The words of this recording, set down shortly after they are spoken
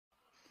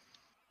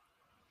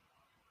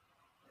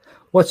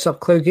What's up,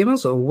 Cloud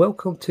Gamers?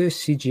 Welcome to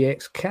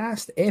CGX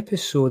Cast,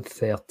 episode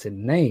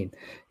 39.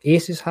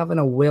 Ace is having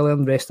a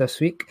well-earned rest this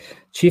week.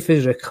 Chief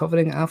is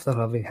recovering after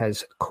having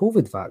his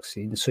COVID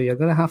vaccine, so you're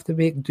going to have to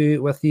make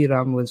do with the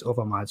ramblings of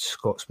a mad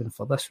Scotsman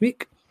for this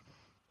week.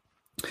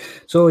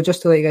 So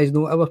just to let you guys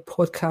know, our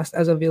podcast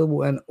is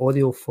available in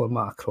audio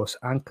format across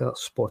Anchor,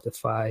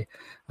 Spotify,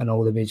 and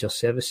all the major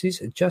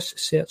services. Just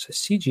search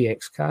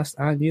CGX Cast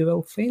and you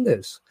will find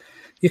us.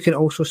 You can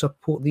also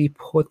support the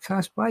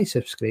podcast by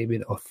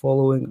subscribing or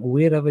following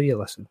wherever you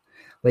listen.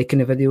 Liking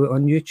the video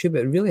on YouTube,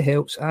 it really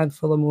helps, and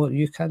furthermore,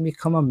 you can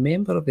become a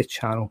member of the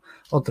channel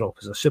or drop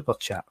us a super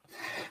chat.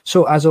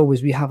 So as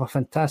always, we have a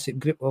fantastic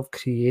group of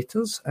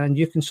creators, and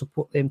you can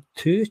support them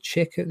too.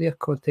 Check out their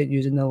content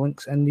using the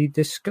links in the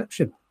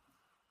description.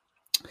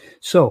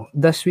 So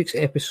this week's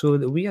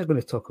episode, we are going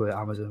to talk about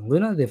Amazon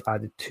Luna. They've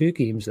added 2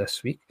 games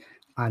this week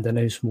and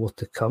announced more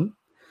to come.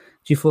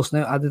 GeForce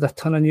Now added a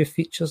ton of new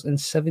features in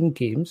 7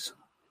 games.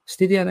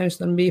 Stadia announced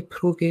their May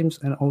Pro games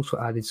and also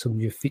added some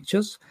new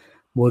features.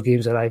 More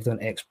games arrived on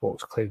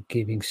Xbox Cloud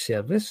Gaming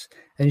Service,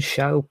 and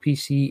Shadow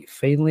PC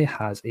finally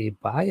has a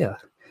buyer.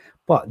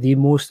 But the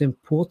most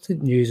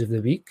important news of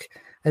the week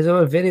is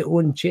our very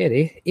own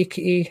Jerry,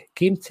 aka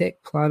Game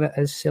Tech Planet,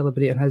 is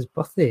celebrating his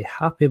birthday.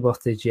 Happy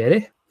birthday,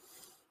 Jerry.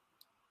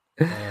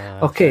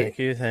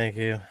 Okay. Thank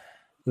you.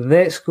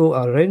 Let's go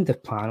around the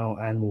panel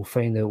and we'll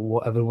find out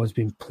what everyone's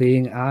been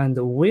playing and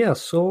where.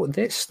 So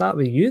let's start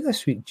with you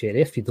this week,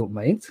 Jerry, if you don't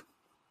mind.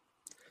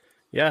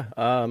 Yeah,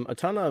 a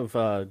ton of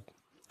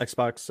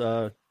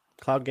Xbox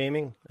Cloud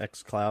Gaming,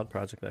 xCloud,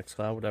 Project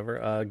xCloud,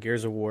 whatever.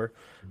 Gears of War.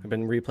 I've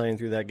been replaying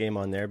through that game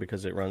on there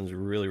because it runs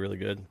really, really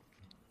good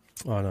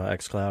on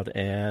xCloud.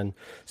 And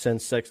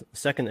since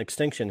Second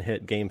Extinction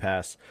hit Game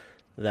Pass,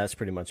 that's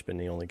pretty much been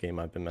the only game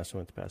I've been messing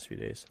with the past few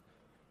days.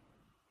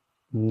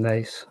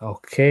 Nice.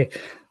 Okay.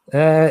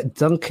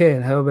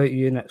 Duncan, how about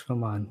you next, my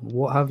man?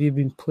 What have you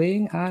been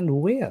playing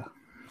and where?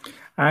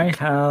 I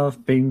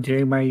have been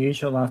doing my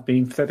usual. I've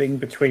been flipping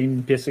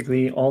between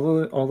basically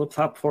all the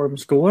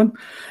platforms going,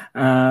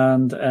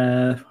 and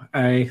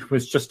I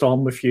was just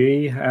on with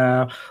you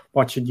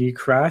watching you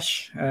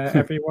crash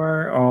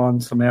everywhere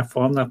on some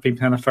F1. I've been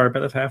playing a fair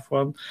bit of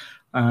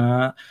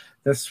F1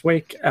 this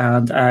week,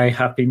 and I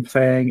have been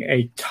playing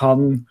a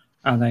ton.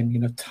 And I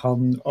mean a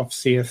ton of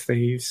Sea of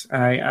Thieves.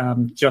 I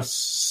am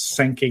just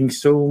sinking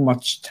so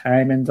much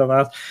time into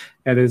that.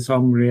 It is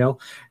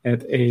unreal.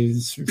 It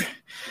is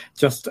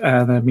just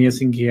an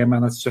amazing game,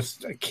 and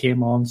it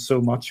came on so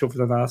much over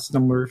the last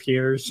number of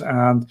years.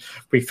 And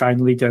we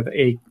finally did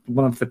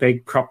one of the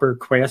big proper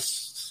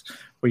quests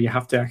where you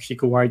have to actually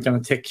go out, and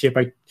it takes you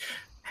about,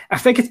 I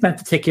think it's meant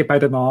to take you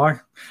about an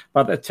hour,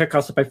 but it took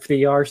us about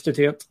 3 hours to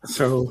do it.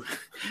 So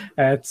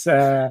it's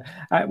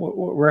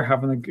we're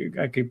having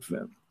a good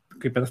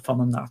bit of fun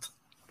on that.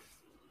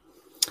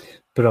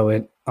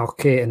 Brilliant.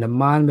 Okay, and the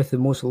man with the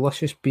most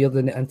luscious beard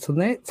on the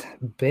internet,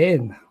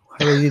 Ben,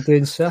 how are you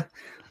doing, sir?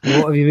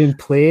 What have you been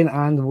playing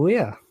and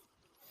where?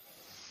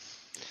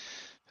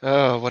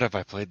 What have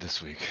I played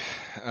this week?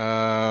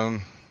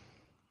 I've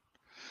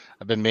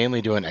been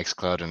mainly doing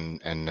xCloud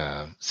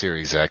and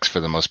Series X for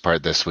the most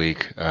part this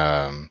week.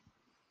 I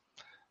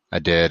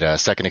did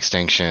Second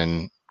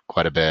Extinction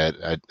quite a bit.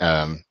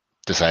 I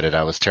decided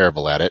I was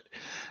terrible at it.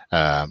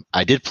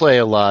 I did play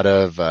a lot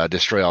of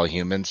Destroy All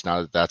Humans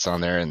now that that's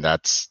on there, and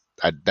that's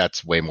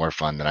way more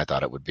fun than I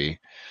thought it would be.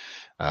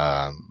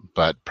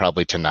 But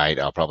probably tonight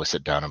I'll probably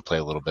sit down and play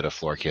a little bit of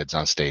Floor Kids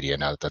on Stadia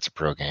now that that's a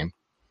pro game.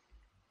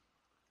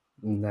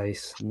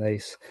 Nice.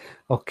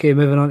 Okay,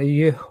 moving on to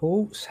you,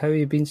 Holtz. How have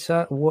you been,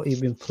 sir? What have you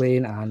been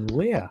playing and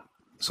where?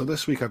 So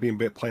this week I've been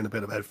playing a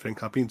bit of everything.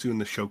 I've been doing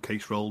the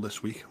showcase role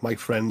this week. My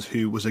friend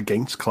who was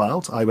against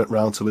Cloud, I went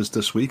round to his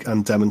this week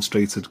and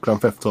demonstrated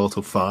Grand Theft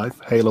Auto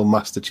 5, Halo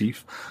Master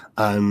Chief,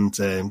 and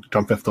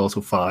Grand Theft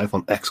Auto 5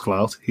 on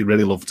xCloud. He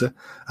really loved it.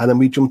 And then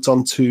we jumped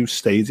on to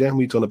Stadia and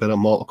we've done a bit of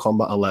Mortal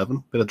Kombat 11, a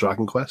bit of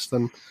Dragon Quest,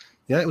 and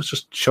yeah, it was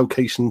just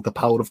showcasing the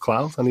power of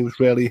Cloud. And he was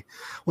really, I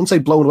wouldn't say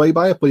blown away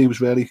by it, but he was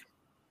really,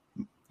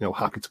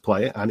 happy to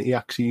play it. And he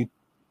actually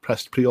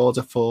pressed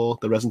pre-order for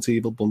the Resident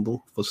Evil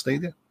bundle for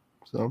Stadia.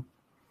 So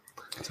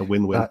it's a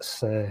win-win.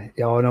 That's mate,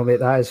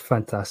 that is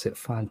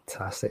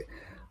fantastic.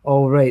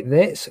 All right,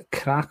 let's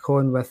crack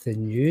on with the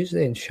news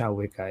then, shall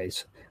we,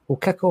 guys? We'll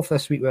kick off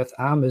this week with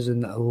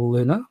Amazon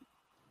Luna.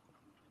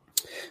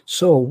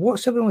 So,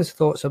 what's everyone's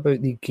thoughts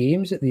about the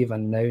games that they've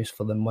announced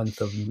for the month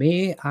of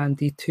May and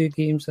the 2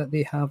 games that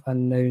they have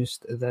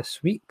announced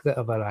this week that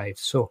have arrived?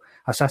 So,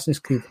 Assassin's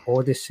Creed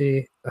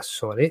Odyssey,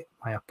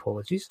 my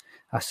apologies.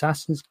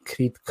 Assassin's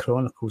Creed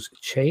Chronicles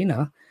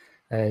China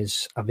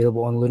is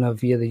available on Luna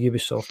via the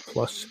Ubisoft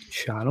Plus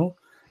channel.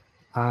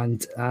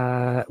 And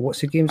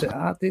what's the games that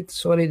added?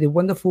 The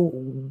wonderful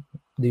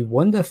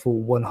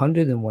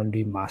 101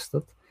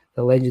 Remastered,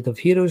 The Legend of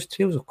Heroes,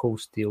 Trails of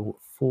Cold Steel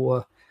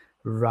 4,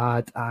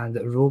 Rad, and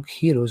Rogue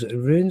Heroes,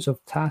 Ruins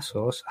of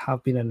Tassos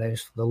have been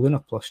announced for the Luna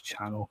Plus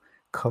channel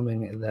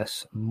coming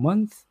this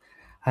month.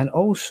 And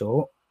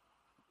also,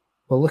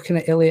 we're looking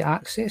at early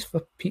access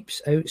for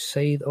peeps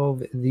outside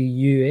of the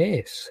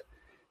US.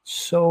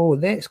 So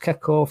let's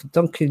kick off.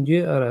 Duncan,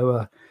 you are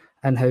our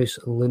in-house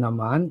Luna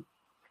man.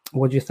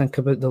 What do you think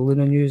about the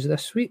Luna news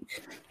this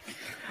week?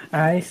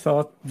 I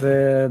thought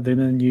the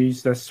Luna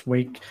news this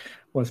week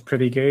was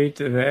pretty good.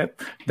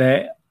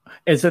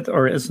 Is it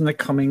or isn't it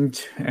coming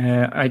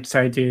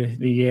outside the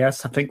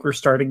US? I think we're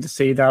starting to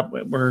see that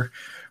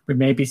we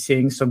may be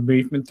seeing some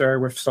movement there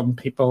with some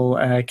people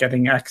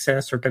getting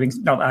access or getting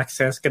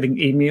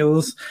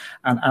emails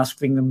and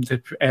asking them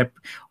to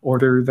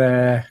order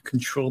the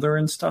controller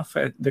and stuff.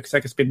 It looks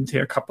like it's been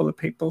to a couple of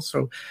people,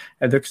 so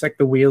it looks like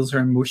the wheels are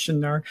in motion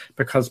there,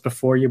 because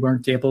before you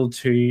weren't able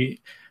to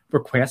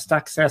request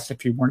access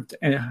if you were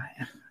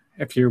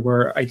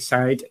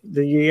outside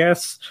the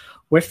US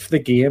with the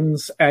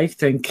games. I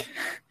think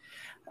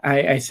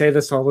I say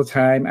this all the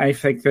time. I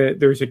think that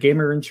there's a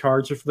gamer in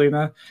charge of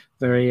Luna.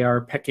 They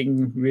are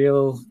picking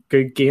real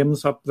good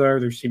games up there.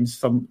 There seems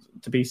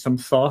to be some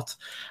thought,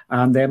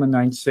 and them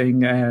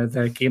announcing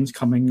the games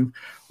coming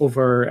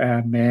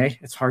over May.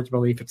 It's hard to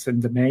believe it's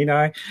into May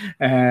now.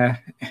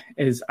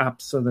 Is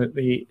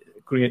absolutely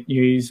great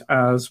news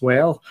as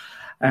well.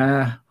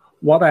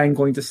 What I'm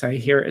going to say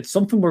here, it's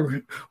something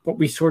what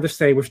we sort of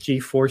say with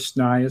GeForce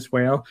Now as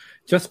well.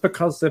 Just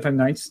because they've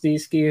announced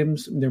these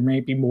games, there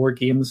may be more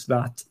games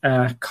that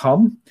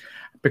come.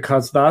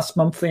 Because last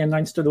month they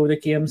announced a load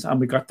of games, and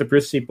we got the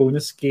Brucey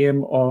bonus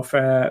game of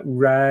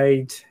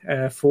Ride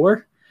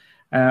 4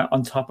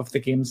 on top of the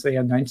games they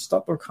announced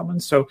that were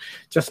coming. So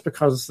just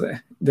because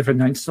they've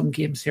announced some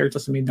games here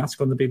doesn't mean that's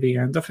going to be the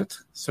end of it.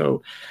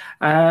 So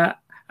I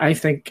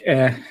think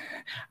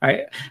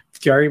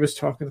Jerry was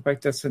talking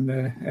about this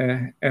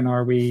in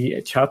our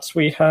wee chats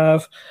we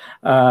have,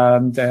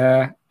 and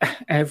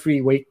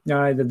every week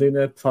now the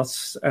Luna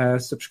Plus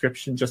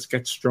subscription just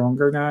gets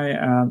stronger now,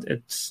 and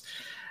it's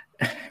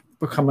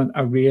becoming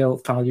a real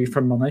value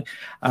for money.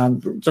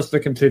 And just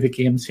looking through the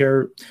games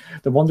here,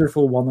 the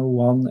Wonderful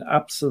 101,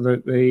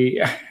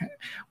 absolutely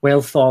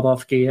well thought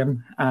of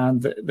game,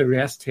 and the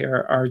rest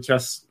here are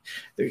just,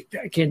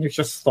 again, there's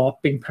just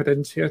thought being put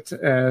into it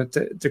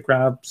to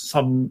grab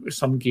some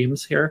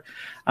games here.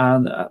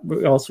 And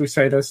we also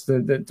say this,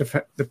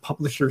 the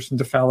publishers and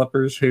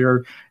developers who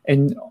are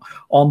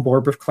on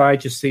board with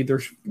cloud, you see their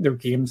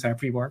games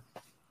everywhere.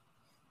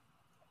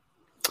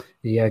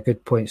 Yeah,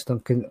 good points,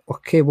 Duncan.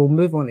 Okay, we'll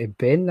move on to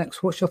Ben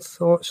next. What's your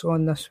thoughts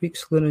on this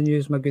week's Luna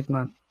news, my good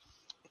man?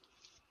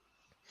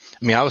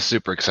 I mean, I was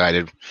super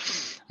excited.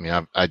 I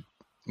mean, I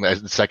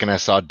the second I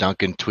saw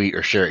Duncan tweet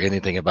or share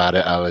anything about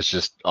it, I was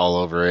just all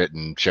over it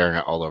and sharing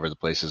it all over the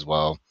place as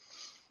well.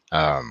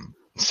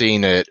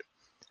 Seeing the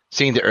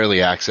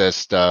early access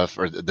stuff,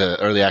 or the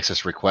early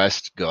access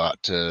request go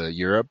out to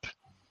Europe,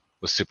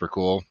 was super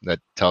cool. That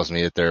tells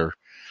me that they're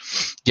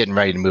getting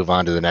ready to move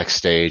on to the next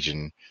stage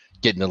and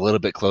getting a little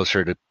bit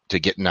closer to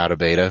getting out of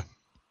beta.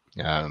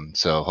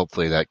 So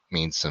hopefully that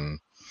means some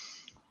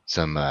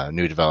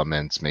new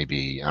developments,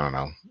 maybe, I don't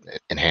know,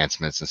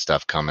 enhancements and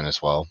stuff coming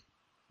as well.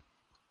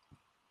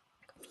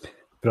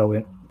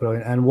 Brilliant.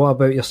 And what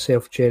about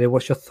yourself, Jerry?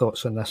 What's your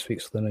thoughts on this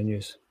week's Luna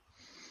news?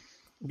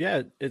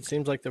 Yeah, it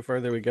seems like the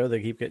further we go,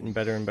 they keep getting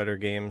better and better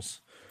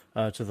games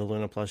to the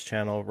Luna Plus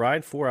channel.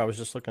 Ride 4, I was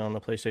just looking on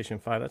the PlayStation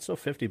 5. That's still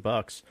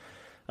 $50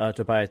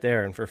 to buy it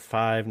there. And for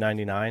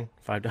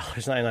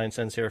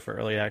 $5.99 here for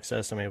early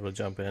access, I'm able to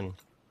jump in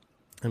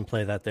and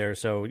play that there.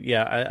 So,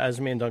 yeah, as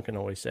me and Duncan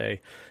always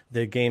say,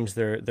 the games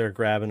they're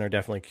grabbing are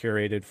definitely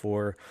curated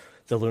for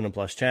the Luna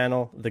Plus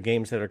channel. The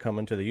games that are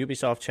coming to the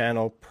Ubisoft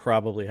channel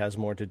probably has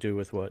more to do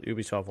with what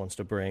Ubisoft wants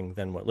to bring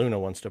than what Luna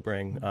wants to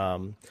bring,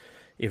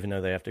 even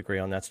though they have to agree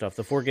on that stuff.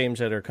 The 4 games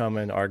that are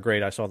coming are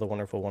great. I saw the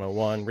Wonderful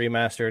 101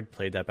 remastered,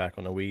 played that back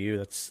on the Wii U.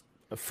 That's,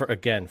 for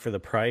the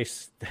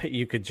price that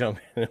you could jump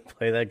in and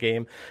play that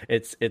game.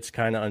 It's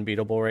kind of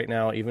unbeatable right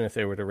now, even if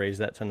they were to raise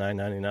that to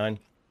 $9.99.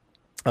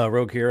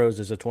 Rogue Heroes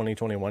is a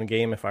 2021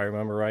 game, if I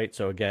remember right.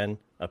 So again,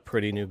 a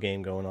pretty new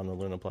game going on the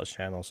Luna Plus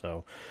channel.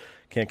 So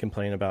can't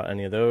complain about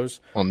any of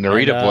those. Well,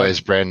 Narita Boy is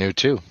brand new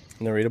too.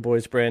 Narita Boy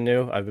is brand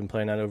new. I've been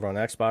playing that over on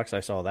Xbox.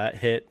 I saw that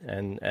hit,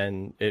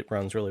 and it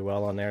runs really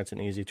well on there. It's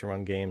an easy to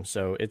run game.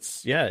 So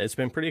it's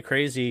been pretty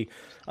crazy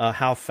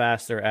how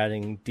fast they're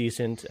adding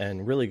decent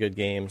and really good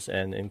games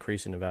and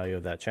increasing the value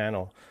of that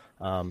channel.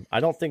 I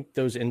don't think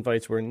those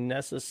invites were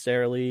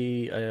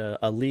necessarily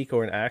a leak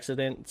or an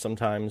accident.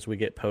 Sometimes we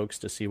get pokes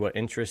to see what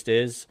interest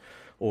is,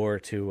 or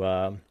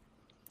to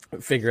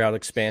figure out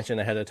expansion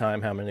ahead of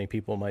time, how many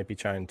people might be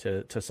trying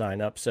to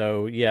sign up.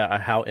 So yeah,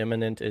 how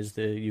imminent is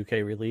the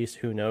UK release?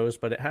 Who knows?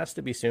 But it has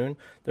to be soon.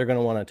 They're going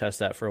to want to test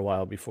that for a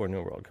while before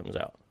New World comes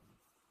out.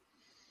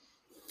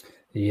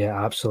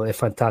 Yeah, absolutely.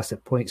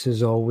 Fantastic points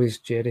as always,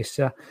 Jerry,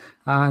 sir.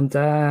 And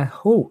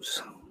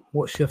Holtz,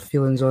 what's your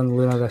feelings on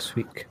Luna this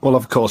week? Well,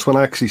 of course, when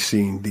I actually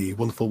seen the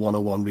Wonderful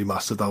 101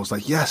 remastered, I was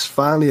like, yes,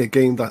 finally a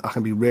game that I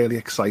can be really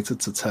excited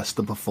to test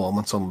the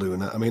performance on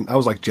Luna. I mean, I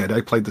was like Jedi.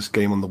 I played this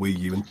game on the Wii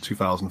U in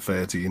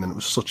 2013, and it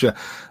was such a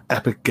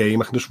epic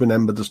game. I can just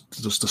remember just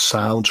the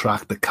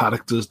soundtrack, the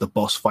characters, the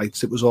boss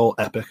fights. It was all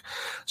epic.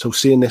 So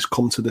seeing this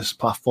come to this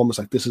platform, it's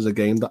like, this is a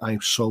game that I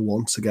so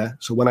want to get.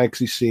 So when I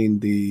actually seen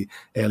the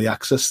early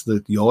access,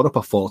 the Europe,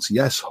 I thought,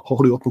 yes,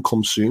 hurry up and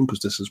come soon, because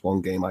this is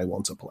one game I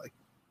want to play.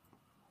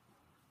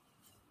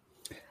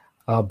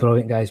 Oh,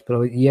 brilliant, guys,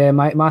 brilliant. Yeah,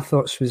 my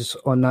thoughts was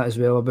on that as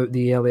well about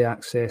the early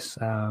access.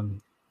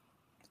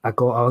 I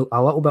got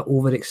a little bit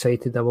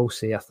overexcited, I will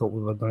say. I thought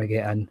we were going to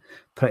get in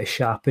pretty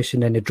sharpish,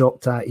 and then they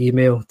dropped that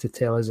email to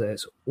tell us that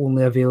it's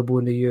only available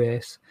in the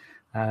US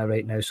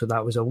right now. So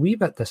that was a wee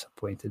bit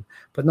disappointing.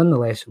 But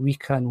nonetheless, we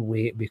can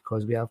wait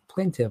because we have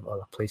plenty of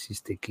other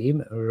places to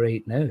game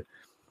right now.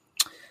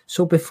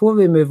 So before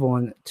we move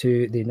on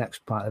to the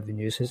next part of the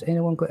news, has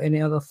anyone got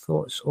any other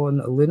thoughts on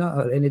Luna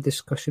or any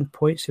discussion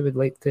points you would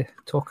like to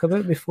talk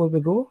about before we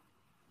go?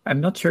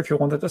 I'm not sure if you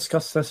want to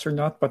discuss this or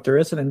not, but there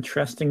is an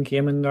interesting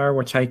game in there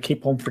which I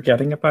keep on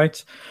forgetting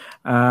about,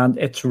 and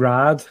it's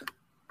Rad.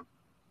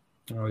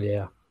 Oh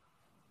yeah.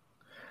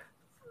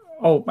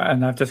 Oh,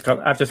 and I've just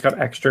got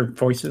extra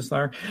voices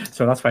there,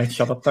 so that's why I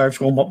shut up there. I was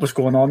going, what was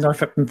going on there?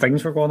 15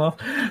 things were going off.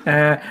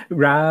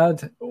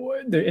 Rad.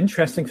 The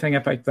interesting thing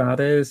about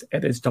that is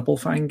it is Double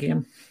Fine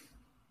game,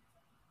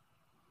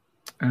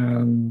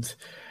 and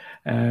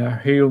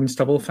who owns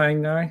Double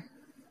Fine now?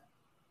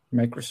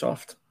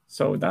 Microsoft.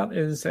 So that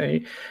is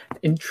a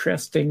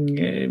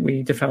interesting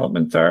wee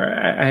development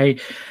there.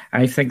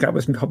 I think that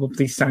was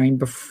probably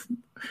signed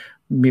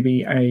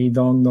maybe a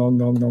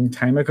long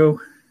time ago,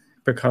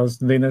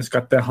 because Luna's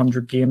got the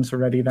 100 games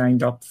already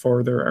lined up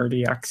for their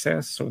early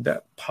access. So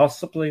that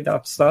possibly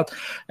that's that.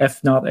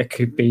 If not, it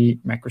could be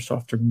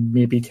Microsoft or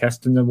maybe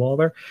testing the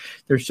water.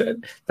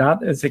 That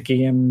is a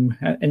game,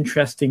 an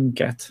interesting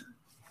get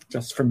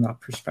just from that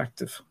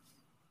perspective.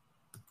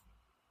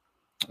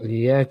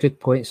 Yeah, good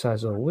points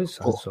as always.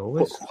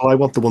 Well, I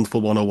want the Wonderful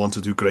 101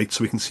 to do great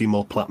so we can see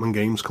more Platinum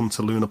games come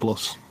to Luna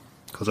Plus,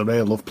 because I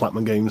really love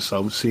Platinum games.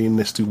 So seeing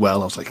this do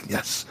well, I was like,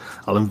 yes,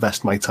 I'll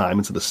invest my time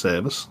into the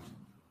service.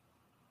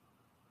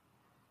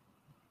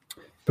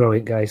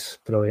 Brilliant, guys.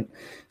 Brilliant.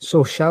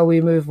 So shall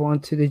we move on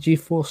to the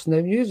GeForce Now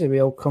news? Are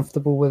we all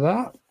comfortable with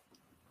that?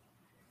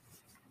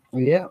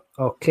 Yeah.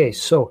 Okay.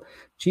 So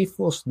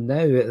GeForce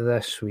Now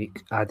this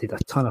week added a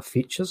ton of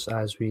features,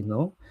 as we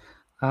know.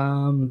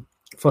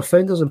 For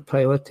founders and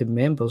priority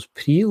members,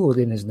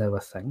 preloading is now a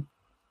thing.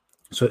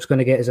 So it's going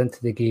to get us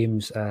into the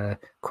games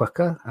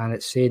quicker, and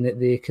it's saying that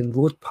they can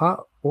load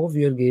part of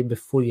your game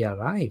before you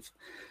arrive,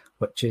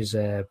 which is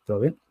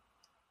brilliant.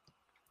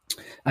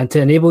 And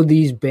to enable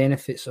these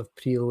benefits of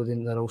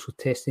preloading, they're also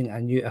testing a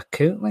new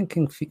account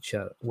linking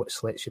feature,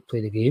 which lets you play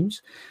the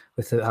games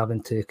without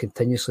having to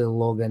continuously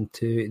log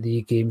into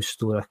the Game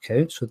Store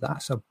account. So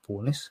that's a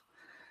bonus.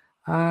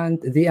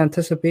 And they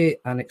anticipate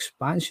an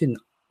expansion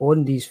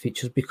on these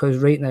features, because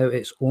right now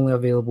it's only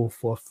available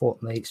for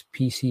Fortnite's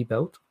PC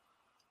build.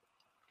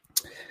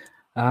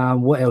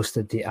 What else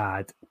did they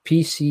add?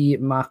 PC,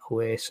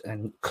 macOS,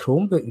 and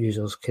Chromebook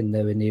users can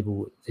now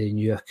enable the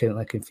new account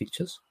linking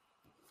features.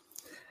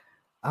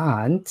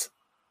 And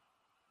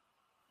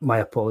my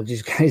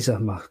apologies, guys,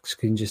 my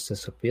screen just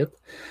disappeared.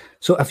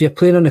 So if you're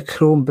playing on a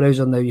Chrome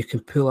browser now, you can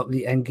pull up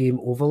the in-game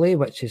overlay,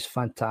 which is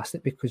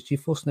fantastic, because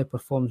GeForce Now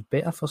performs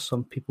better for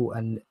some people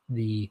in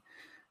the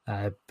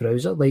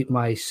browser, like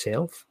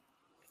myself.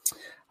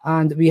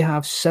 And we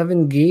have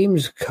 7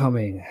 games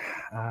coming.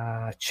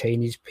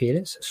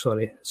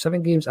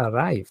 7 games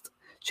arrived.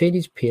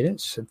 Chinese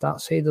Parents,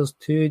 Darksiders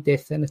 2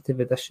 Definitive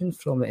Edition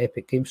from the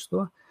Epic Game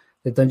Store.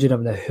 The Dungeon of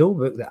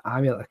Nahul, the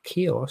Amulet of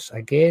Chaos,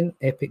 again,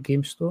 Epic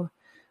Game Store.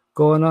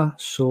 Gona,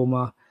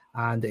 Soma,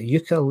 and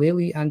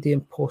Yooka-Laylee and the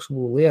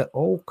Impossible Lair,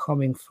 all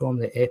coming from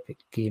the Epic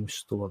Game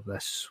Store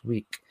this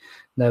week.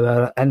 Now,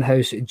 our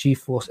in-house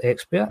GeForce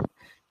expert,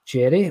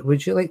 Jerry,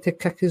 would you like to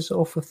kick us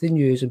off with the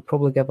news and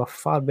probably give a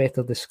far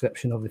better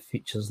description of the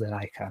features than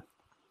I can?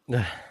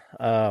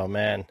 Oh,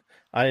 man.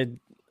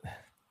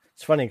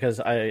 It's funny because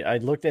I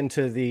looked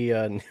into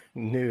the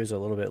news a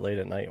little bit late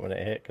at night when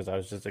it hit, because I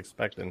was just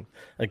expecting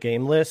a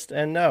game list,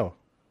 and no,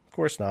 of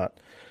course not.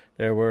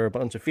 There were a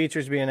bunch of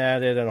features being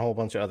added and a whole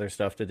bunch of other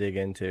stuff to dig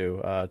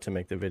into to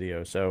make the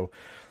video. So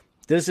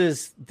this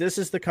is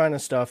the kind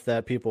of stuff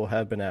that people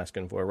have been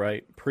asking for,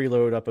 right?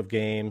 Preload up of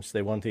games.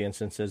 They want the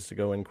instances to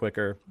go in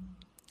quicker.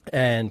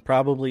 And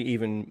probably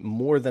even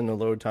more than the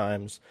load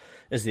times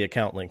is the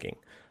account linking.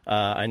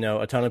 I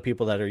know a ton of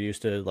people that are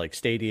used to like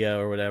Stadia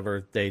or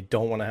whatever, they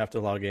don't want to have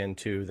to log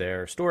into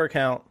their store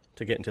account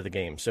to get into the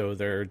game. So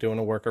they're doing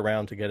a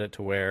workaround to get it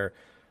to where,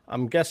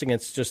 I'm guessing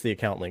it's just the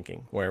account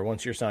linking, where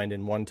once you're signed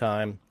in one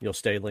time, you'll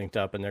stay linked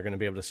up and they're going to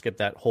be able to skip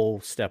that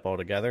whole step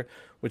altogether,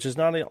 which is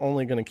not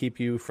only going to keep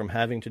you from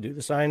having to do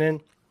the sign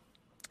in,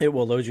 it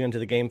will load you into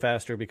the game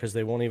faster, because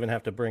they won't even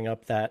have to bring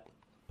up that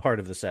part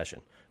of the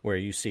session where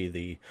you see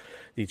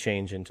the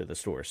change into the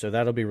store. So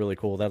that'll be really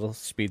cool. That'll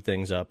speed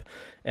things up.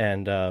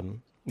 And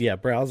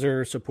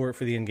browser support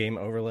for the in-game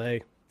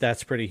overlay,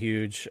 that's pretty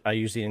huge. I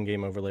use the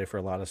in-game overlay for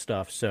a lot of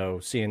stuff. So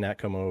seeing that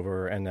come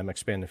over and them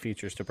expand the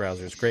features to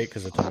browser is great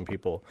because a ton of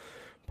people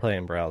play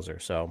in browser.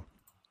 So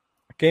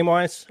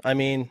game-wise, I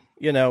mean,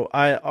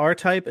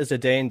 R-Type is a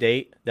day and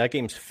date. That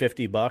game's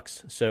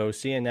 $50. So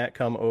seeing that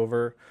come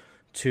over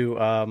to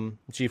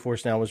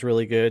GeForce Now was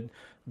really good.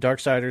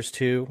 Darksiders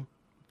 2,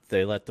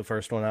 they let the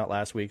first one out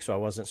last week, so I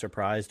wasn't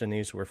surprised. And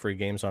these were free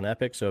games on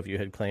Epic, so if you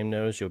had claimed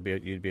those, you'd be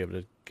able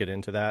to get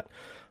into that.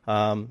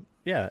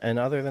 And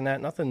other than that,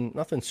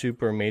 nothing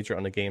super major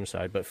on the game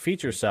side, but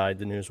feature side,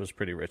 the news was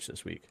pretty rich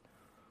this week.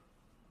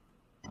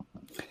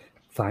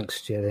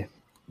 Thanks, Jerry.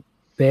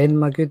 Ben,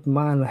 my good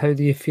man, how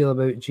do you feel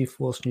about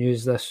GeForce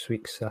news this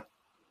week, sir?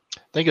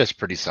 I think it's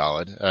pretty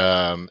solid.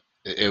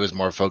 It was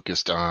more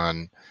focused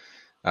on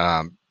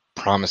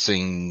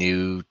promising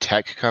new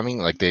tech coming.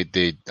 Like I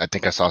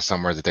think I saw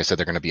somewhere that they said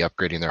they're going to be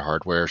upgrading their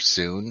hardware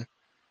soon.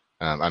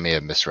 I may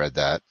have misread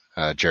that.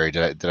 Jerry,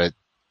 did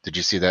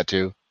you see that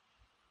too?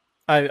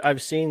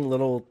 I've seen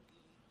little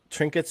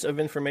trinkets of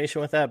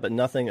information with that, but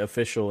nothing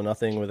official,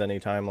 nothing with any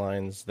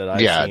timelines that I've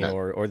seen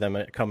or them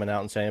coming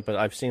out and saying it. But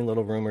I've seen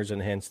little rumors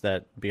and hints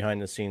that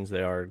behind the scenes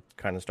they are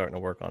kind of starting to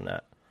work on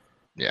that.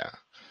 Yeah.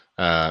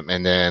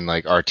 And then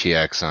like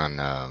RTX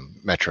on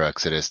Metro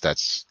Exodus,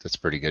 that's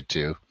pretty good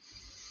too.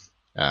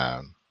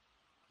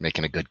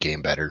 Making a good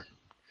game better.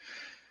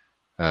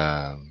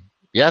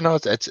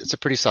 It's a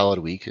pretty solid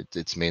week.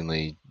 It's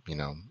mainly,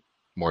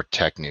 more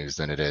tech news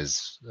than it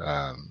is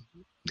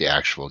the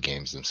actual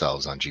games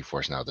themselves on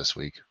GeForce Now this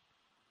week.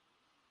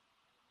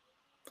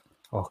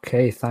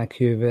 Okay, thank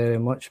you very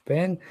much,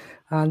 Ben.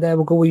 And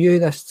we'll go with you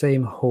this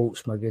time,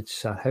 Holtz, my good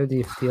sir. How do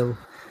you feel?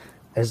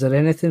 Is there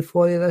anything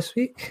for you this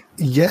week?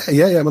 Yeah.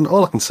 I mean,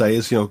 all I can say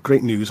is,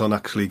 great news on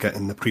actually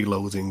getting the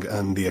preloading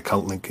and the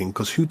account linking,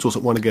 because who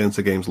doesn't want to get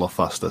into games a lot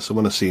faster? So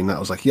when I seen that, I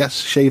was like,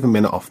 yes, shave a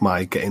minute off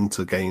my get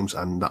into games,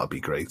 and that'll be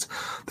great.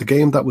 The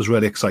game that was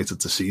really excited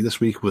to see this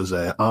week was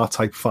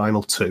R-Type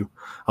Final 2.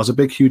 I was a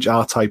big, huge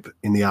R-Type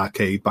in the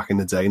arcade back in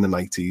the day in the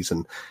 90s,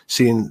 and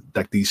seeing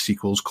like these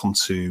sequels come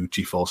to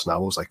GeForce Now, I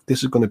was like,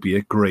 this is going to be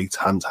a great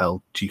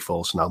handheld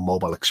GeForce Now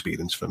mobile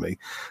experience for me.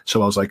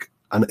 So I was like,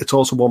 and it's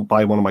also won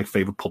by one of my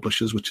favorite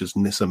publishers, which is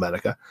NIS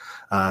America.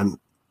 And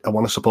I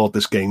want to support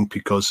this game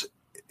because,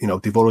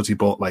 they've already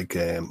bought like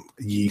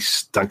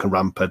Yeast,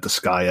 Danganronpa,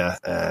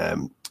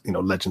 Disgaea,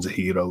 Legends of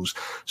Heroes.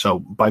 So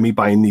by me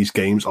buying these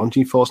games on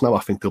GeForce Now, I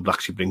think they'll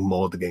actually bring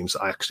more of the games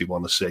that I actually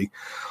want to see.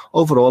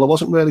 Overall, I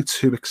wasn't really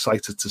too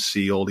excited to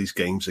see all these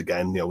games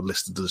again,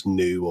 listed as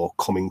new or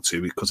coming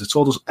to, because it's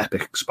all those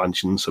epic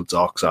expansions of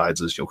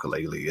Darksiders,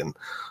 Yooka-Laylee,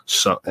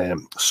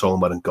 and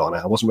Soma and Ghana.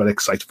 I wasn't really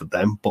excited for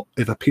them, but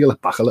if I peel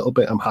it back a little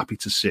bit, I'm happy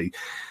to see,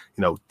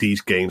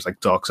 these games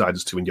like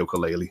Darksiders 2 and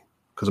Yooka-Laylee,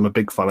 because I'm a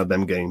big fan of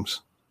them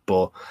games.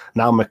 But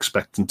now I'm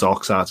expecting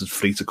Darksiders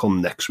 3 to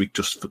come next week,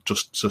 just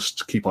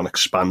to keep on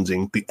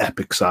expanding the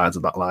epic sides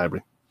of that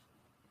library.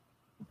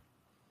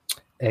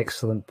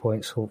 Excellent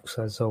points, Holtz,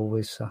 as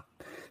always, sir.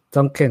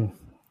 Duncan,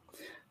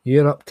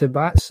 you're up to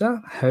bat,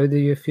 sir. How do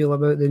you feel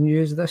about the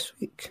news this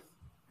week?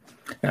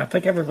 Yeah, I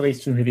think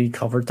everybody's really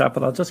covered that,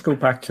 but I'll just go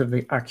back to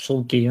the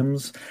actual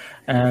games.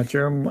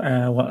 During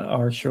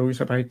our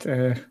shows about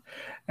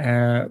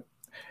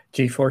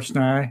GeForce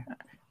Now,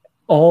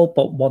 all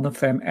but one of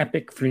them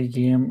Epic free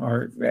game,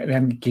 or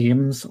them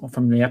games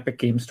from the Epic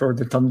Game Store,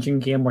 the Dungeon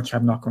game, which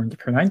I'm not going to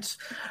pronounce,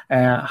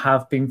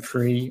 have been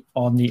free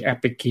on the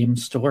Epic Game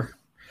Store.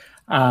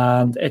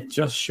 And it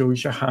just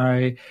shows you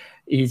how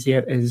easy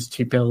it is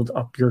to build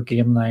up your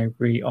game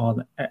library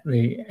on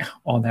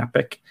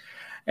Epic.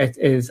 It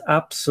is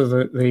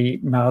absolutely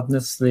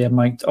madness, the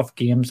amount of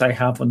games I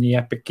have on the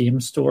Epic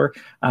Game Store.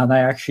 And I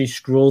actually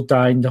scrolled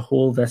down the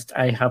whole list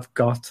I have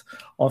got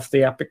off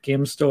the Epic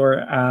Game Store,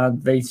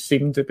 and they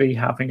seem to be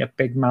having a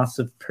big,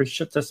 massive push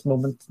at this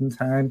moment in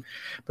time,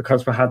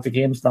 because we had the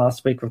games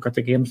last week, we've got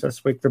the games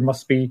this week. There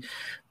must be,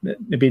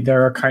 maybe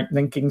their account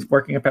linking's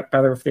working a bit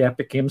better with the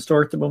Epic Game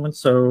Store at the moment.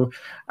 So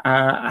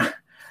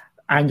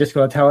I'm just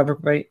going to tell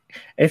everybody,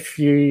 if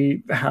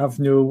you have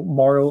no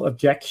moral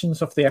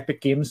objections of the Epic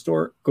Game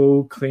Store,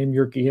 go claim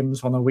your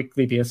games on a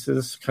weekly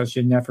basis, because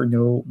you never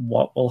know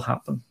what will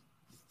happen.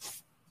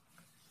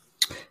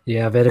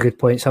 Yeah, very good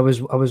points. I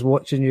was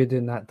watching you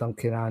doing that,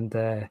 Duncan, and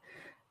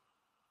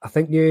I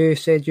think you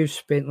said you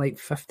spent like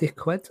 50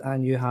 quid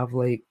and you have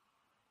like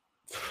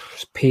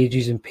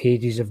pages and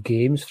pages of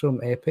games from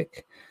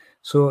Epic.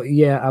 So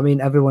yeah, I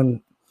mean,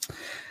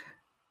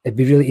 it'd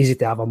be really easy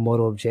to have a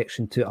moral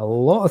objection to a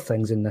lot of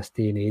things in this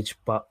day and age,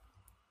 but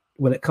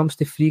when it comes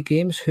to free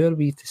games, who are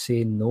we to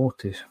say no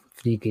to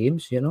free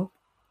games,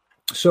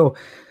 So,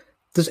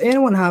 does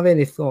anyone have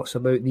any thoughts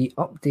about the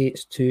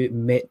updates to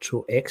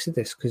Metro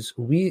Exodus? Because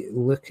we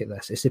look at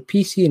this. It's a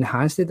PC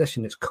Enhanced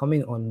Edition. It's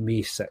coming on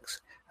May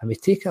 6th. And we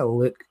take a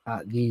look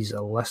at these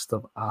list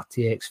of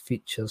RTX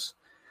features,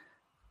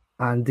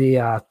 and they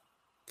are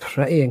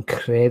pretty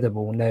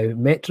incredible. Now,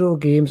 Metro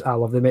games, I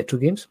love the Metro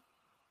games.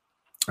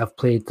 I've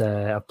played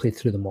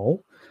through them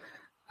all,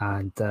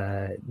 and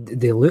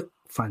they look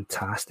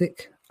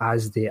fantastic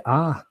as they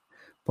are.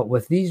 But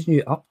with these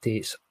new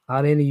updates,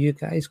 are any of you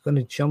guys going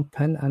to jump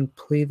in and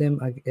play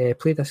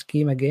this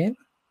game again?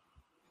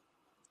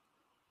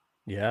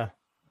 Yeah.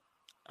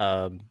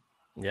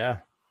 Yeah.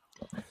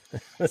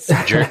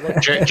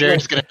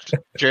 Jared's gonna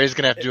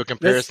have to do a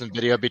comparison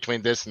video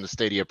between this and the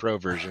Stadia Pro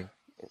version.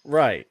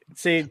 Right.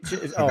 See.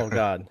 Oh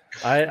God.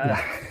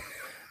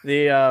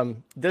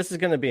 This is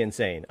going to be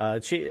insane.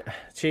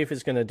 Chief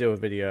is going to do a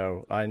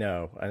video. I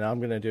know, and I'm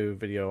going to do a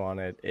video on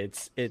it.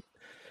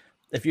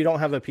 If you don't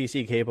have a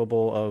PC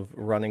capable of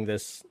running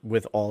this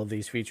with all of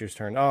these features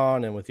turned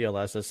on and with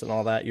DLSS and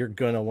all that, you're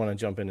gonna want to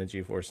jump into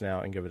GeForce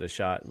Now and give it a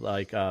shot.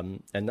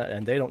 And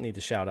they don't need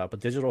to shout out, but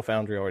Digital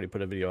Foundry already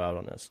put a video out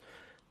on this.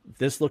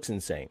 This looks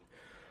insane.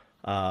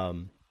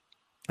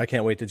 I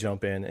can't wait to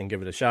jump in and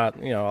give it a shot.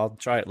 I'll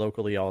try it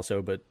locally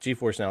also, but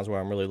GeForce Now is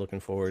where I'm really looking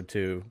forward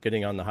to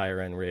getting on the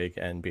higher end rig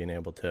and being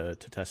able to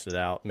test it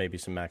out. Maybe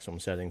some maximum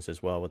settings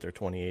as well with their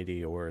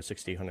 2080 or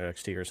 1600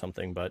 XT or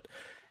something, but.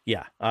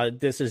 Yeah,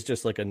 this is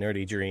just like a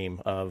nerdy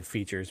dream of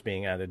features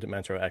being added to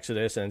Metro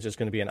Exodus, and it's just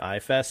going to be an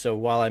iFest. So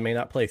while I may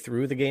not play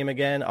through the game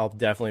again, I'll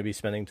definitely be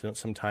spending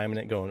some time in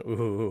it going,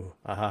 ooh,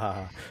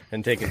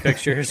 and taking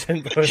pictures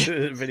and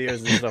posting videos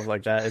and stuff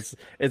like that.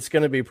 It's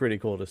going to be pretty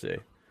cool to see.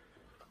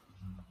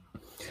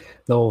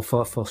 No,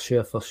 for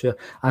sure.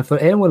 And for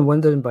anyone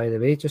wondering, by the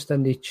way, just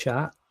in the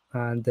chat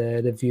and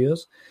the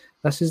viewers,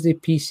 this is the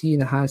PC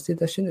Enhanced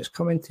Edition. It's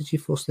coming to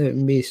GeForce Now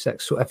on May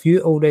 6th. So if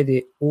you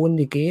already own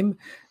the game,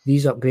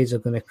 these upgrades are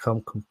going to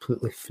come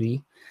completely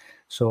free.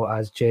 So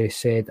as Jerry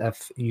said,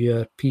 if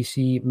your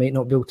PC might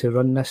not be able to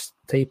run this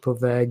type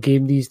of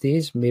game these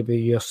days, maybe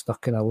you're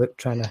stuck in a loop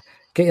trying to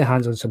get your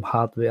hands on some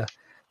hardware,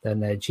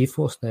 then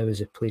GeForce Now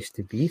is a place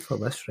to be for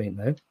this right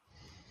now.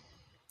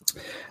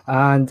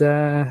 And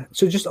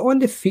so just on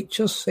the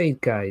features side,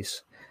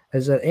 guys,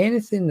 is there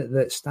anything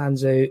that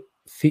stands out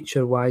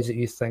feature-wise that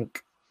you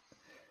think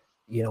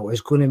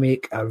is going to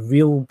make a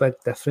real big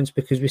difference?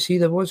 Because we see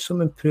there was some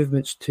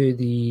improvements to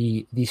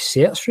the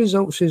search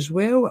results as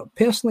well.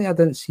 Personally, I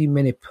didn't see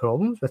many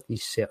problems with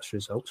these search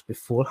results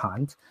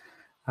beforehand.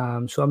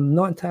 So I'm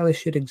not entirely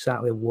sure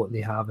exactly what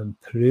they have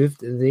improved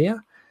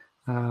there.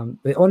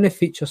 But on the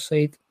feature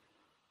side,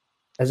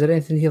 is there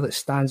anything here that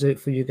stands out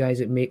for you guys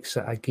that makes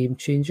it a game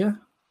changer?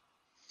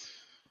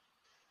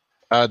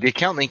 The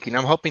account linking,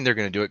 I'm hoping they're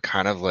going to do it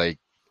kind of like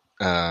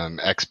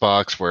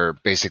Xbox, where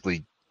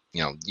basically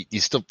you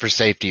still, for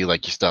safety, you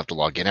still have to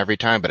log in every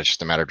time, but it's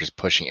just a matter of just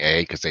pushing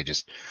A because they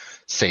just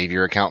save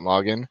your account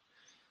login,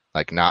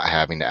 not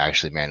having to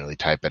actually manually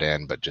type it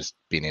in, but just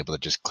being able to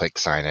just click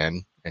sign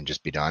in and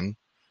just be done,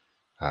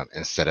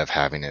 instead of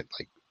having it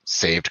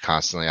saved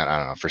constantly. I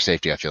don't know. For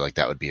safety, I feel like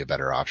that would be a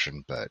better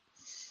option, but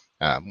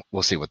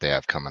we'll see what they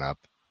have coming up,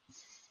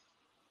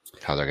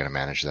 how they're going to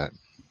manage that.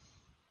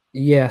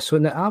 Yeah, so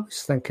now I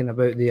was thinking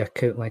about the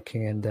account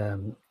linking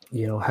and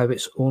how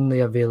it's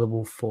only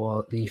available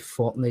for the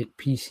Fortnite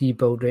PC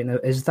build right now.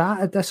 Is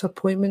that a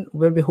disappointment?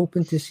 Were we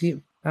hoping to see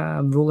it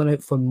rolling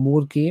out for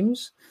more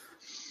games?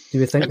 Do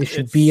we think we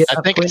should be at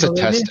that point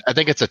already? I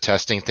think it's a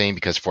testing thing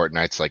because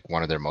Fortnite's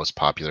one of their most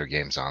popular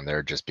games on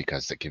there, just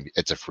because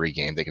it's a free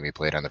game that can be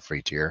played on the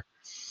free tier.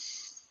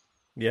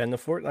 Yeah, and the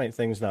Fortnite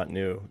thing's not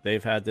new.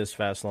 They've had this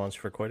fast launch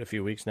for quite a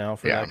few weeks now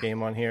for that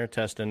game on here,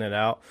 testing it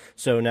out.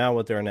 So now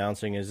what they're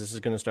announcing is this is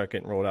going to start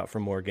getting rolled out for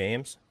more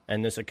games.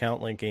 And this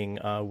account linking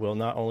will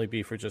not only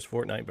be for just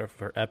Fortnite, but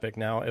for Epic.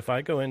 Now, if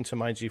I go into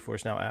my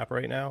GeForce Now app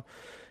right now,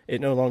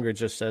 it no longer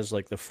just says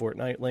the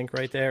Fortnite link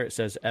right there. It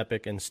says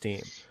Epic and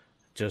Steam,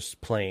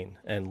 just plain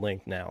and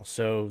linked now.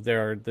 So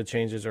the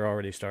changes are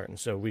already starting.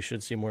 So we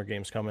should see more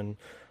games coming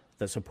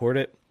that support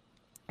it.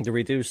 The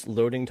reduced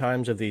loading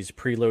times of these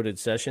preloaded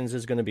sessions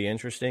is going to be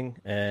interesting,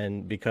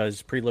 and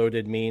because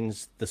preloaded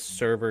means the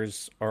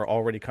servers are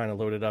already kind of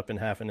loaded up in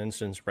half an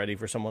instance ready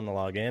for someone to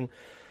log in,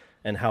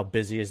 and how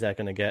busy is that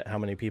going to get, how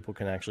many people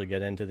can actually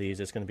get into these.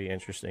 It's going to be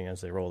interesting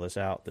as they roll this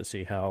out to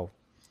see how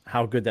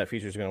good that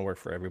feature is going to work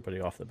for everybody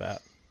off the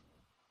bat.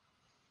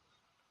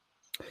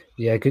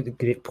 Yeah,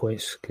 great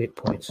points.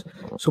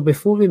 So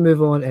before we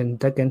move on and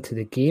dig into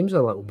the games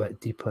a little bit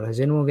deeper,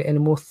 has anyone got any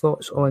more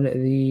thoughts on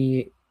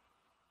the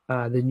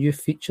new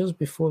features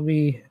before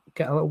we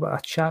get a little bit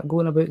of chat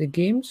going about the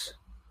games?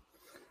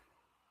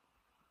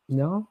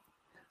 No?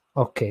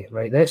 Okay,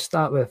 right. Let's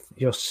start with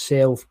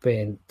yourself,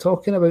 Ben.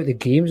 Talking about the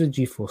games in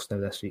GeForce Now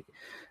this week.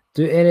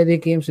 Do any of the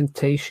games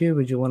entice you?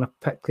 Would you want to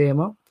pick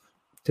them up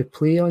to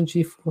play on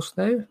GeForce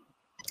Now?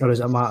 Or is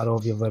it a matter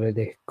of you've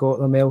already got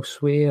them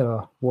elsewhere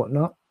or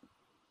whatnot?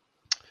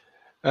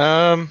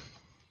 I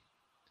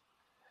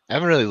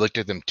haven't really looked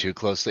at them too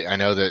closely. I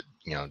know that,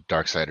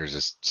 Darksiders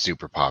is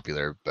super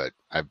popular, but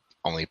I've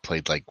only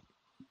played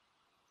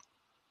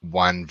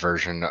one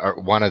version or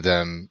one of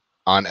them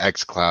on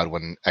xCloud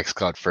when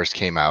xCloud first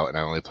came out, and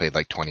I only played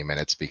 20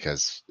 minutes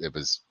because it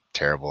was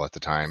terrible at the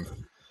time,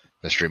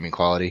 the streaming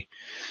quality.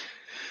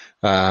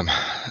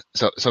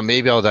 So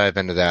maybe I'll dive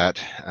into that.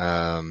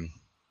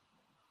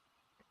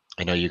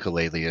 I know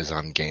Yooka-Laylee is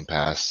on Game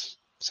Pass,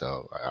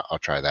 so I'll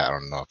try that. I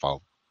don't know if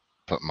I'll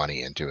put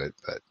money into it,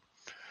 but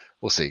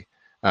we'll see.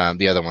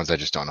 The other ones, I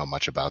just don't know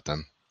much about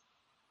them.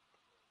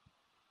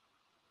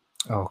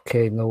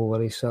 Okay, no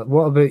worries, sir.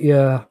 What about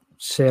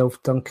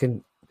yourself,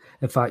 Duncan?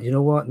 In fact, you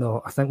know what?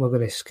 No, I think we're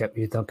going to skip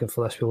you, Duncan,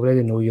 for this. We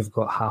already know you've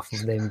got half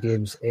of them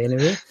games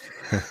anyway.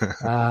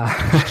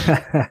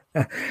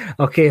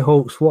 Okay,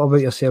 Holtz, what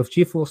about yourself?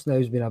 GeForce Now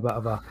has been a bit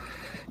of a...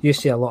 You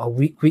see a lot of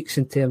weeks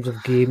in terms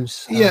of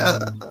games. Yeah,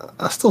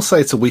 I still say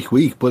it's a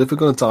week, but if we're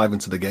going to dive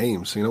into the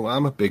games,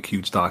 I'm a big,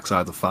 huge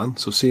Darksiders fan,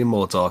 so seeing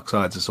more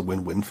Darksiders is a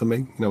win-win for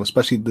me.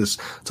 Especially this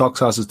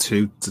Darksiders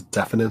 2, the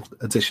Definite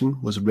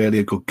Edition, was really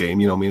a good game.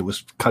 It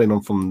was carrying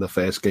on from the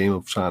first game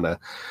of trying to,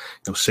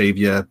 save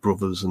your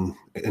brothers in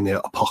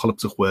the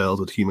apocalyptic world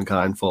where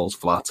humankind falls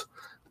flat,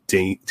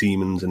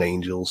 demons and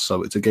angels.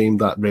 So it's a game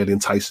that really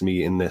enticed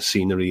me in the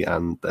scenery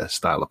and the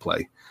style of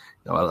play.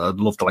 I'd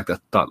love to like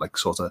that like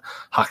sort of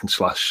hack and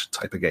slash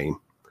type of game.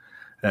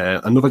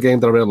 Another game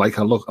that I really like,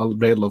 I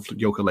really love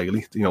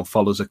Yooka-Laylee.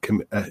 Follows a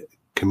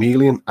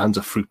chameleon and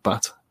a fruit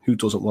bat. Who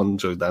doesn't want to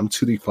enjoy them?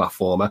 2D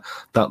platformer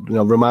that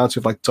reminds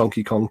me of like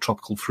Donkey Kong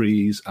Tropical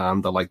Freeze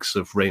and the likes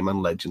of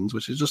Rayman Legends,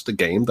 which is just a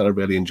game that I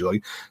really enjoy.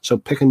 So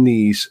picking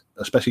these,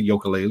 especially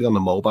Yooka-Laylee on the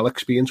mobile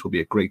experience, will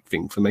be a great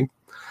thing for me.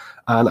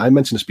 And I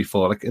mentioned this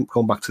before, like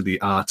going back to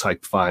the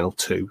R-Type Final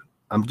 2.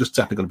 I'm just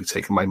definitely going to be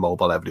taking my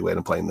mobile everywhere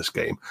and playing this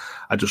game.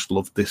 I just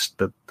love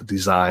the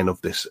design of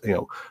this,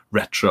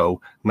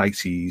 retro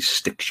 90s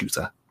stick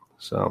shooter.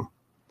 So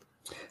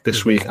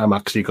this week I'm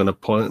actually going to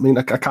play. I mean,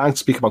 I can't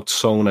speak about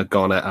Sona,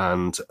 Ghana,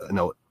 and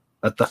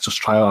let's just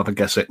try to have a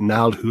guess at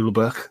Nal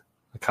Hulberg.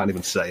 I can't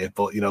even say it,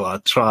 but I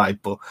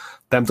tried, but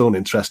them don't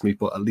interest me.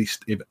 But at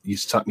least if you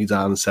sat me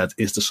down and said,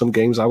 "Is there some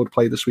games I would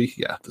play this week?"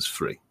 Yeah, there's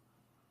 3.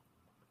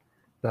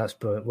 That's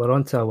brilliant. We're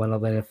on to a winner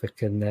then if we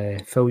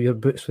can fill your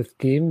boots with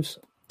games.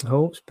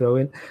 Oh, it's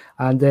brilliant.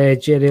 And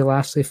Jerry,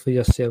 lastly for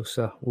yourself,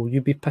 sir, will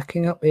you be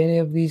picking up any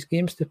of these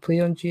games to play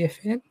on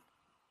GFN?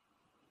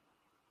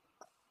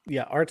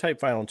 Yeah, R-Type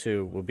Final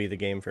 2 will be the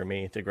game for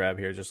me to grab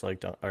here, just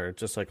like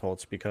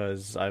Holtz,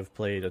 because I've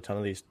played a ton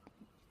of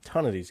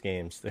these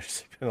games.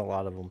 There's been a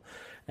lot of them.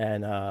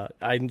 And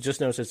I just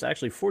noticed it's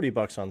actually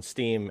 $40 on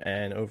Steam,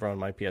 and over on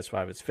my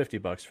PS5, it's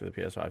 $50 for the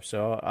PS5.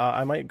 So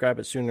I might grab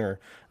it sooner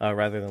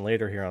rather than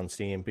later here on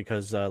Steam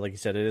because, like you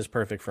said, it is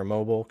perfect for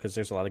mobile because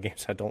there's a lot of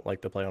games I don't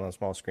like to play on a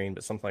small screen,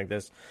 but something like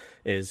this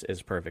is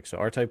perfect. So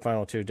R-Type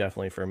Final 2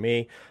 definitely for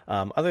me.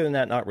 Other than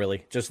that, not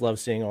really. Just love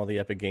seeing all the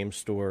Epic Games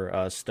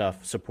Store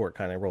stuff support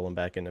kind of rolling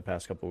back in the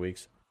past couple of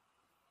weeks.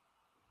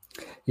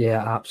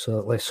 Yeah,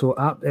 absolutely. So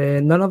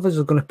none of us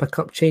are going to pick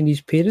up Chinese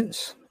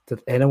Parents.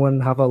 Did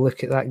anyone have a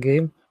look at that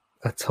game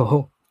at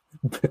all?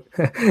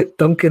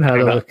 Duncan had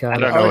a look at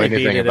it. I don't know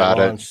anything about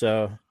it.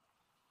 So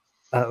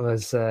that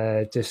was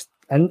just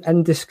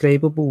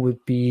indescribable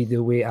would be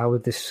the way I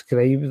would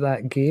describe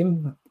that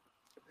game.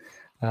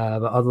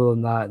 But other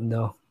than that,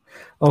 no.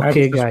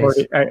 Okay,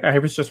 guys. I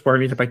was just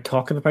worried about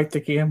talking about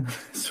the game.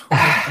 So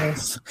yeah,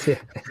 it's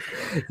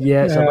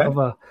a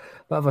bit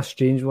of a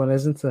strange one,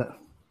 isn't it?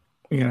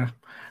 Yeah.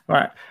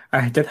 Right.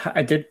 I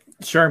did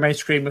share my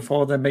screen with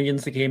all the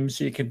millions of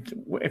games you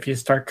could, if you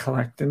start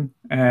collecting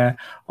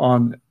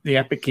on the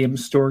Epic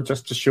Games Store,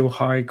 just to show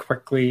how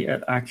quickly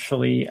it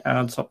actually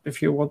adds up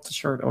if you want to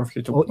share it or if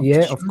you don't.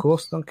 Of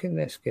course, Duncan.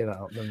 Let's get that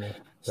up, then we'll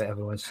let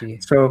everyone see.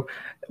 So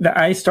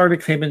I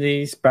started claiming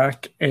these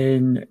back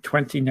in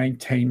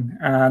 2019,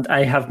 and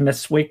I have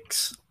missed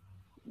weeks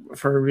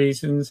for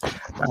reasons.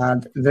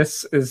 And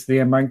this is the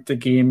amount of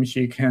games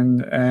you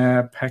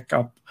can pick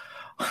up.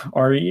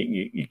 Or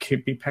you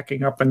could be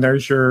picking up, and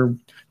there's your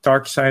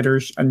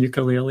Darksiders and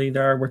Yooka-Laylee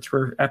there, which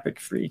were Epic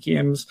free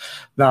games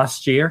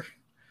last year.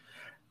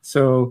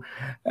 So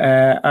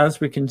as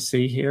we can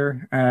see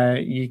here,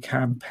 you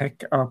can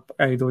pick up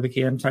a load of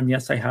games. And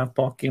yes, I have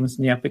bought games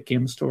in the Epic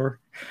Games Store.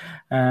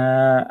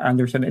 And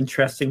there's an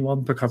interesting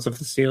one because of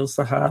the sales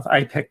they have.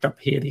 I picked up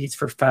Hades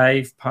for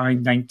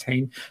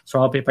 £5.19.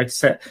 So I'll be about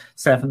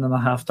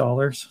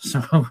 $7.50.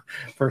 So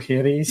for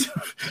Hades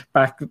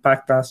back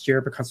last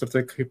year because of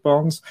the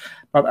coupons.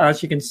 But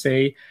as you can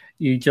see,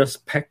 you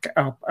just pick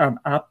up an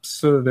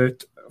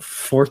absolute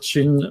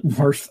fortune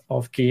worth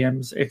of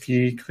games if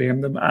you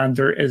claim them, and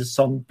there is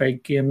some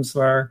big games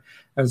there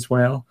as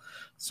well.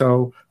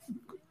 So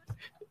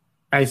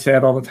I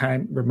said all the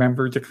time,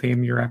 remember to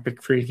claim your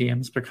Epic free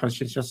games because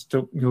you just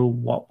don't know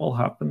what will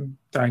happen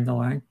down the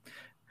line,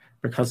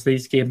 because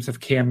these games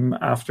have came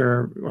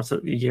after, was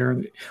it a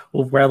year,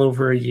 well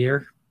over a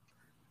year,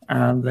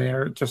 and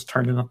they're just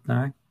turning up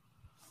now.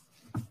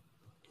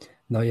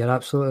 No, you're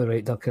absolutely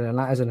right, Duncan, and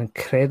that is an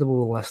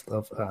incredible list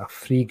of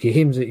free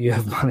games that you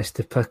have managed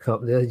to pick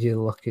up there,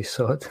 you lucky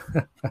sod.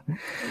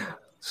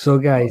 So,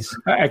 guys...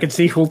 I can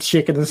see Holt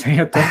shaking his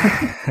head.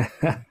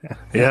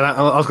 Yeah,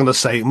 I was going to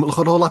say, look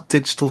at all that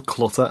digital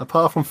clutter,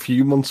 apart from a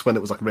few months when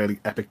it was like really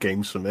epic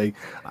games for me.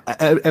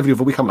 Every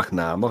other week I'm like,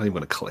 nah, I'm not even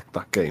going to click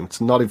that game.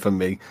 It's not even for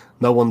me.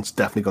 No one's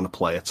definitely going to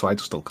play it, so I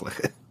just don't click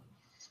it.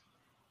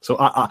 So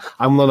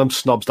I'm one of them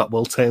snobs that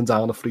will turn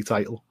down a free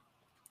title.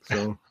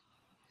 So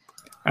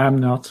I'm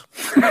not.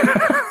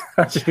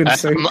 As you can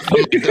see.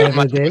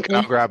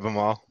 I'll grab them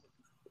all.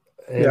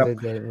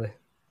 Evidently.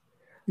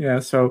 Yeah,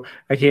 so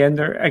again,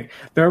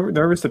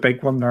 there was the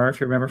big one there, if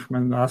you remember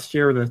from last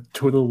year, the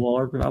Total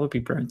War. That would be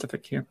brilliant if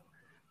it came.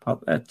 But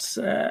it's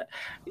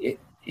you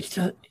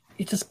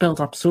just build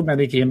up so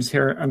many games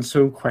here and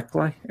so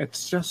quickly.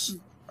 It's just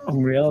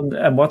unreal.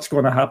 And what's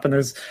going to happen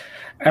is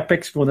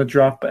Epic's going to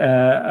drop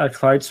a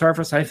cloud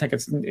service. I think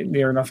it's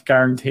near enough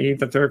guaranteed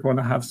that they're going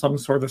to have some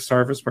sort of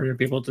service where you'll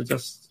be able to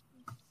just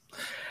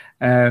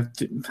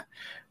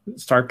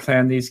start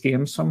playing these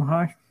games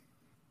somehow.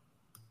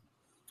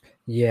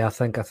 Yeah, I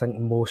think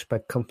most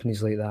big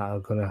companies like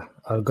that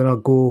are gonna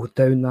go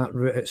down that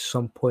route at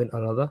some point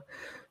or other.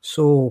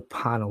 So,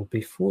 panel,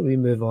 before we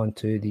move on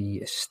to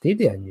the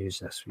Stadia news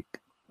this week,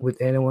 would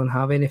anyone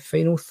have any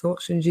final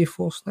thoughts on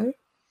GeForce Now?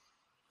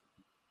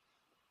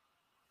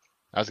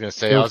 I was going to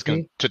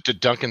say, to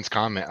Duncan's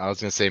comment, I was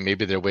going to say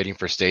maybe they're waiting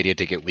for Stadia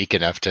to get weak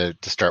enough to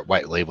start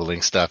white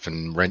labeling stuff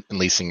and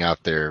leasing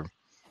out their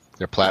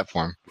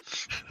platform.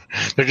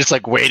 They're just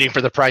like waiting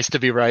for the price to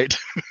be right.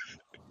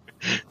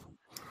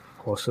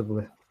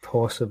 Possibly.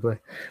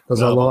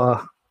 There's a lot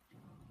of...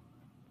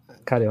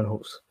 Carry on,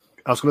 Hopes.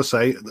 I was going to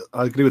say,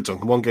 I agree with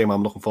Duncan. One game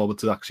I'm looking forward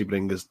to actually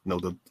bring is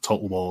the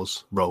Total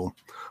Wars Rome.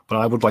 But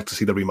I would like to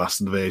see the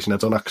remastered version. I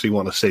don't actually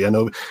want to see. I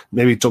know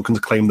maybe Duncan's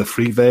claimed the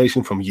free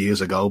version from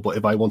years ago, but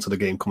if I wanted a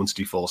game coming to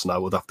GeForce Now,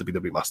 it would have to be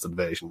the remastered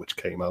version, which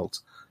came out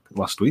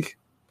last week.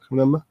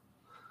 Remember?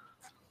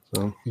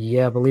 So.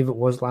 Yeah, I believe it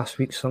was last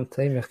week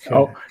sometime. You're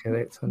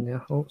correct on your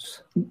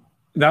Hopes.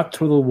 That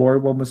Total War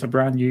one was a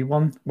brand new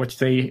one,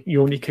 which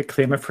you only could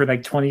claim it for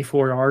like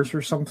 24 hours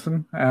or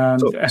something.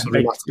 And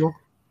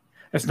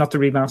it's not the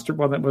remastered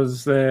one. It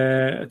was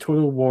the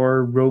Total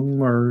War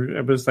Rome, or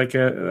it was like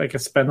a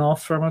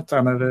spin-off from it,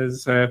 and it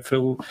is a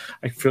full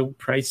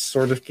price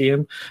sort of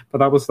game. But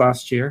that was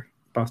last year.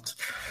 But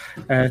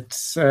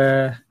it's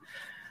I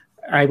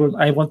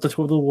want the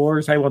Total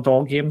Wars. I want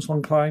all games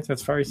on cloud.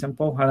 It's very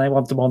simple, and I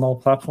want them on all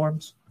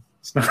platforms.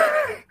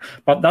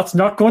 But that's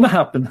not going to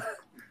happen.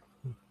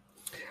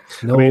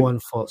 No,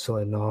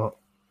 unfortunately not.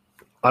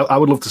 I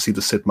would love to see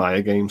the Sid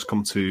Meier games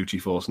come to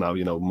GeForce Now.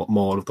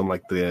 More of them,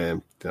 like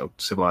the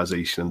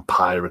Civilization and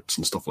Pirates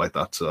and stuff like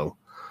that. So,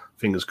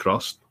 fingers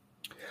crossed.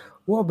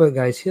 What about,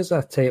 guys? Here's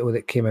a title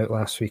that came out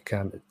last week.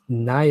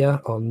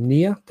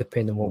 Nier,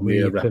 depending on what way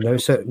you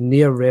pronounce it.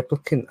 Nier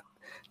Replicant.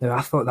 Now,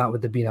 I thought that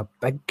would have been a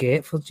big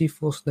get for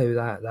GeForce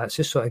Now. That's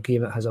the sort of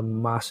game that has a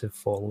massive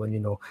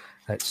following.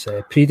 Its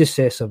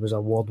predecessor was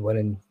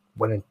award-winning,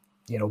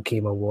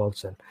 Game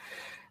Awards, and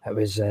it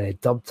was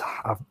dubbed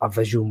a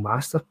visual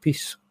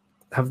masterpiece.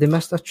 Have they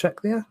missed a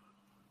trick there?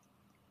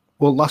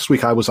 Well, last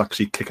week I was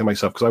actually kicking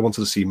myself because I wanted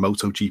to see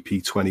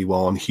MotoGP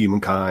 21,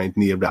 Humankind,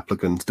 Nier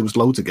Replicant. There was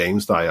loads of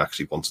games that I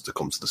actually wanted to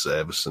come to the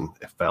service, and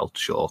it fell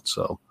short.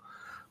 So,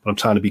 but I'm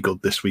trying to be good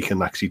this week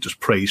and actually just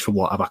praise for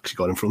what I've actually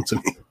got in front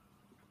of me.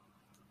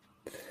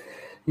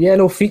 Yeah,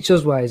 no,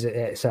 features-wise,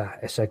 it's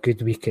a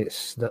good week.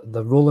 It's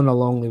they're rolling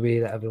along the way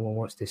that everyone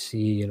wants to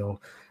see,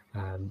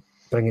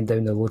 bringing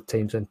down the load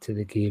times into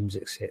the games,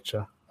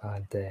 etc.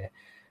 And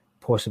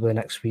possibly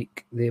next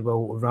week they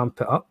will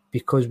ramp it up,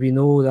 because we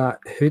know that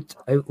Hood,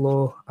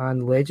 Outlaw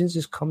and Legends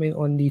is coming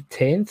on the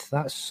 10th.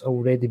 That's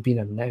already been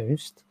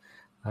announced.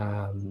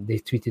 They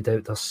tweeted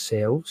out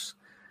themselves,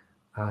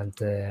 and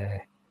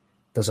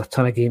there's a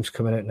ton of games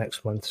coming out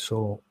next month,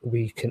 so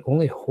we can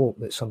only hope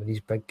that some of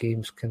these big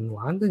games can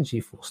land in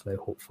GeForce Now,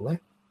 hopefully.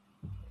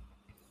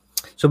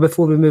 So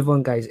before we move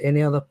on, guys,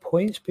 any other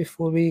points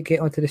before we get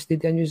onto the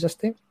Stadia news this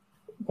time?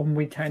 One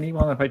wee tiny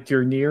one about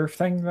your Nier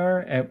thing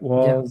there. It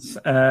was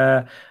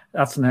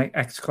that's an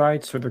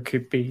xCloud, so there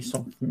could be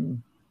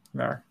something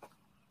there.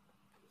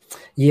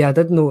 Yeah, I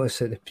did notice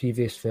that the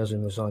previous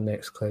version was on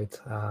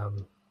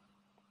xCloud.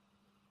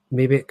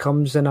 Maybe it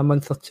comes in a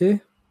month or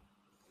two.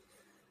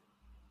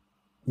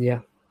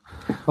 Yeah.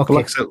 Okay.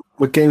 Like I said,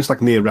 with games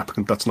like Nier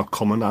Replicant, that's not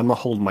common. I'm not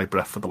holding my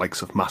breath for the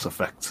likes of Mass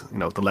Effect,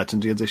 the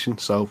Legendary Edition.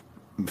 So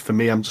for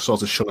me, I'm just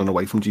sort of shunning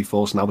away from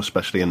GeForce Now,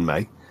 especially in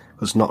May.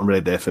 There's nothing really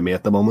there for me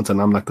at the moment,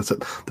 and I'm like,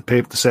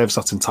 the service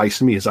that's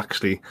enticing me is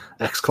actually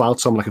xCloud.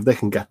 So I'm like, if they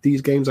can get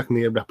these games like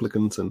Nier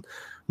Replicant and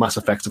Mass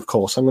Effect, of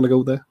course I'm going to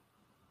go there.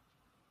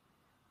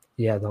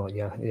 Yeah, no,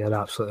 yeah, you're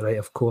absolutely right.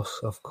 Of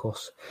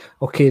course.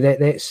 Okay,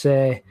 let's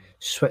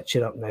switch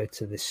it up now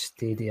to the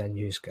Stadia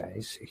news,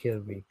 guys. Here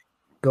we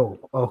go.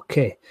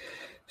 Okay,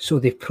 so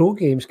the pro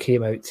games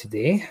came out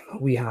today.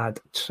 We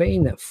had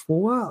Train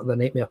 4, The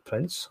Nightmare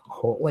Prince,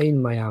 Hotline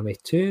Miami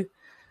 2,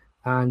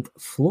 and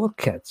Floor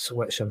Kids,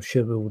 which I'm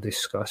sure we will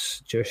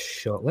discuss just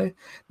shortly.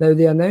 Now,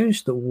 they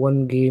announced that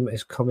one game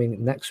is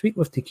coming next week.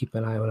 We have to keep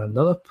an eye on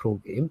another pro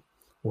game.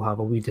 We'll have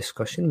a wee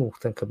discussion. We'll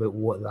think about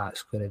what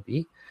that's going to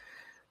be.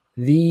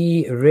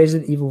 The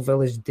Resident Evil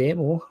Village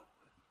demo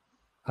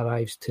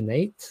arrives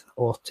tonight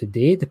or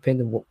today,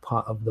 depending on what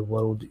part of the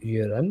world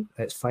you're in.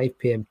 It's 5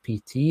 p.m.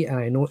 PT, and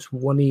I know it's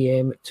 1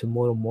 a.m.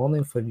 tomorrow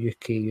morning for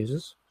UK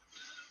users.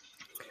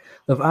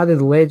 They've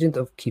added Legend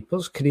of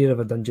Keepers, Career of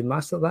a Dungeon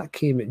Master. That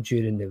came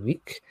during the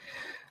week.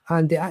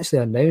 And they actually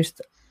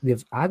announced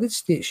they've added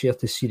State Share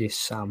to Serious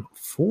Sam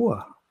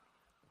 4.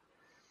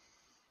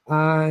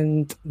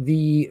 And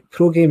the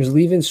pro game's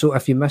leaving, so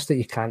if you missed it,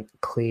 you can't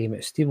claim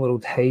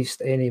SteamWorld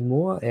Heist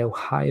anymore, El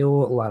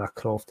Hayo, Lara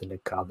Croft and the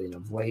Guardian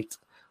of Light,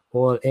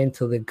 or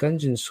Enter the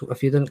Gungeon. So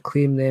if you didn't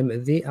claim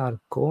them, they are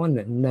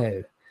gone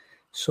now.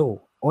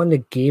 So on the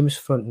games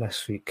front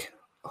this week,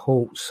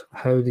 Holtz,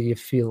 how do you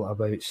feel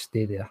about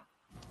Stadia?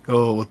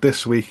 Oh, well,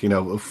 this week, great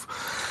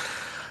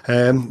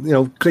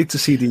to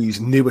see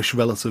these newish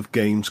relative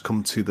games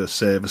come to the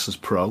service as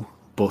pro.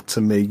 But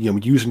to me,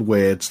 using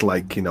words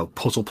like,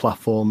 puzzle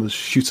platformers,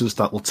 shooters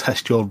that will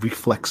test your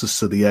reflexes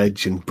to the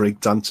edge and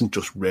breakdancing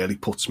just really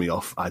puts me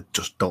off. I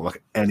just don't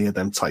like any of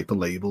them type of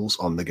labels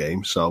on the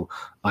game. So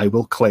I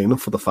will claim them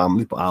for the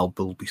family, but I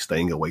will be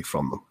staying away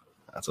from them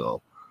at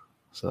all.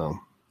 So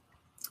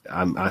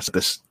I said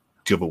this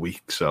the other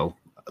week, so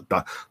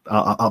that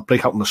I'll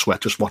break out in the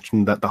sweat just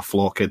watching that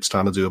floor kids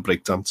trying to do a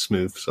breakdance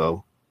move.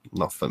 So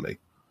not for me.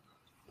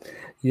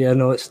 Yeah,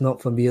 no, it's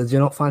not for me. Do you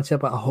not fancy a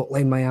bit of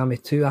Hotline Miami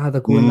 2? I had a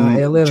go in that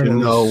earlier. Do you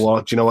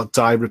know what?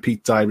 Die,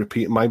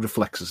 repeat. My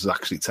reflexes is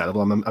actually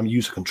terrible. I'm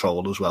user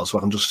controller as well, so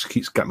I can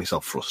just get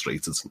myself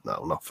frustrated.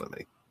 No, not for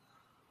me.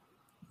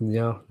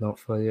 Yeah, not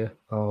for you.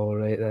 All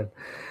right then.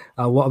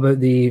 What about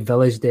the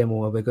Village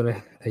demo? Are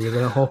you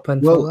gonna hop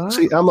in for that?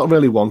 See, I'm not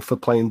really one for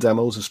playing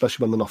demos,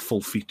 especially when they're not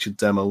full featured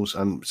demos.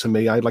 And to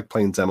me, I like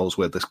playing demos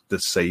where the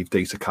save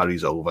data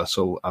carries over.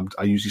 So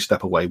I usually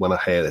step away when I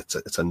hear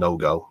it's a no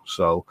go.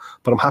 So,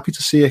 but I'm happy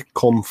to see it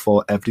come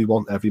for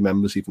everyone, every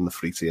members, even the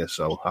free tier.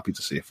 So happy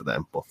to see it for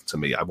them. But to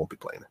me, I won't be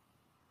playing it.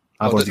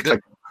 I've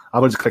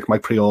already clicked my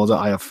pre-order.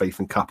 I have faith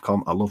in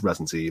Capcom. I love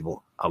Resident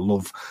Evil. I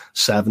love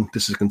 7.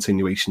 This is a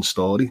continuation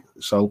story.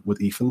 So with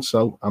Ethan,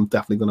 so I'm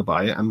definitely going to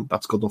buy it, and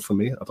that's good enough for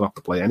me. I don't have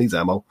to play any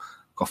demo.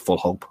 Got full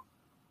hope.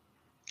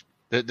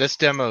 This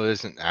demo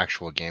isn't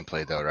actual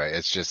gameplay though, right?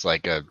 It's just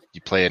like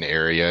you play an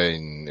area,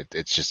 and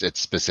it's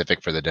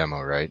specific for the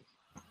demo, right?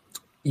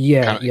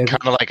 Yeah, kind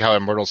of like how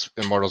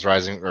Immortals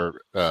Rising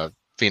or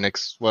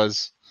Phoenix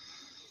was.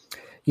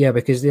 Yeah,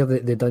 because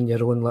they done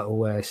your own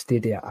little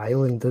Stadia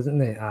Island, didn't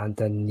they? And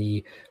in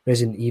the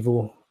Resident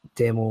Evil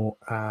demo,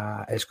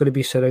 it's going to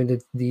be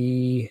surrounded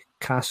the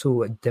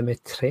castle at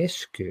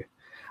Dimitrescu.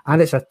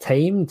 And it's a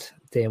timed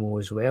demo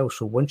as well.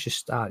 So once you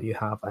start, you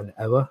have an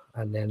hour,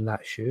 and then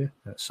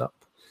that's up.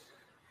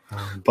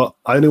 But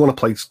I only want to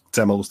play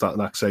demos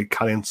that say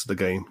carry into the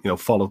game,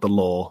 follow the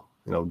lore,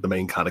 the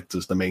main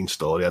characters, the main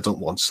story. I don't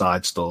want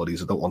side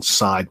stories. I don't want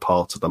side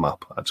parts of the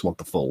map. I just want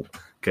the full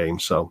game.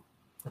 So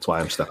that's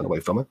why I'm stepping away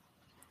from it.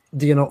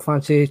 Do you not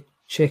fancy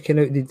checking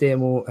out the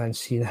demo and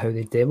seeing how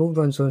the demo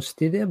runs on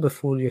Stadia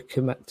before you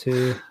commit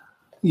to?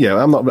 Yeah,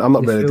 I'm not ready.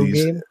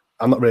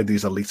 I'm not ready.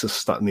 These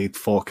elitists that need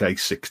 4K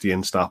 60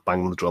 and start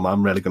banging the drum.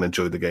 I'm really going to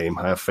enjoy the game.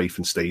 I have faith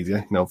in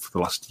Stadia. For the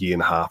last year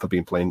and a half, I've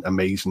been playing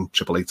amazing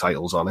AAA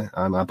titles on it,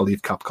 and I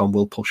believe Capcom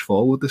will push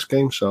forward this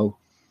game. So,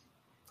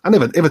 and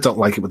if I don't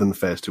like it within the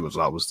first 2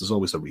 hours, there's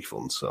always a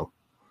refund. So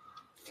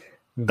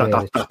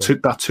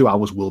that 2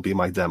 hours will be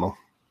my demo.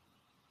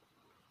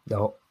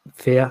 No,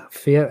 fair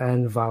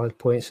and valid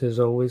points as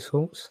always,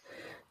 folks.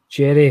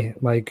 Jerry,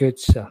 my good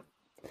sir,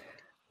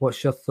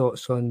 what's your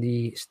thoughts on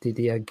the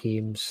Stadia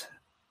games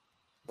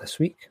this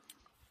week?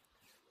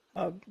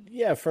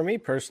 Yeah, for me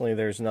personally,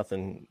 there's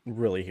nothing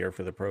really here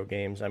for the pro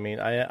games. I mean,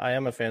 I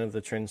am a fan of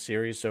the Trin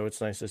series, so it's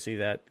nice to see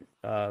that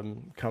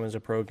come as a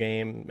pro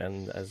game.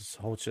 And as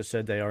Holtz just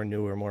said, they are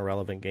newer, more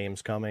relevant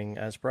games coming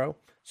as pro.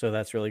 So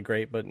that's really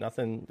great, but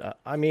nothing.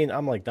 I mean,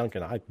 I'm like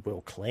Duncan. I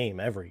will claim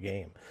every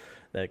game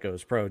that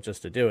goes pro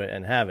just to do it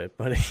and have it,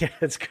 but yeah,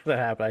 it's gonna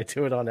happen. I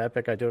do it on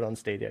Epic, I do it on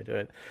Stadia, I do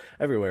it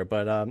everywhere.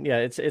 But yeah,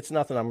 it's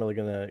nothing I'm really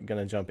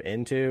gonna jump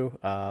into.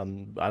 I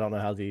don't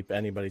know how deep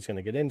anybody's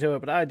gonna get into it,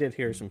 but I did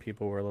hear some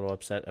people were a little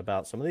upset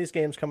about some of these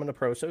games coming to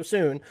pro so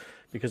soon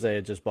because they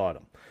had just bought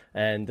them,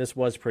 and this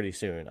was pretty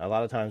soon. A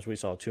lot of times we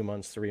saw 2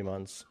 months, 3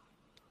 months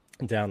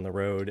down the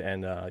road,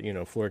 and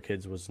Floor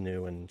Kids was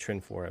new, and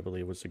Trin 4 I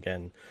believe was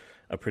again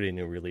a pretty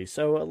new release.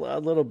 So a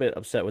little bit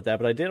upset with that,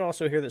 but I did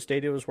also hear that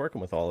Stadia was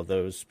working with all of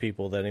those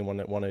people, that anyone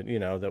that wanted,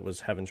 that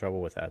was having trouble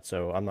with that.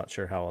 So I'm not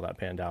sure how all that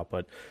panned out,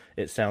 but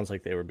it sounds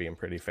like they were being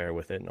pretty fair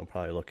with it, and I'll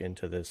probably look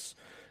into this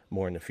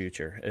more in the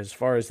future. As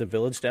far as the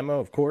Village demo,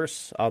 of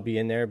course, I'll be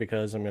in there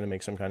because I'm going to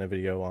make some kind of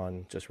video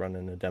on just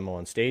running the demo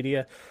on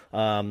Stadia.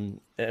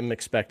 I'm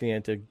expecting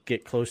it to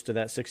get close to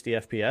that 60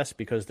 FPS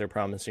because they're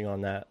promising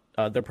on that.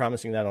 They're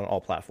promising that on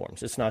all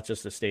platforms. It's not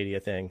just a Stadia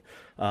thing.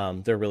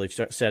 They're really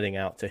setting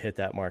out to hit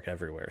that mark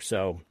everywhere.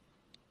 So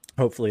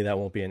hopefully that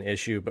won't be an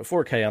issue. But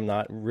 4K I'm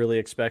not really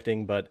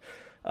expecting, but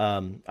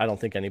I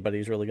don't think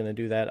anybody's really going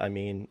to do that. I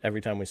mean,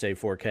 every time we say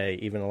 4K,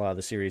 even a lot of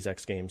the Series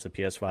X games, the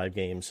PS5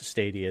 games,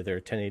 Stadia,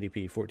 they're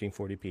 1080p,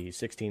 1440p,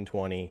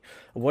 1620,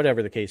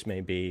 whatever the case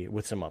may be,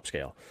 with some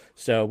upscale.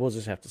 So we'll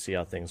just have to see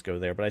how things go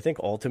there. But I think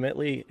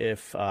ultimately,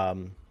 if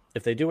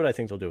they do what I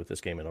think they'll do with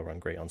this game, it'll run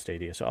great on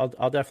Stadia. So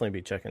I'll definitely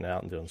be checking it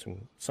out and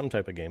doing some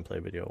type of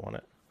gameplay video on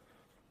it.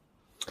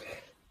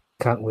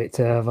 Can't wait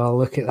to have a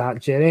look at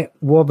that, Jerry.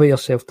 What about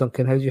yourself,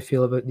 Duncan? How do you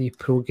feel about the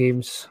pro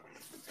games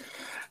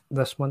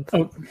this month?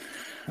 Oh,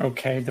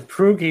 okay, the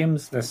pro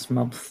games this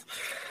month.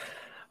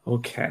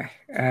 Okay.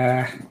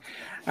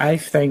 I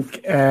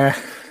think it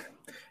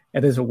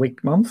is a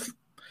weak month.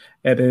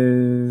 It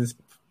is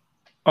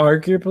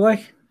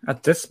arguably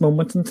at this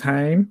moment in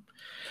time,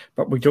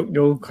 but we don't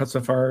know because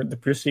of the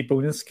Brucey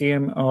bonus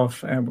game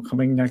of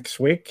coming next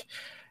week.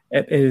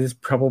 It is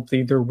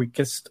probably their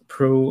weakest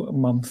pro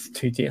month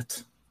to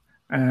date.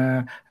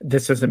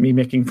 This isn't me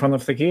making fun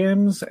of the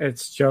games.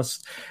 It's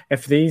just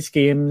if these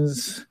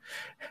games,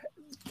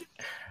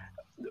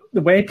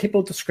 the way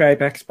people describe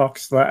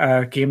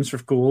Xbox games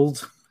with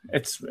gold,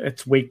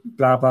 it's weak,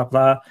 blah blah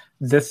blah.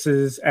 This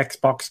is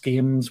Xbox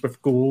games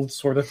with gold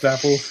sort of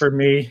level for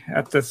me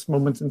at this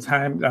moment in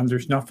time, and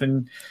there's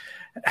nothing.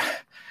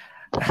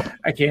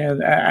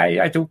 Again,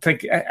 I don't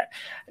think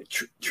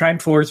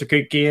Triumph 4 is a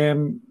good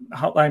game.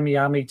 Hotline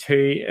Miami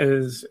 2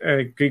 is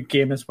a good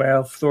game as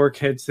well. Floor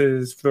Kids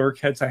is Floor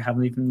Kids. I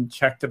haven't even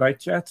checked it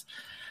out yet,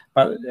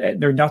 but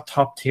they're not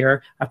top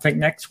tier. I think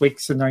next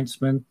week's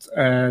announcement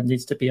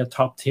needs to be a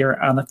top tier,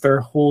 and if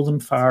they're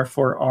holding fire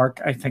for Ark,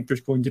 I think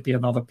there's going to be a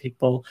lot of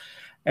people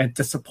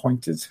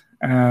disappointed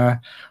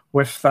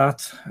with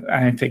that.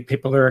 I think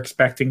people are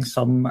expecting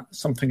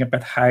something a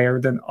bit higher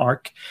than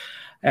Ark.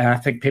 I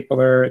think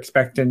people are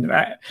expecting,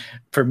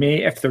 for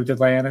me, if they're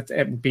delaying it,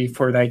 it would be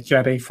for like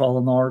Jedi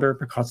Fallen Order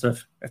because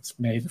of it's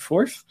May the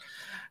 4th.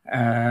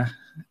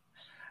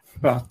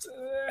 But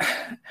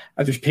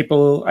there's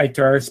people out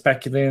there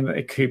speculating that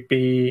it could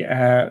be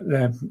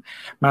the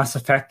Mass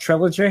Effect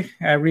trilogy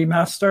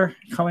remaster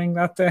coming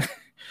that day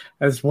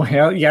as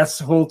well. Yes,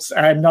 Holtz,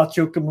 I'm not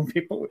joking when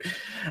people,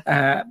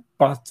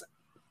 but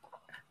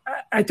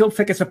I don't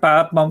think it's a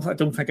bad month. I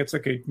don't think it's a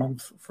good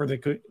month for the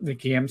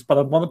games, but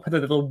I want to put a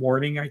little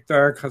warning out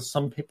there because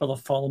some people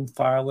have fallen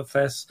foul of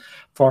this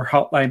for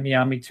Hotline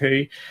Miami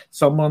 2.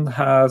 Someone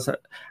has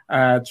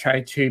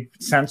tried to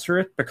censor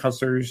it because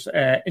there's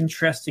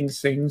interesting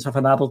scenes of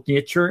an adult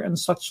nature and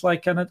such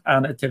like in it,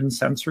 and it didn't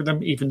censor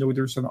them, even though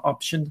there's an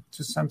option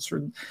to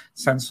censor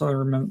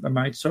them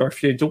out. So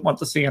if you don't want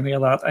to see any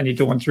of that and you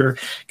don't want your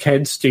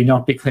kids, do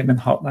not be claiming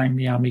Hotline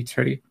Miami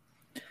 2.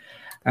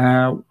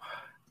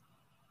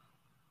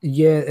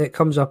 Yeah, it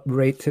comes up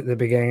right at the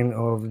beginning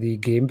of the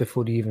game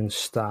before you even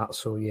start.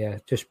 So, yeah,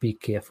 just be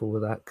careful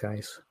with that,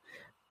 guys.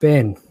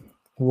 Ben,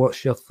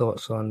 what's your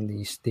thoughts on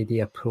the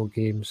Stadia Pro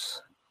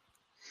games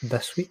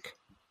this week?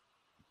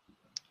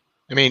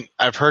 I mean,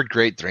 I've heard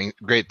great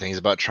things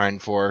about Trine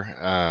 4.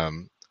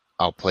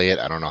 I'll play it.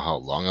 I don't know how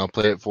long I'll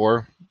play it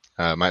for.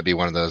 It might be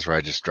one of those where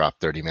I just drop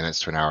 30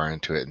 minutes to an hour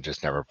into it and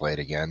just never play it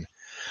again.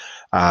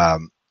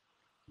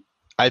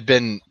 I've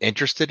been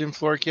interested in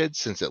Floor Kids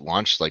since it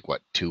launched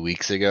 2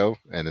 weeks ago,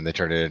 and then they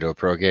turned it into a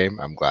pro game.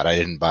 I'm glad I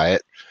didn't buy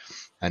it.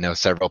 I know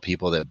several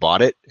people that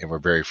bought it and were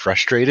very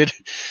frustrated.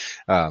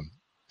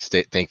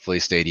 Thankfully,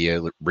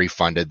 Stadia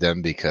refunded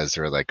them because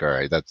they were like, all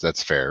right,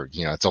 that's fair.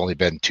 It's only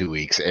been 2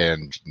 weeks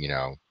and,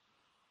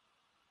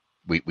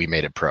 we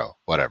made it pro,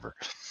 whatever.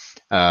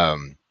 I'll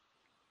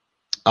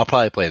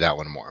probably play that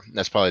one more.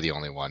 That's probably the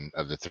only one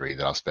of the three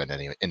that I'll spend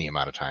any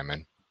amount of time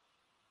in.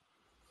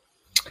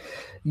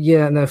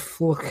 Yeah, now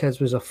Floor Kids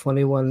was a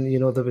funny one.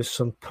 There was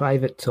some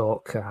private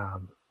talk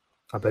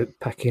about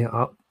picking it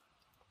up,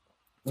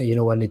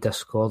 in the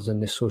Discords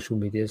and the social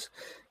medias.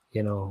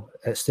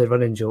 It's the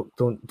running joke.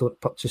 Don't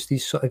purchase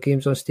these sort of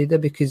games on Stadia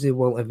because they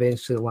will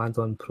eventually land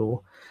on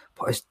Pro.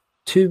 But it's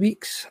 2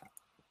 weeks.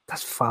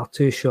 That's far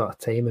too short a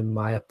time, in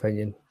my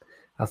opinion.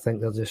 I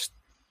think they're just,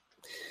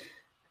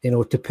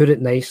 to put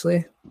it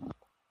nicely,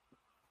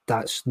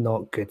 that's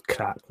not good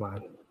crack,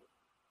 man.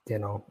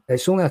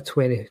 It's only a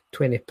 £20,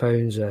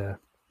 is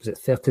it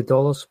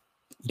 $30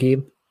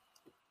 game?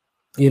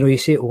 You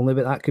say only,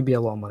 but that could be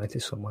a lot of money to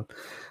someone.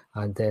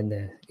 And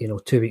then,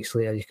 2 weeks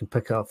later, you can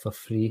pick it up for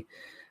free.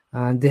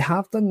 And they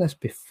have done this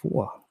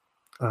before,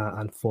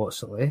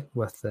 unfortunately,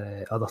 with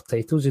other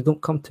titles. They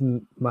don't come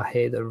to my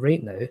head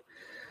right now.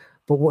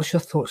 But what's your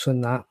thoughts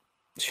on that?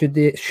 Should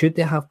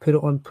they have put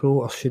it on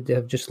Pro, or should they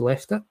have just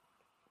left it?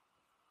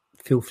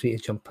 Feel free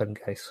to jump in,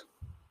 guys.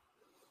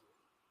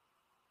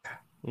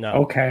 No.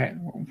 Okay.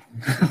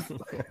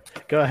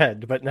 Go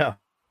ahead, but no.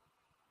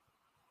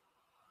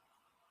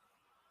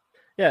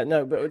 Yeah,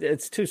 no, but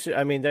it's too.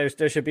 I mean, there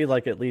should be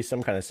at least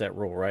some kind of set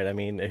rule, right? I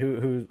mean,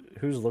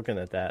 who's looking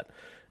at that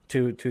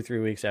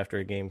 2-3 weeks after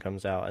a game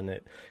comes out and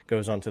it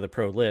goes onto the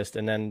pro list,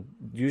 and then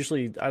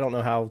usually I don't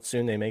know how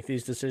soon they make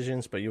these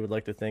decisions, but you would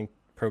like to think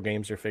pro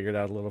games are figured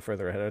out a little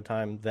further ahead of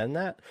time than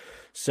that.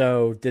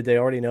 So did they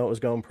already know it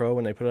was going pro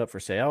when they put it up for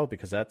sale?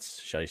 Because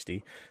that's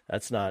shiesty.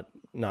 That's not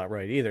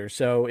right either.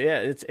 So yeah,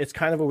 it's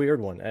kind of a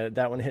weird one.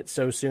 That one hit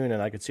so soon,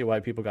 and I could see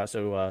why people got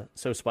so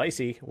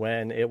spicy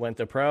when it went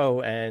to pro,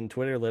 and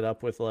Twitter lit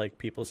up with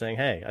people saying,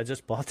 "Hey, I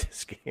just bought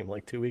this game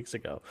 2 weeks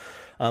ago."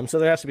 So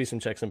there has to be some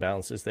checks and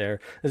balances there.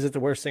 Is it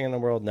the worst thing in the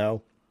world?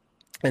 No.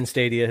 And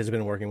Stadia has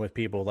been working with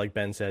people, like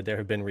Ben said. There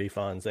have been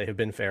refunds. They have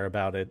been fair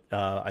about it.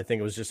 I think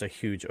it was just a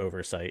huge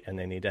oversight, and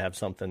they need to have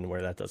something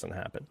where that doesn't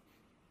happen.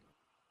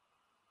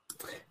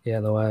 Yeah,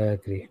 no, I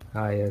agree.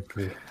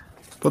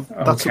 But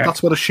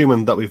that's what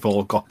assuming that we've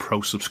all got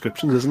pro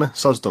subscriptions, isn't it?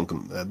 Says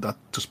Duncan. That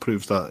just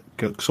proves that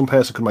some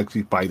person could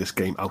actually buy this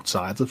game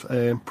outside of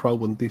pro,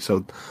 wouldn't they?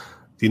 So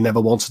they never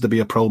wanted to be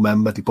a pro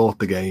member. They bought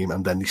the game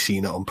and then they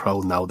seen it on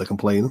pro. Now they're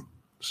complaining.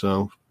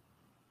 So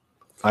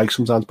I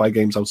sometimes buy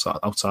games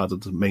outside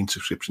of the main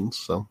subscriptions.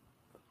 So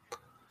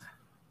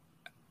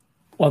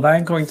what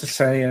I'm going to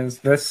say is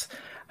this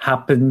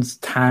happens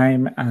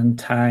time and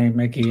time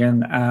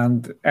again,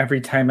 and every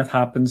time it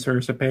happens,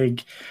 there's a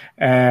big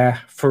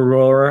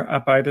furore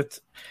about it.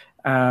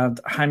 And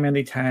how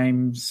many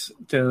times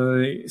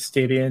do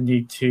Stadia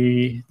need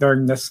to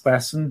learn this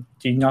lesson?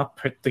 Do not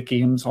put the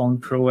games on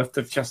Pro if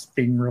they've just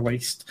been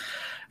released.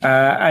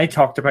 I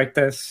talked about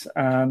this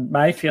and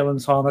my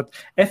feelings on it.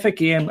 If a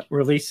game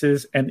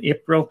releases in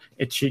April,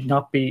 it should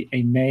not be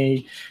a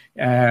May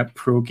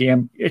Pro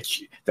game.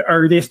 The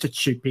earliest it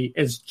should be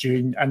is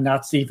June, and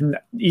that's even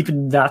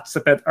that's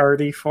a bit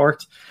early for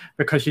it,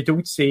 because you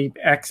don't see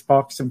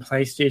Xbox and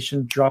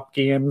PlayStation drop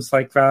games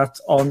like that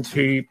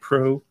onto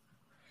Pro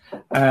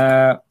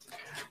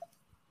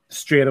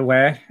straight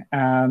away,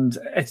 and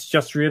it's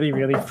just really,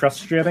 really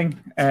frustrating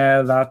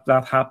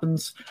that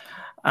happens.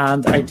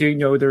 And I do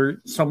know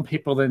some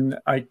people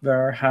out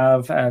there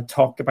have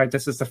talked about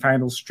this as the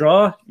final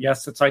straw.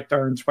 Yes, it's out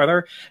there on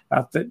Twitter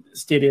that the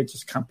Stadia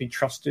just can't be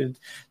trusted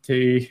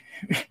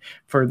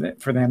for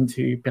them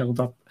to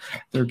build up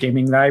their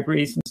gaming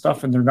libraries and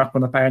stuff, and they're not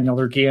going to buy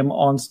another game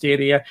on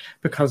Stadia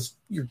because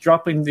you're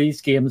dropping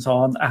these games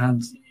on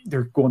and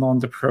they're going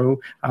on to Pro,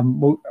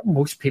 and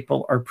most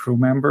people are Pro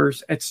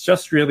members. It's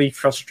just really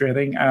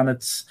frustrating, and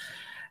it's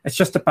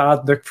just a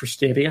bad look for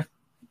Stadia.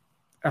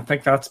 I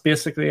think that's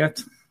basically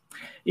it.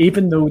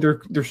 Even though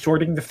they're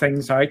sorting the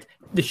things out,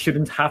 they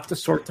shouldn't have to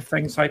sort the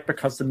things out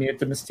because they made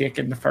the mistake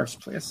in the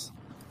first place.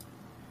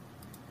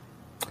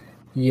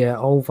 Yeah,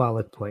 all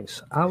valid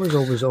points. I was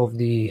always of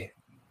the...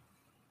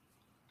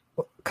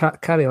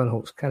 Carry on,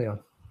 Holtz, carry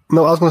on.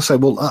 No, I was going to say,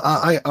 well,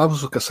 I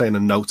was saying a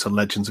note to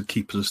Legends of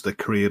Keepers, the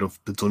creator of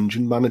the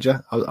Dungeon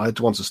Manager. I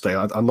want to say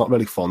I'm not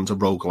really fond of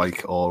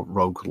roguelike or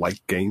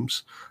roguelike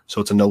games,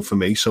 so it's a no for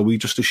me. So we're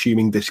just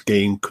assuming this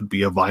game could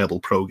be a viable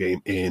pro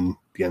game in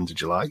the end of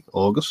July,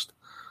 August.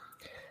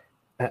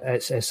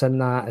 It's in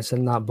that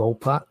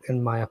ballpark,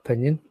 in my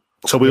opinion.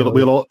 So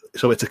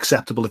so it's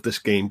acceptable if this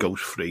game goes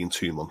free in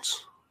 2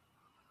 months.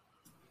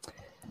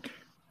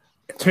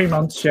 2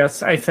 months,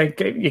 yes. I think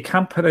you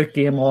can't put a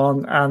game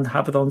on and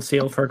have it on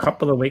sale for a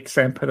couple of weeks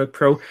and put it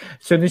pro.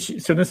 Soon as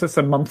it's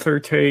a month or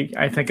two,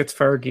 I think it's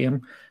fair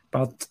game.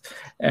 But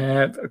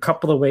a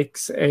couple of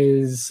weeks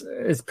is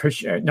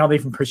not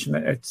even pushing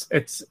it.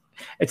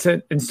 It's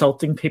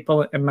insulting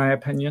people, in my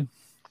opinion.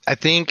 I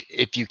think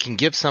if you can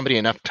give somebody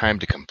enough time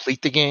to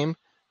complete the game,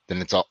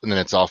 then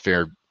it's all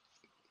fair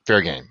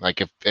game.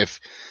 Like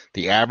if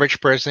the average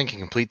person can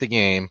complete the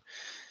game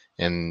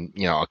in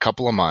a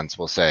couple of months,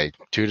 we'll say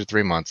 2 to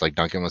 3 months, like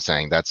Duncan was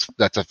saying, that's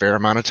a fair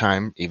amount of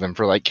time, even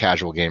for like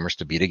casual gamers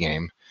to beat a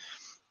game,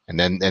 and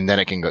then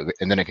it can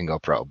go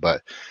pro.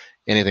 But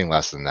anything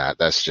less than that,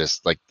 that's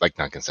just like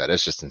Duncan said,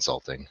 it's just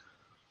insulting.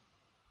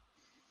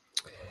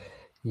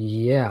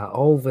 Yeah,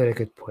 all very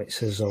good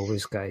points as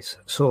always, guys.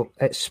 So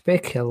it's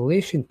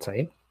speculation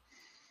time.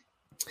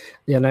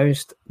 They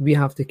announced we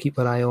have to keep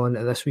an eye on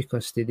this week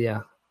on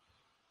Stadia,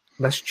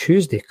 this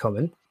Tuesday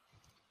coming,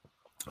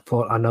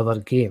 for another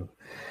game.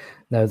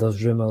 Now,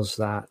 there's rumours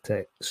that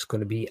it's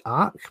going to be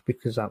Ark,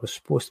 because that was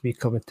supposed to be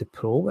coming to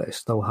Pro, but it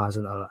still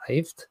hasn't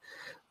arrived.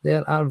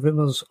 There are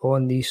rumours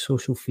on these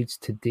social feeds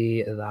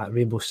today that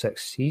Rainbow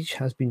Six Siege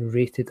has been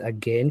rated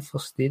again for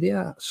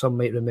Stadia. Some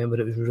might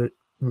remember it was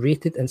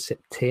rated in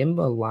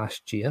September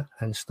last year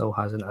and still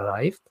hasn't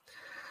arrived.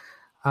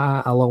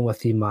 Along with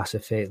the Mass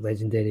Effect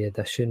Legendary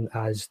Edition,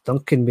 as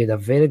Duncan made a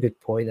very good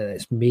point, that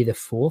it's May the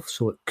 4th,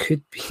 so it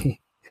could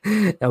be...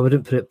 I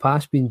wouldn't put it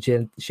past being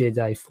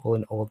Jedi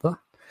Fallen Order.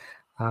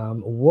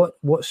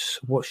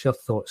 What's your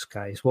thoughts,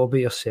 guys? What about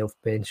yourself,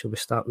 Ben? Shall we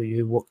start with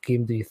you? What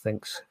game do you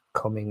think's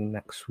coming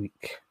next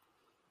week?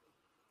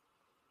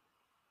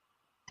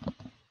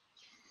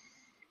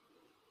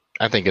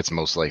 I think it's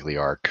most likely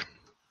Ark,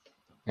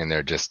 and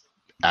they're just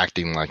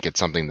acting like it's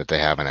something that they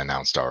haven't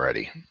announced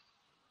already.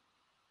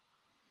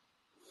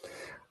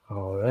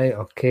 All right,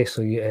 okay,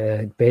 so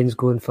Ben's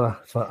going for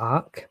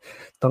Ark.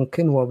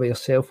 Duncan, what about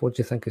yourself? What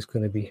do you think it's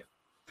going to be?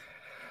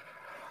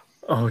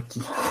 Oh,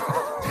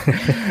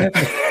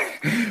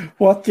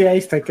 what do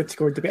I think it's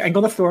going to be? I'm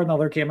going to throw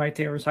another game out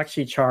there. It's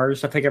actually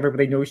Charles. I think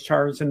everybody knows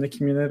Charles in the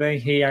community.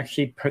 He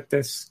actually put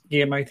this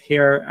game out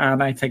here,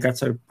 and I think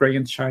that's a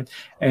brilliant shout.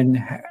 In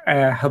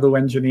Hello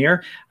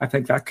Engineer, I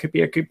think that could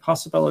be a good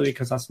possibility,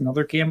 because that's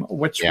another game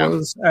which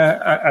was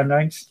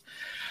announced.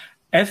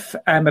 If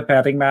I'm a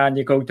betting man,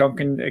 you go,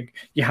 Duncan,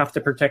 you have to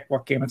predict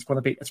what game it's going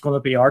to be. It's going to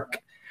be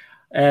Ark.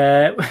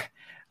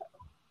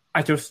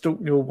 I just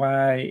don't know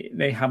why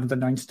they haven't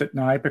announced it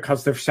now,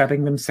 because they're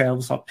setting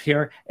themselves up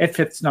here. If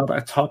it's not a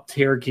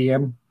top-tier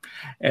game,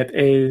 it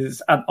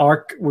is an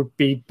Ark would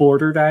be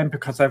borderline,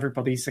 because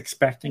everybody's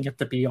expecting it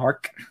to be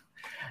Ark.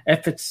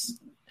 If it's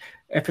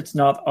if it's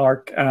not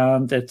Arc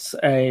and it's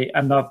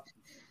I'm not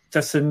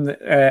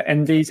dissing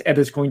indies, it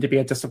is going to be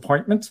a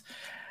disappointment.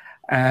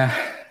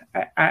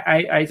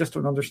 I just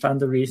don't understand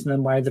the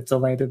reasoning why they've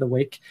delayed it a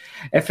week.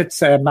 If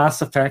it's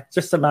Mass Effect,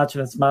 just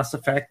imagine it's Mass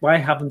Effect. Why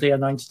haven't they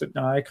announced it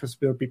now? Because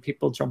there'll be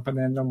people jumping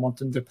in and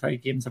wanting to play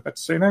games a bit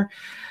sooner.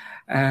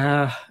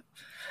 Jedi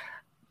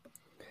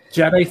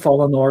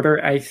Fallen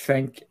Order, I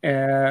think,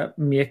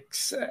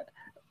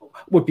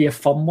 would be a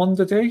fun one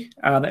to do,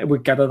 and it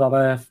would get a lot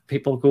of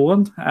people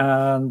going,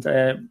 and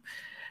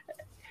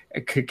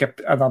it could get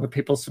a lot of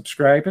people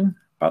subscribing.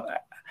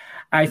 But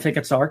I think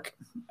it's Arc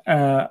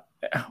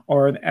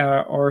or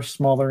a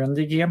smaller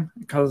indie game,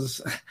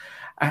 because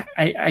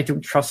I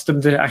don't trust them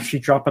to actually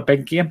drop a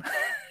big game.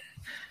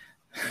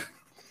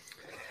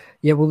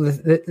 Yeah, well,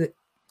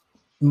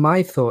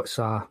 my thoughts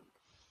are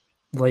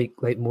like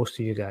most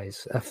of you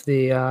guys. If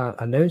they are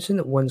announcing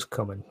that one's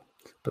coming,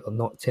 but they're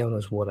not telling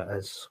us what it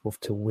is, we'll have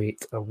to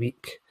wait a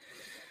week.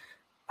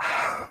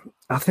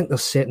 I think they're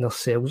setting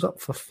themselves up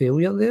for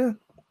failure there.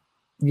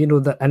 You know,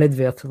 they're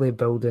inadvertently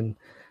building,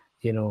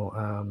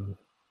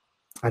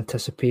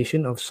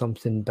 anticipation of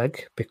something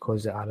big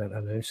because they aren't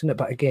announcing it.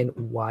 But again,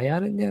 why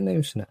aren't they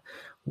announcing it?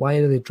 Why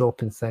are they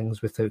dropping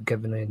things without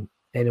giving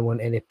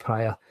anyone any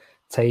prior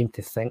time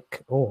to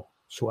think, oh,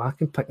 so I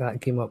can pick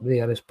that game up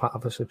there as part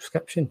of a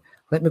subscription.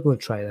 Let me go and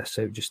try this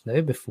out just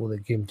now before the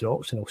game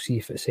drops, and I'll see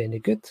if it's any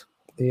good.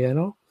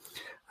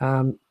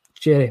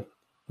 Jerry,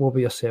 what about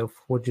yourself?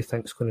 What do you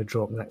think is going to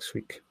drop next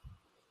week?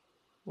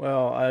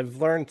 Well,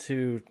 I've learned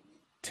to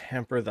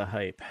temper the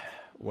hype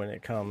when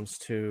it comes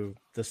to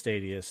the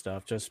Stadia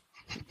stuff, just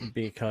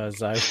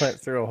because I went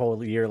through a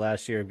whole year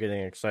last year of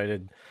getting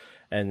excited,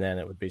 and then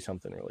it would be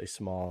something really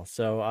small.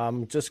 So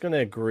I'm just going to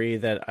agree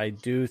that I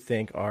do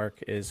think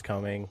Arc is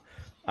coming.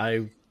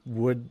 I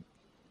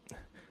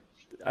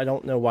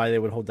don't know why they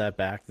would hold that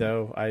back,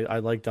 though. I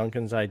like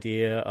Duncan's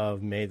idea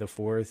of May the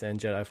 4th and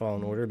Jedi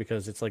Fallen Order,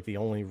 because it's like the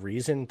only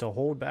reason to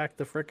hold back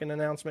the frickin'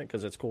 announcement,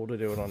 because it's cool to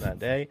do it on that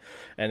day,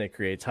 and it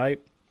creates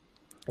hype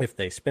if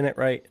they spin it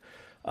right.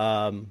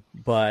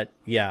 But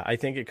yeah, I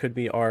think it could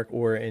be Arc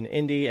or an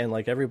indie, and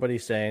like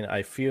everybody's saying,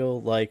 I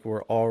feel like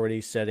we're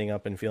already setting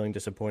up and feeling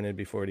disappointed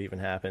before it even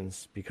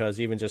happens, because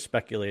even just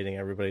speculating,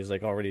 everybody's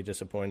like already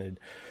disappointed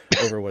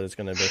over what it's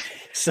going to be.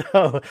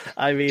 So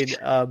I mean,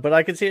 but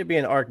I could see it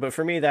being Arc, but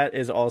for me that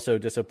is also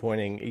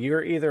disappointing.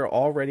 You're either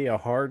already a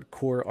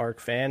hardcore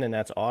Arc fan and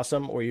that's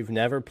awesome, or you've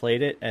never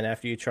played it, and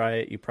after you try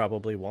it you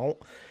probably won't.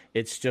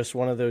 It's just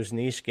one of those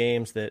niche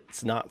games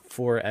that's not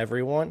for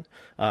everyone.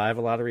 I have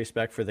a lot of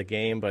respect for the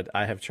game, but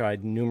I have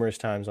tried numerous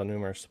times on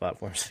numerous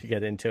platforms to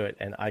get into it,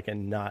 and I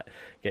cannot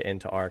get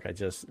into Arc. I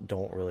just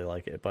don't really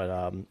like it.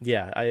 But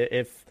yeah,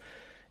 if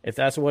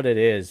that's what it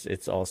is,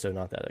 it's also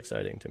not that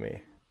exciting to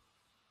me.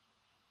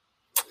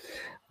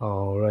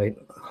 All right,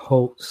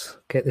 Holtz,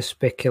 get the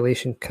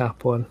speculation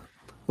cap on.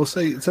 Well,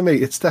 see, to me,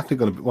 it's definitely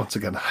going to be, once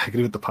again, I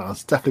agree with the pals,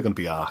 it's definitely going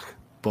to be Arc.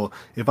 But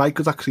if I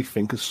could actually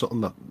think of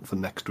something that for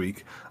next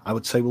week, I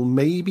would say, well,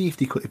 maybe if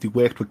they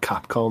worked with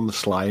Capcom the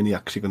sly and they're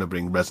actually going to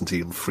bring Resident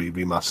Evil 3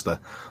 Remaster,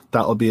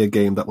 that'll be a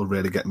game that will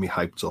really get me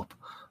hyped up.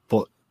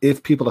 But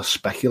if people are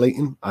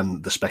speculating,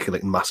 and they're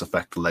speculating Mass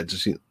Effect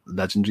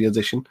Legendary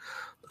Edition,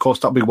 of course,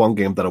 that'll be one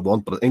game that I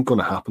want, but it ain't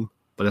going to happen.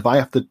 But if I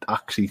have to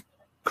actually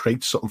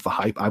create something for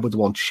hype, I would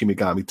want Shin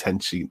Megami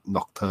Tensei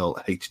Nocturne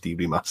HD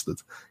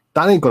Remastered.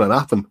 That ain't going to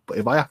happen, but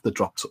if I have to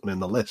drop something in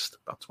the list,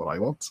 that's what I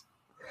want.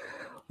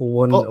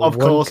 But of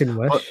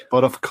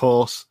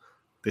course,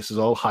 this is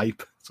all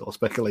hype. It's all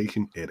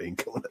speculation. It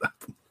ain't going to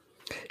happen.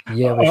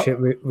 Yeah,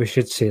 we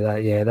should say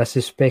that. Yeah, this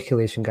is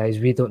speculation, guys.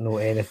 We don't know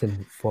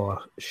anything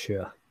for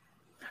sure.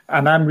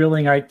 And I'm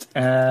ruling out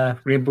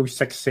Rainbow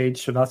Six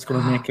Siege, so that's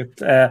going to make it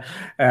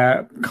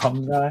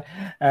come now.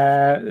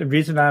 The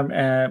reason I'm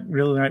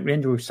ruling out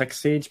Rainbow Six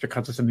Siege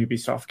because it's a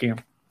Ubisoft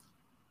game.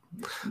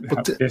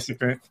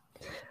 Basically.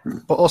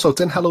 But also,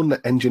 didn't Hello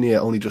Engineer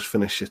only just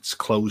finish its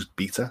closed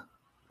beta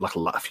like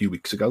a few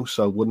weeks ago?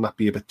 So wouldn't that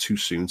be a bit too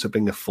soon to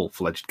bring a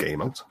full-fledged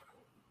game out?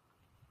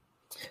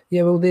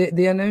 Yeah, well,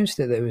 they announced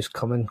that it was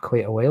coming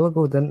quite a while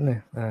ago,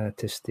 didn't they?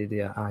 To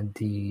Stadia, and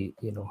the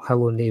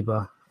Hello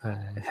Neighbor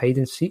Hide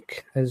and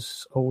Seek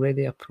is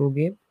already a pro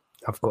game.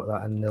 I've got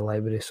that in the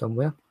library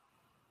somewhere.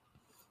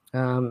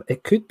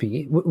 It could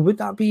be. Would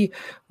that be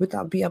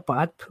a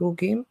bad pro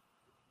game?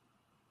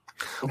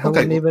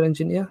 Hello Neighbor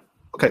Engineer.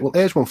 Okay, well,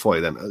 here's one for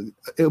you then.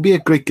 It'll be a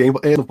great game,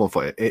 but here's one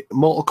for you.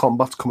 Mortal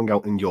Kombat's coming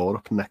out in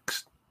Europe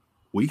next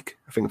week.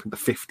 I think the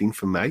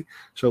 15th of May.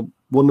 So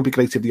wouldn't it be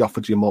great if they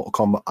offered you Mortal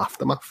Kombat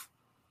Aftermath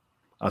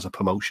as a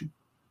promotion,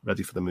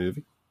 ready for the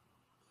movie?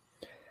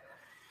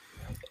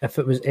 If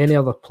it was any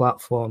other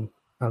platform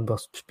and we're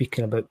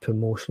speaking about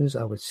promotions,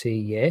 I would say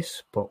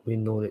yes, but we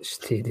know that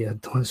Stadia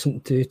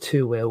doesn't do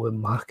too well with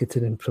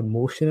marketing and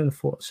promotion,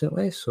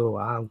 unfortunately, so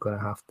I'm going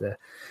to have to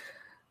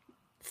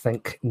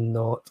think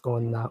not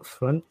on that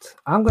front.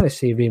 I'm going to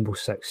say Rainbow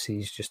Six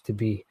Siege just to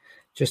be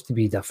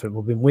different.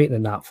 We've been waiting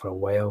on that for a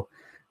while.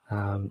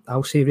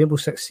 I'll say Rainbow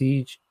Six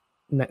Siege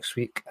next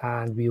week,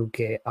 and we'll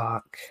get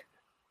Arc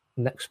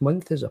next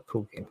month as a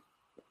pro game.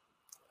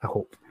 I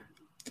hope.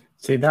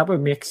 See, that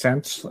would make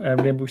sense.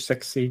 Rainbow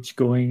Six Siege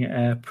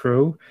going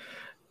pro,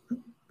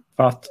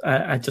 but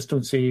I just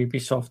don't see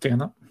Ubisoft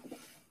doing it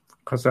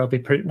because they'll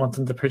be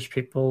wanting to push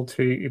people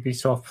to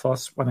Ubisoft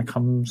Plus when it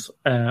comes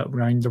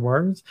around the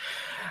world.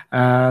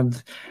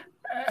 And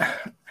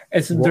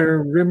isn't there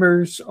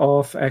rumors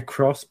of a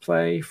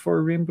crossplay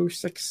for Rainbow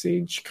Six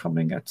Siege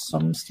coming at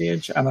some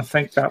stage? And I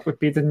think that would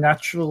be the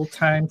natural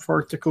time for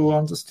it to go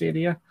on to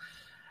Stadia.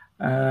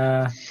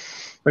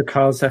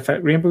 Because if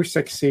Rainbow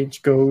Six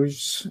Siege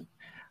goes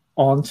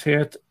onto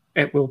it,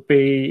 it will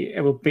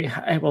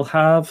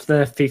have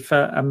the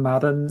FIFA and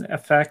Madden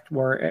effect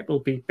where it will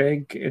be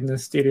big in the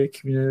Stadia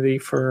community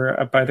for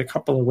about a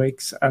couple of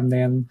weeks, and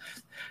then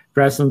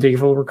Resident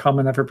Evil will come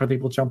and everybody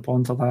will jump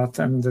onto that,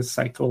 and the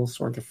cycle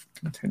sort of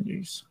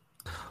continues.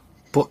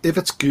 But if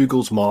it's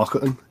Google's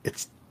marketing,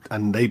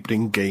 and they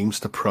bring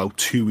games to Pro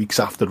 2 weeks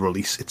after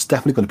release, it's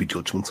definitely going to be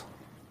Judgment.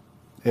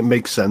 It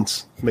makes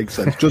sense.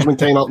 Judgment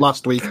came out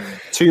last week.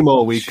 2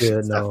 more weeks.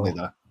 It's definitely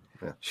there.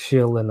 Yeah.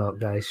 Surely not,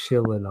 guys.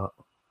 Surely not.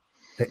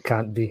 It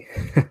can't be.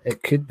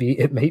 It could be.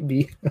 It might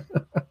be.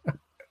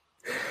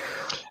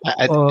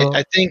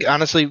 I think,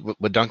 honestly,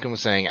 what Duncan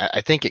was saying,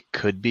 I think it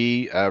could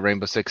be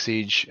Rainbow Six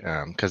Siege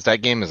because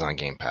that game is on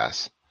Game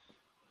Pass.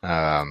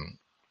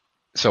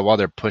 So while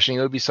they're pushing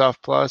Ubisoft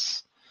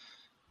Plus,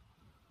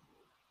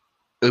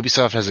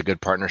 Ubisoft has a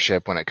good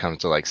partnership when it comes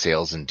to like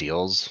sales and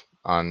deals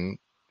on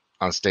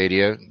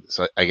Stadia.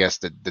 So I guess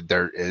that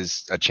there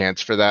is a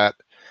chance for that.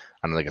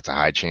 I don't think it's a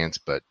high chance,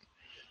 but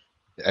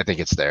I think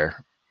it's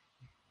there.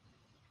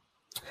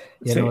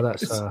 You know,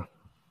 that's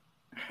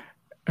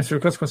as I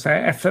was going to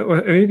say, if an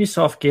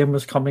Ubisoft game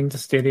was coming to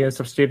Stadia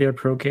as a Stadia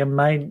Pro game,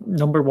 my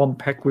number one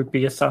pick would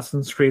be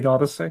Assassin's Creed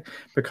Odyssey,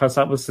 because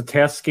that was the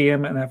test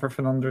game and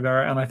everything under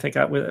there, and I think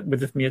that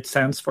would have made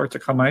sense for it to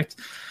come out.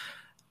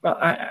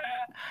 But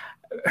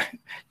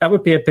that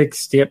would be a big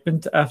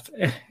statement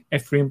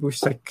if Rainbow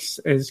Six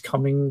is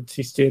coming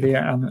to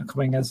Stadia and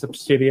coming as a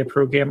Stadia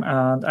Pro game,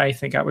 and I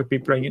think that would be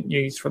brilliant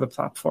news for the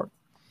platform.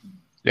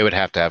 It would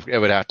have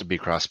to be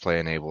cross-play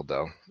enabled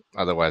though.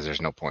 Otherwise,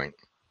 there's no point.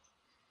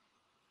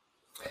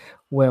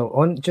 Well,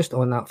 on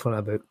that front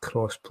about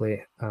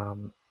crossplay, now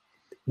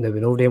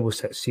we know Rainbow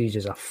Six Siege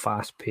is a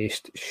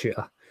fast-paced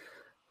shooter.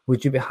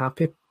 Would you be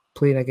happy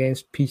playing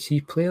against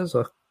PC players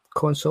or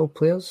console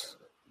players?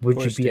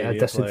 Would you be at a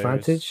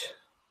disadvantage? Players.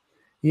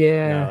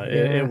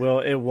 Yeah, no,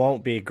 it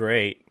won't be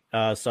great.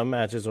 Some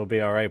matches will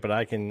be all right, but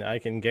I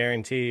can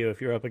guarantee you,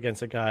 if you're up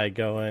against a guy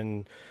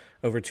going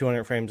over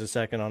 200 frames a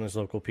second on his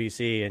local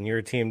PC and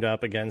you're teamed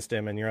up against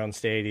him and you're on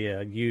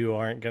Stadia, you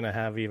aren't going to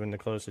have even the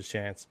closest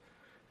chance.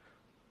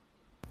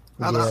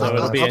 So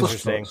it'll be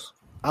interesting.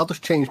 I'll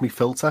just change my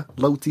filter.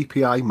 Low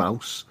DPI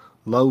mouse,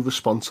 low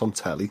response on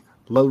telly,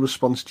 low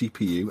response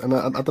GPU, and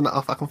I don't know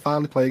if I can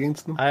finally play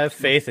against them. I have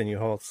faith in you,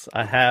 Holtz.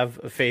 I have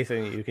faith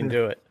in you. You can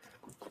do it.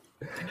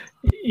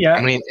 Yeah,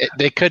 I mean,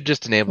 they could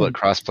just enable it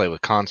crossplay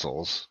with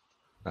consoles.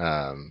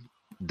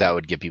 That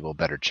would give people a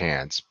better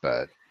chance,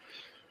 but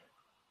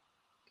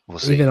we'll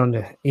see.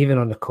 Even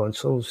on the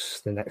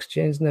consoles, the next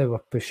gens now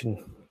are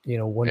pushing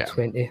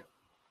 120.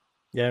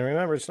 Yeah, and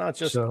remember, it's not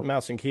just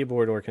mouse and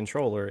keyboard or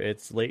controller.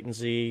 It's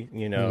latency,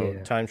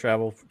 time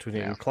travel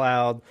between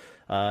cloud,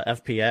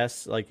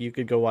 FPS. Like, you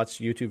could go watch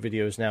YouTube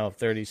videos now of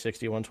 30,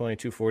 60, 120,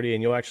 240,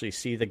 and you'll actually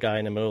see the guy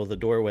in the middle of the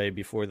doorway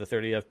before the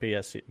 30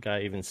 FPS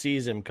guy even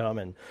sees him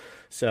coming.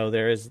 So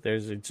there's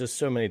just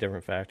so many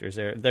different factors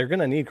there. They're going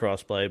to need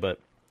crossplay, but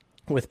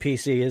with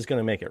PC, is going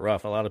to make it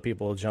rough. A lot of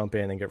people will jump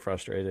in and get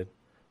frustrated.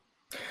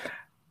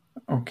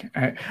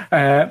 Okay.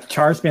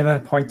 Charles made a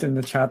point in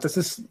the chat. This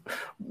is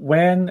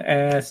when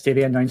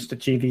Stadia announced the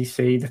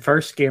GDC. The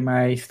first game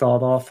I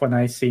thought of when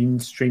I seen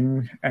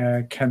Stream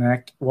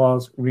Connect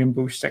was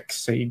Rainbow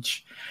Six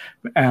Siege,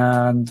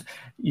 and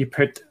you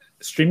put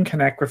Stream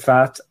Connect with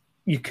that,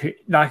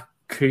 that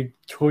could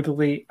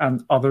totally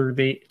and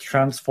utterly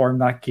transform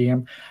that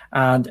game.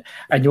 And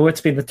I know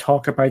it's been the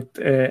talk about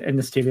in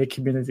the Stadia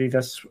community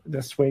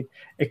this week.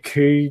 It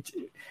could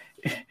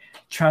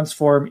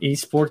transform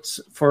esports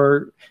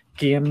for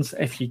games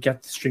if you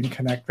get the Stream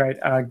Connect right.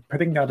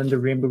 Putting that into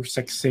Rainbow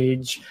Six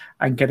Siege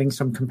and getting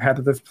some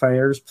competitive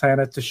players playing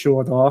it to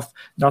show it off,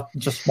 not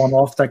just one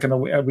off like in a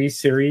Wii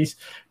series,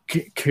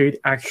 could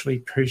actually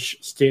push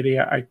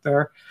Stadia out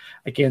there.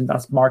 Again,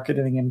 that's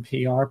marketing and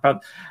PR,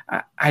 but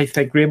I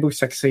think Rainbow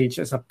Six Siege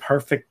is a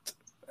perfect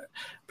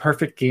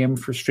game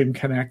for Stream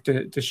Connect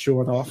to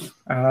show it off,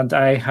 and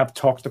I have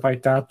talked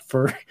about that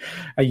for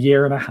a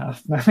year and a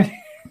half now.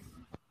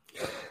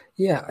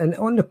 Yeah, and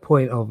on the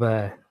point of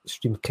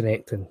Stream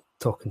Connect and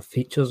talking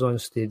features on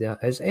Stadia,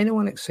 is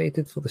anyone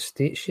excited for the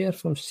state share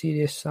from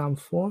Serious Sam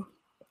 4?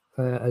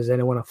 Is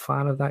anyone a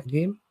fan of that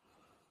game?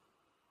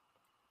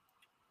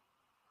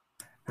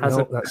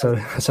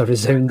 That's a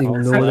resounding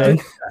no. Then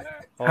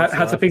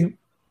has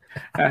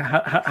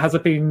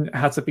it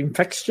been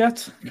fixed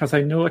yet? Because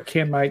I know it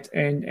came out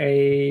in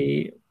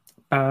a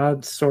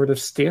bad sort of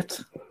state.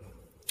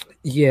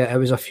 Yeah, it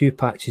was a few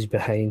patches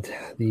behind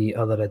the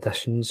other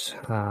editions,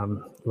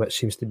 which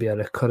seems to be a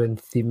recurring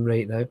theme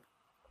right now.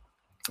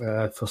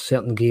 for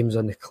certain games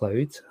on the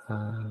cloud.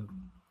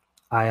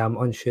 I am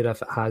unsure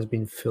if it has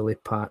been fully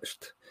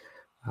patched.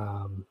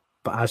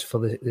 But as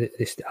for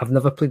I've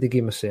never played the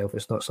game myself.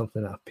 It's not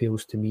something that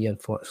appeals to me,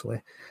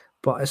 unfortunately.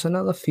 But it's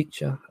another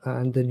feature,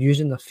 and they're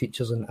using the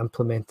features and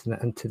implementing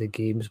it into the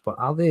games. But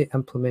are they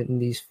implementing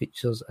these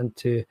features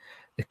into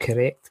the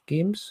correct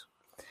games?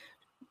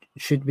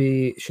 Should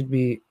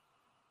we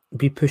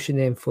be pushing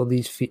them for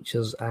these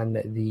features and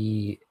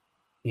the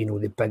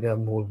bigger,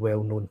 more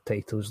well-known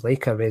titles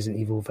like a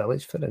Resident Evil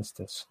Village, for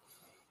instance?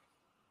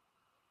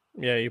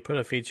 Yeah, you put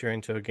a feature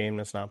into a game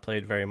that's not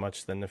played very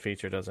much, then the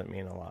feature doesn't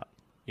mean a lot.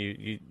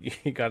 You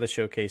got to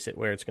showcase it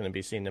where it's going to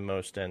be seen the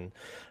most, and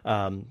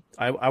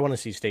I want to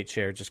see state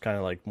share just kind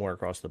of like more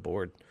across the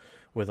board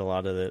with a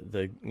lot of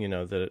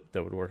that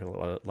would work in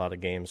a lot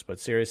of games. But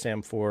Serious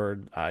Sam 4,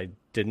 I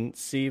didn't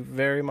see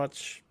very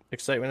much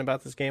excitement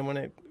about this game when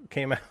it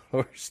came out.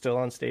 We're still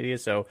on Stadia,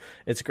 so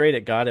it's great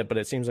it got it, but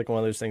it seems like one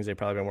of those things they've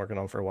probably been working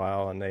on for a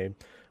while, and they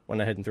went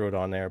ahead and threw it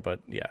on there.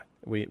 But yeah,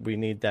 we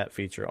need that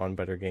feature on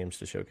better games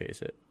to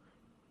showcase it.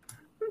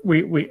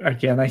 We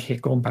again, I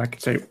hate going back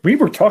and say we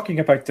were talking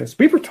about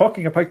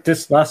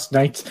this last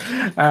night,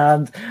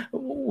 and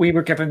we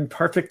were given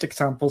perfect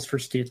examples for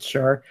state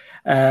share.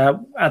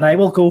 And I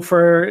will go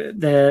for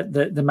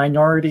the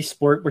minority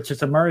sport, which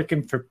is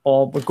American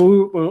football.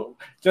 We'll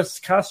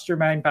just cast your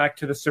mind back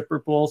to the Super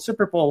Bowl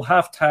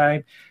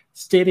halftime.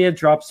 Stadia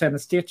drops in a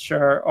state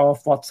share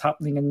of what's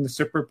happening in the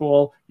Super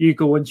Bowl. You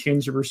go and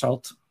change the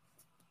result.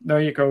 There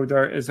you go.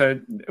 There is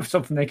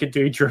something they could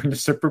do during the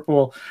Super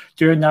Bowl,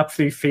 doing that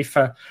through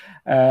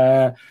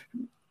FIFA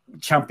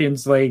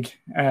Champions League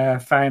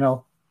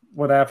final,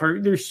 whatever.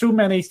 There's so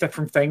many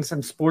different things,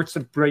 and sports a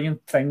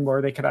brilliant thing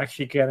where they could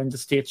actually get into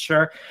state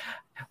share.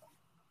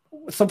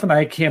 Something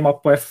I came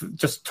up with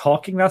just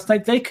talking last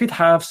night, they could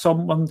have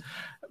someone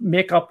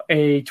make up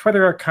a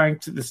Twitter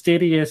account, the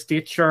Stadia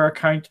State Share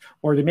account,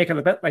 or they make it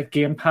a bit like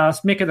Game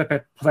Pass, make it a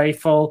bit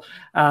playful,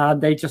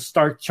 and they just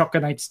start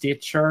chucking out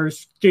state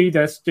shares, do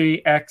this, do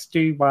X,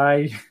 do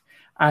Y,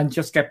 and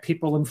just get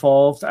people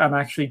involved and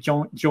actually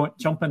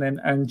jumping in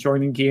and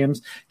joining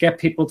games, get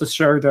people to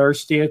share their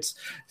states,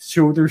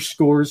 show their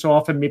scores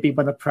off, and maybe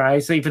win a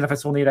prize, even if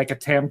it's only like a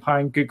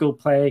 £10 Google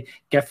Play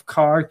gift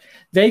card.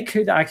 They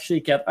could actually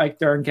get out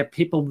there and get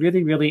people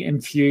really, really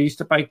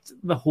infused about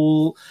the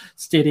whole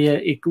Stadia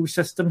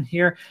ecosystem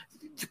here,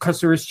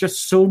 because there is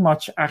just so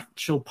much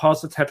actual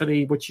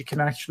positivity which you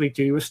can actually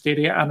do with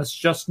Stadia, and it's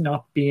just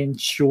not being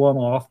shown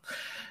off.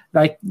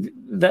 Like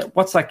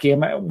what's that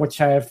game which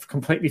I've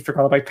completely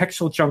forgot about?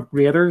 Pixel Junk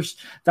Raiders.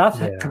 That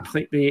had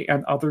completely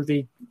and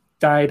utterly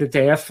died a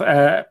death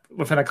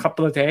within a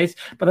couple of days.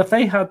 But if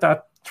they had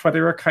that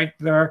Twitter account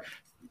there,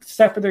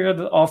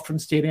 separated it off from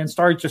Stadia and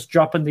started just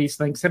dropping these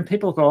links, and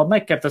people go, I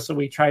might give this a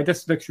wee try.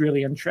 This looks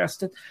really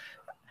interesting.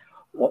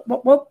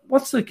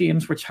 What's the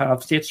games which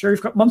have state share?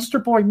 You've got Monster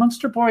Boy.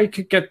 Monster Boy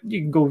you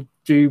can go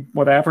do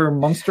whatever.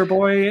 Monster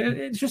Boy.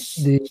 It's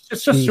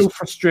just so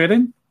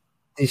frustrating.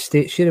 The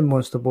state share in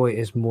Monster Boy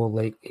is more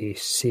like a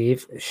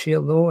save share,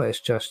 though.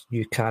 It's just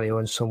you carry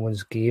on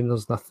someone's game.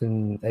 There's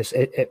nothing.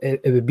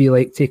 It would be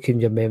like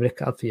taking your memory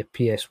card for your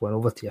PS1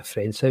 over to your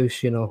friend's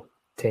house,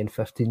 10,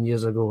 15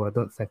 years ago. I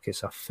don't think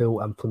it's a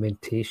full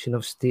implementation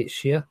of state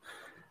share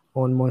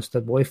on Monster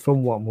Boy,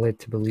 from what I'm led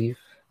to believe.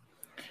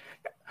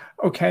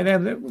 Okay,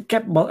 then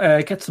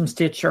get some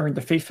state share into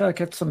FIFA,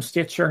 get some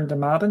state share into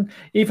Madden,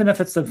 even if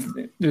it's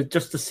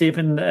just the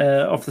saving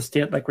of the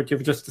state, like what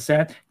you've just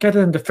said. Get it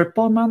into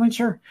Football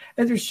Manager.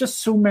 And there's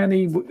just so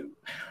many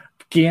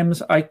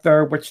games out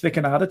there which they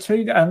can add it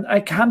to, and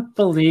I can't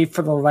believe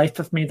for the life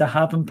of me they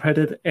haven't put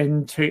it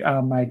into.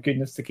 Oh my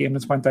goodness, the game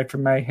has went out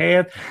from my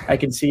head. I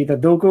can see the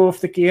logo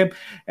of the game.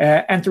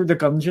 Enter the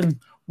Gungeon.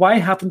 Why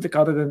haven't they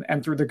got it in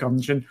Enter the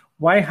Gungeon?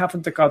 Why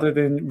haven't they got it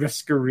in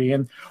Risk of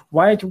Rain?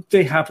 Why don't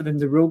they have it in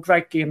the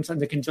roguelike games,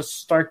 and they can just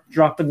start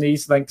dropping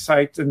these links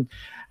out? And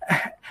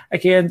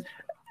again,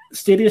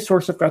 Stadia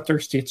Source have got their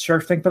state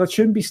share thing, but it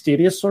shouldn't be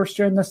Stadia Source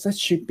doing this. This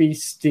should be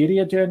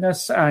Stadia doing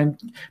this,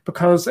 and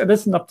because it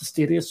isn't up to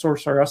Stadia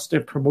Source or us to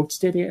promote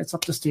Stadia, it's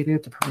up to Stadia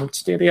to promote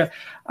Stadia,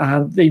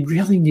 and they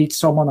really need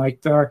someone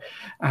out there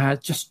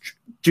just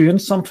doing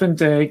something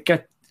to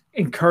get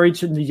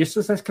encouraging the use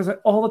of this, because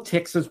all it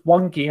takes is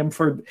one game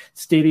for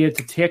Stadia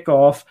to take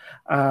off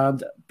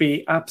and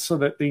be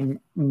absolutely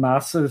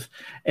massive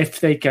if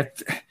they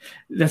get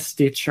this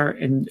state share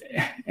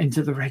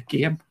into the right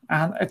game.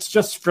 And it's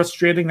just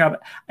frustrating that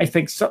I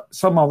think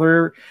some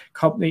other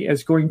company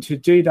is going to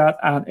do that,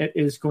 and it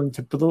is going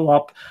to blow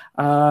up,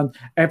 and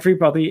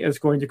everybody is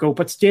going to go,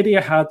 but Stadia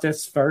had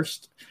this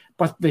first,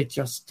 but they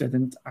just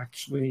didn't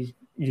actually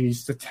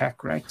use the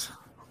tech right.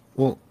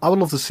 Well, I would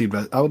love to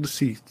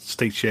see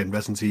state share in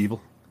Resident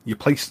Evil. You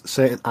place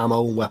certain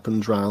ammo,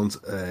 weapons round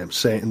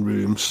certain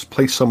rooms,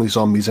 place so many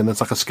zombies in, it's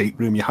like an escape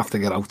room, you have to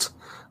get out,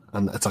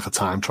 and it's like a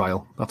time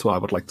trial. That's what I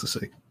would like to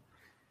see.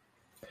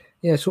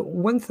 Yeah, so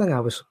one thing I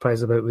was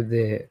surprised about with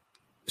the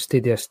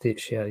Stadia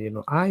state share,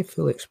 I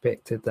fully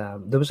expected,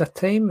 there was a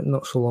time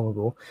not so long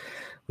ago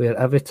where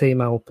every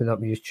time I opened up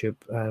YouTube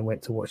and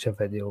went to watch a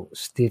video,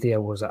 Stadia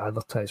was an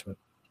advertisement.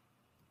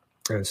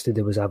 And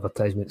Stadia was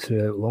advertisement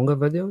throughout longer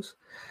videos.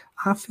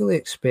 I fully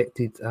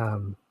expected,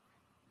 them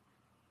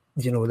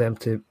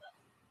to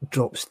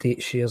drop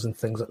state shares and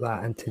things like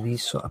that into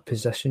these sort of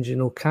positions,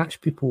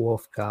 catch people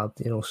off guard.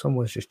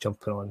 Someone's just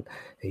jumping on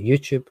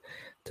YouTube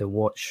to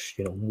watch,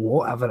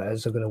 whatever it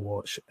is they're going to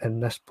watch,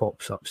 and this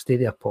pops up,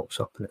 Stadia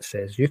pops up, and it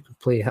says, you can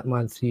play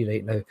Hitman 3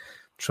 right now,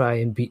 try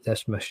and beat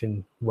this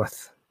mission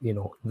with,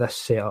 this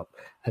setup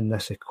and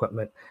this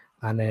equipment,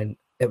 and then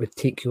it would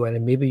take you in,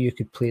 and maybe you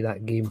could play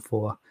that game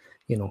for,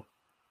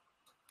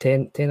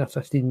 10 or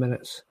 15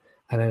 minutes,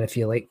 and then if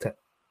you liked it,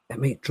 it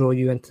might draw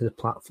you into the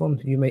platform.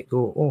 You might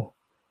go, oh,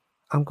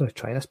 I'm going to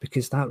try this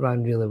because that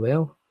ran really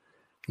well.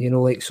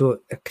 So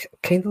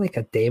kind of like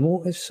a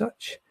demo as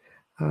such.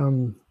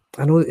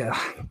 I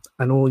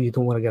know you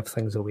don't want to give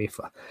things away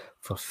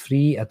for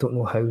free. I don't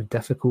know how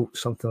difficult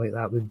something like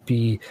that would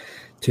be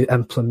to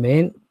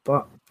implement,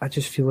 but I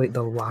just feel like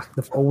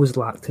they've always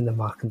lacked in the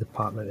marketing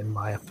department, in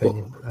my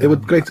opinion. Well,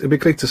 it'd be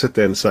great to sit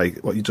there and say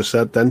what you just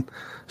said. Then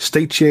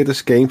state share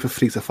this game for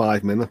 3 to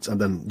 5 minutes,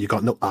 and then you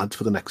got no ads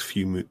for the next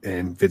few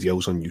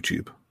videos on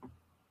YouTube.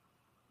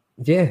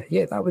 Yeah,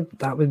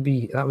 that would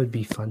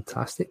be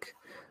fantastic.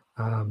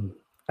 And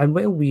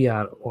while we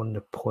are on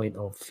the point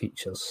of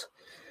features,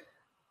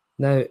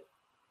 now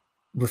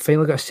we've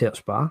finally got a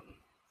search bar,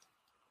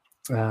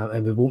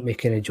 and we won't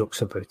make any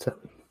jokes about it.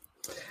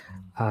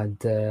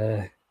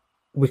 And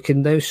we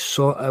can now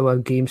sort our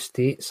game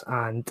states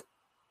and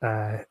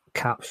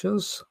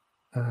captures.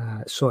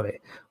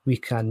 We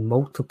can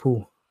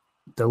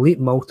delete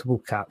multiple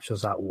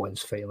captures at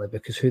once finally,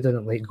 because who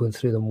didn't like going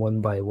through them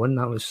one by one?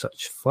 That was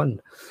such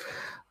fun.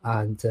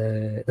 And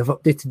they've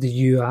updated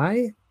the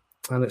UI,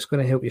 and it's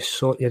going to help you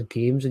sort your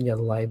games in your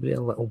library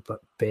a little bit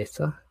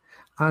better.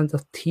 And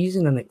they're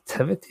teasing an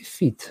activity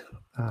feed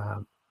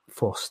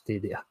for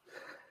Stadia.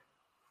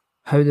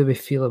 How do we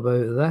feel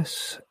about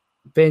this?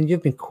 Ben,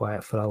 you've been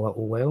quiet for a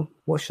little while.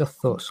 What's your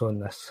thoughts on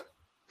this?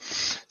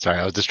 Sorry,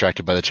 I was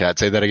distracted by the chat.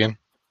 Say that again.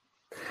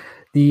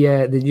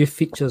 The new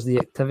features, the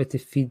activity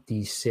feed,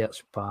 the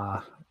search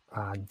bar,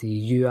 and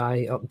the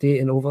UI update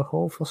and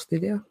overhaul for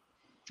Stadia.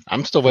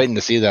 I'm still waiting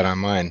to see that on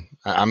mine.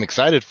 I'm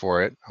excited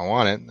for it. I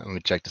want it. Let me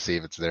check to see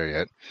if it's there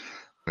yet.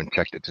 I haven't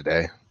checked it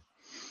today.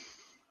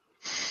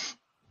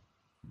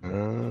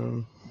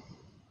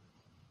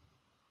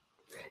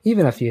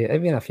 Even if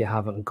you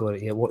haven't got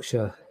it yet, what's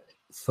your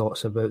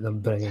thoughts about them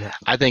bringing it?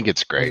 I think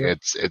it's great.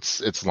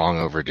 It's long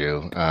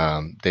overdue.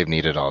 They've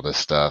needed all this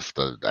stuff: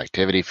 the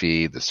activity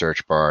feed, the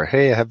search bar.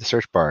 Hey, I have the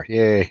search bar!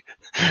 Yay!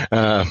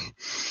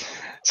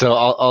 So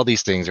all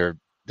these things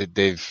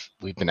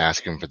we've been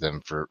asking for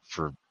them for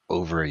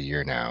over a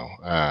year now,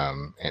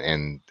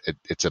 and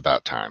it's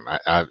about time.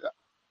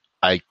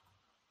 I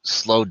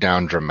slowed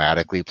down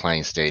dramatically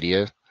playing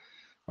Stadia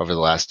over the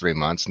last 3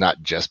 months,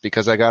 not just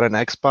because I got an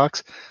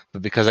Xbox,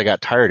 but because I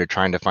got tired of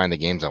trying to find the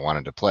games I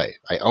wanted to play.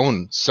 I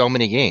own so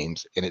many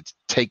games, and it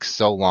takes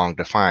so long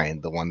to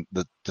find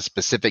the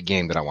specific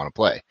game that I want to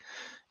play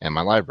in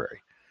my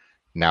library.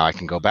 Now I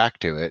can go back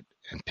to it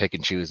and pick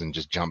and choose and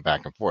just jump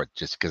back and forth,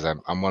 just because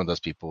I'm one of those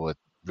people with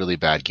really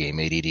bad game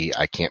ADD.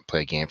 I can't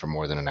play a game for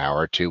more than an hour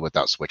or two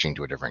without switching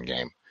to a different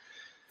game.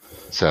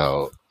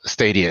 So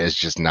Stadia is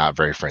just not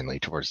very friendly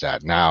towards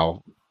that.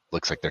 Now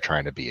looks like they're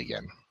trying to be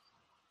again.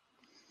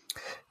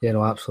 Yeah,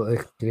 no,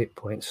 absolutely. Great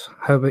points.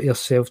 How about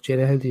yourself,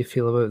 Jerry? How do you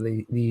feel about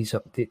these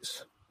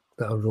updates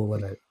that are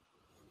rolling out?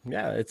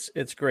 Yeah,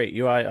 it's great.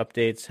 UI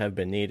updates have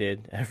been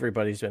needed.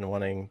 Everybody's been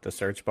wanting the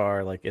search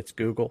bar like it's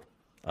Google.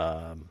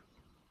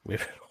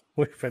 We've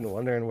been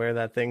wondering where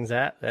that thing's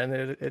at, and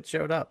it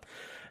showed up.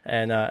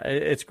 And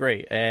it's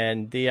great.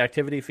 And the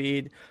activity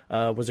feed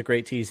was a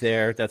great tease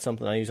there. That's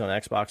something I use on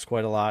Xbox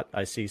quite a lot.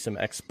 I see some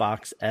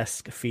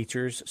Xbox-esque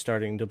features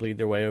starting to bleed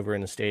their way over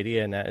into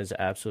Stadia, and that is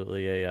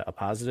absolutely a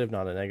positive,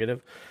 not a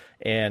negative.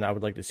 And I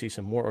would like to see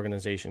some more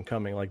organization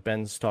coming, like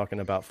Ben's talking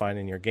about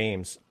finding your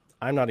games.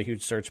 I'm not a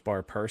huge search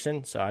bar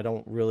person, so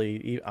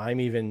I'm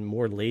even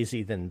more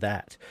lazy than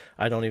that.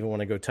 I don't even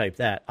want to go type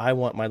that. I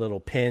want my little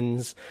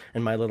pins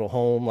and my little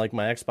home like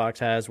my Xbox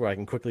has, where I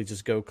can quickly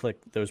just go click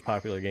those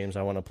popular games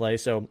I want to play.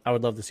 So I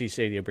would love to see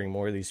Stadia bring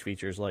more of these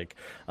features like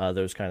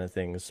those kind of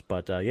things.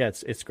 But yeah,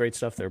 it's great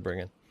stuff they're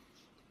bringing.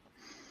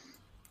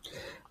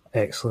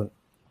 Excellent.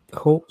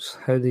 Hopes,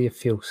 how do you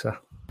feel, sir?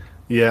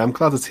 Yeah, I'm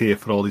glad it's here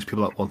for all these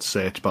people that want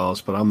search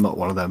bars, but I'm not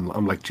one of them.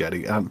 I'm like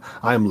Jerry. I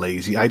am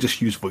lazy. I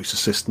just use Voice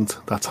Assistant.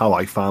 That's how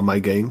I find my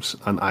games,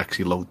 and I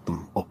actually load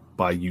them up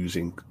by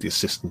using the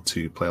assistant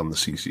to play on the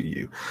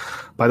CCU.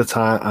 By the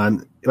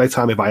time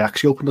if I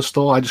actually open the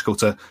store, I just go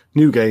to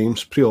new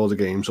games, pre-order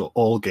games, or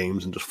all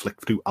games, and just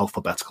flick through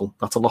alphabetical.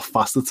 That's a lot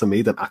faster to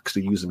me than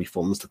actually using my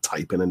thumbs to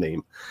type in a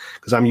name,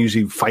 because I'm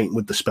usually fighting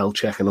with the spell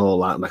check and all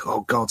that. I'm like,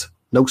 oh god,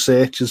 no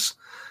searches.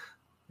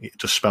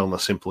 Just spelling a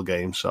simple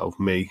game. So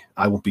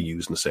I won't be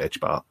using the search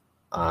bar,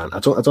 and I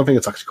don't think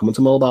it's actually coming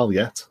to mobile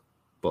yet,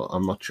 but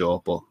I'm not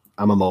sure. But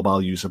I'm a mobile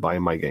user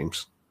buying my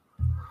games.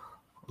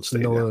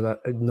 Stadia.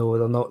 No,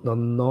 they're not. They're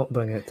not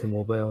bringing it to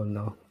mobile.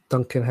 No,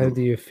 Duncan, how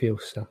do you feel,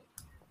 sir?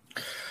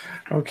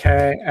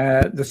 Okay,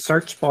 the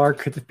search bar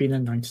could have been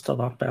announced a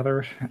lot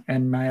better,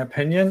 in my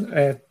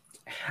opinion.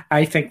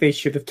 I think they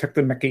should have took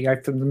the mickey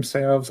out of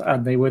themselves,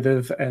 and they would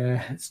have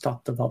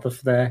stopped a lot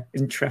of the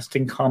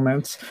interesting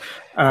comments.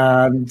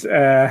 And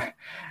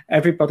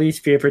everybody's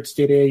favorite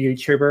Stadia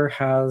YouTuber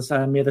has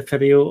made a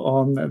video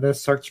on the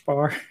search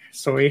bar,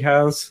 so he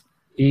has.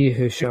 He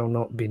who shall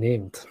not be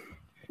named.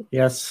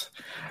 Yes,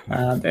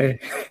 and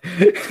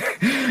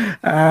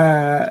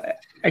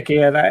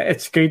again,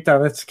 it's good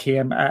that it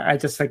came. I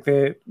just think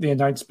the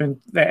announcement,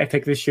 I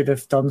think they should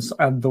have done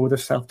a load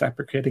of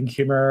self-deprecating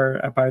humor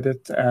about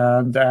it,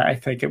 and I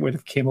think it would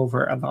have came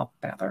over a lot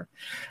better,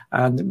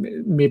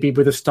 and maybe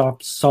would have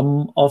stopped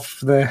some of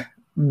the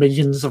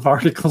millions of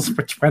articles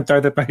which went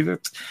out about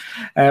it.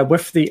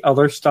 With the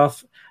other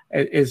stuff,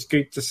 it is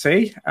good to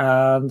see,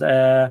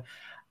 and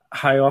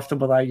how often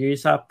will I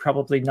use that?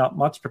 Probably not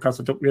much, because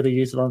I don't really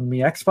use it on my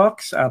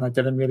Xbox, and I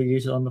didn't really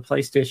use it on the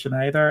PlayStation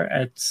either.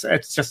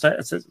 It's just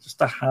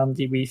a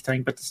handy wee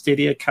thing. But the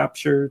Stadia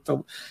capture,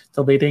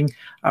 deleting,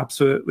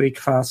 absolutely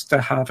class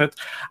to have it.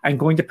 I'm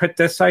going to put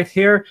this out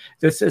here.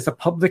 This is a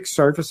public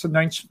service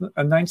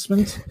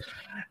announcement.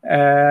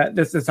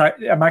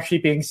 I'm actually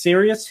being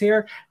serious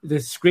here. The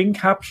screen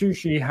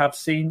captures you have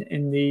seen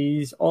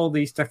in all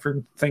these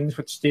different things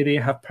which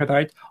Stadia have put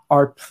out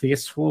are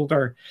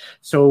placeholder.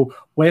 So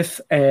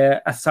with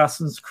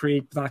Assassin's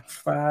Creed Black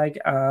Flag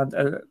and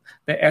the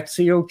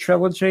Ezio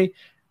trilogy,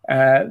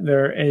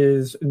 there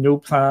is no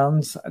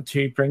plans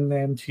to bring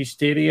them to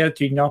Stadia.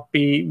 Do not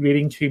be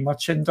reading too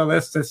much into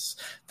this.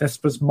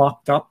 This was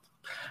mocked up,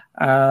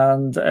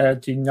 and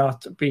do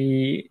not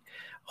be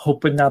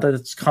hoping that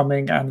it's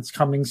coming and it's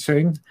coming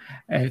soon.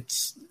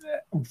 It's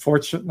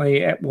unfortunately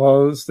it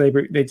was they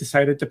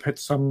decided to put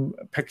some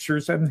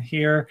pictures in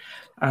here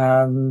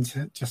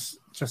and just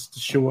to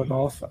show it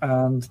off,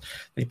 and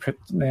they put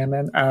them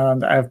in,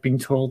 and I've been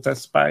told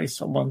this by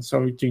someone,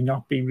 so do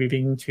not be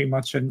reading too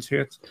much into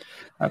it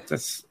at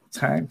this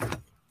time.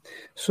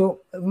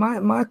 So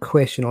my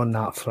question on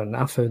that front,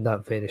 I found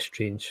that very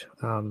strange.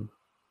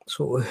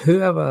 So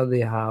whoever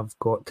they have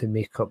got to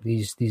make up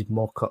these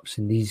mock-ups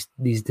and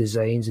these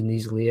designs and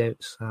these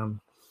layouts,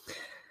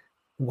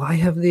 why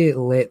have they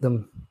let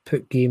them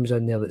put games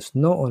in there that's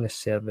not on a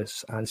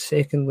service? And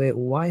secondly,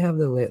 why have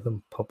they let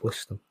them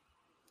publish them?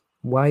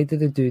 Why do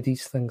they do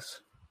these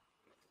things?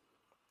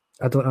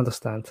 I don't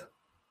understand.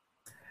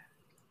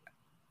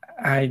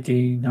 I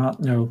do not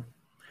know.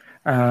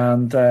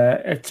 And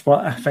it's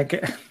what I think...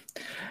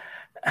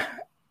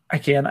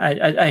 Again,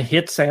 I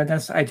hate saying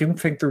this. I don't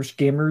think there's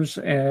gamers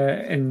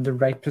in the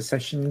right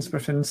positions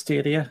within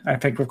Stadia. I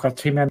think we've got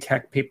too many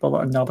tech people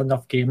and not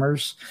enough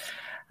gamers.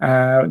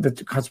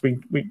 Because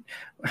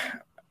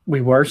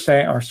we were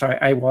saying, or sorry,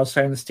 I was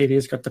saying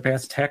Stadia's got the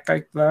best tech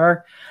out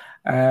there.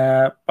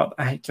 But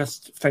I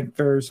just think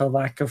there's a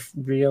lack of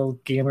real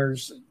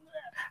gamers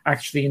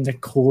actually in the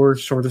core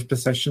sort of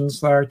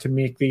positions there to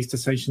make these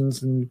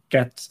decisions and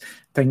get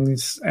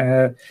things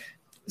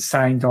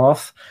signed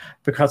off,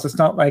 because it's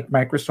not like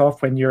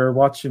Microsoft when you're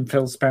watching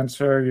Phil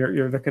Spencer,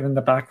 you're looking in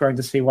the background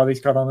to see what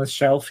he's got on his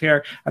shelf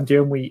here and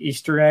doing wee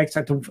Easter eggs.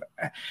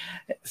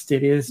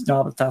 Stadia is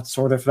not at that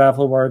sort of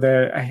level where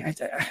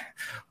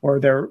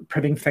they're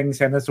putting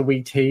things in as a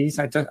wee tease.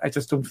 I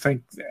just don't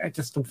think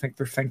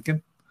they're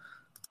thinking.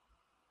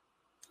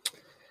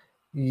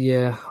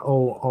 Yeah,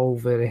 all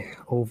very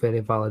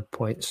valid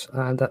points.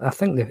 And I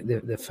think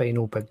the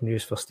final big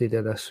news for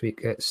Stadia this week,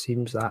 it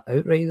seems that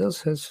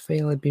Outriders has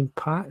finally been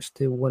patched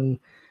to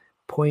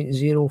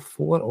 1.04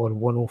 or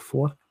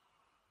 104.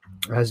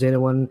 Has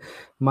anyone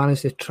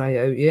managed to try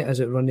it out yet?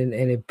 Is it running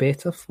any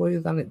better for you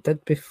than it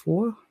did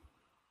before?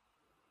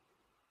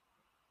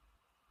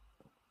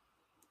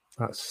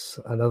 That's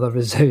another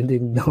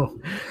resounding no.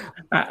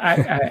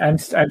 I'm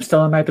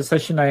still in my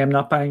position. I am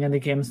not buying any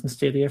games in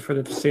Stadia for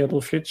the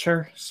foreseeable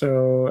future.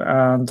 So,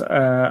 and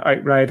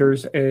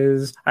Outriders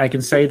is, I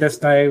can say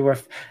this now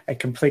with a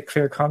complete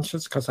clear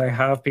conscience because I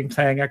have been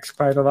playing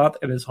xCloud a lot.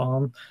 It is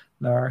on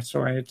there.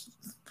 So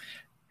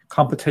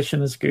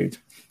competition is good.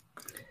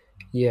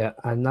 Yeah,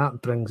 and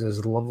that brings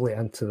us lovely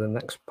into the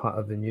next part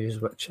of the news,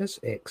 which is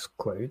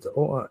xCloud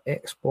or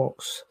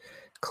Xbox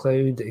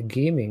Cloud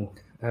Gaming,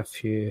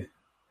 if you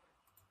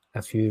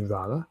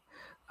rather.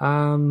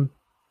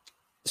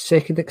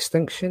 Second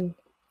Extinction,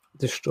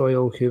 Destroy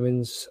All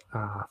Humans,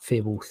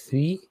 Fable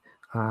 3,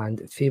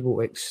 and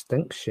Fable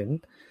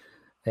Extinction,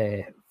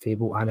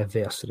 Fable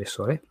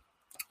Anniversary,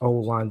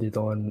 all landed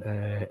on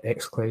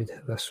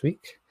xCloud this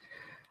week.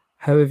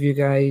 How have you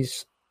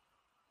guys...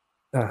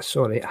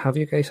 have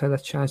you guys had a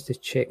chance to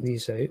check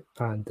these out,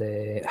 and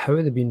how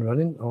have they been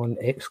running on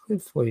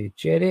xCloud for you?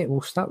 Jerry,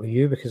 we'll start with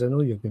you because I know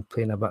you've been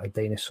playing a bit of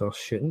dinosaur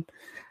shooting.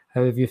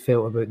 How have you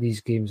felt about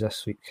these games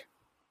this week?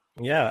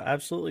 Yeah,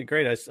 absolutely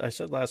great. I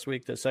said last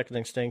week that Second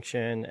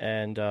Extinction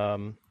and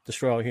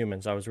Destroy All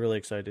Humans, I was really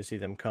excited to see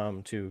them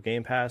come to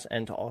Game Pass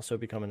and to also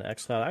become an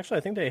xCloud. Actually,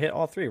 I think they hit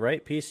all three,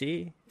 right?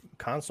 PC,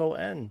 console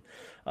and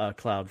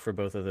cloud for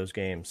both of those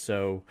games.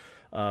 So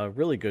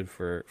really good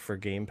for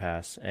Game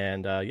Pass.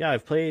 And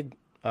I've played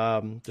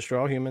Destroy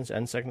All Humans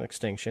and Second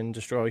Extinction.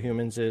 Destroy All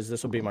Humans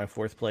this will be my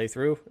 4th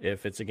playthrough.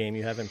 If it's a game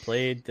you haven't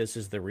played, this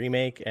is the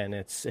remake, and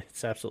it's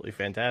absolutely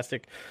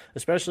fantastic.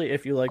 Especially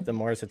if you like the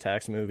Mars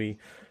Attacks movie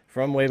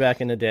from way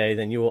back in the day,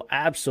 then you will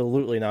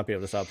absolutely not be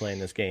able to stop playing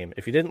this game.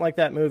 If you didn't like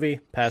that movie,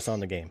 pass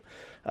on the game.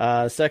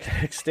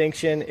 Second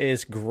Extinction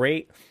is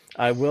great.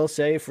 I will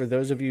say, for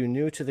those of you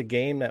new to the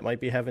game that might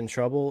be having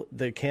trouble,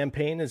 the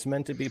campaign is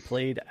meant to be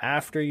played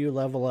after you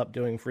level up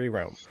doing free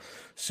roam.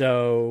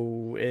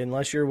 So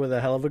unless you're with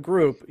a hell of a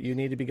group, you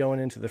need to be going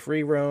into the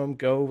free roam,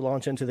 go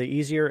launch into the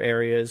easier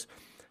areas,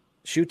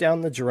 shoot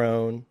down the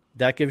drone.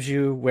 That gives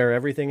you where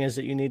everything is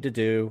that you need to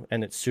do,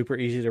 and it's super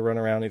easy to run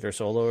around either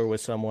solo or with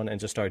someone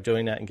and just start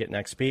doing that and getting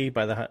XP.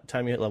 By the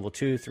time you hit level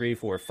 2, 3,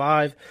 4,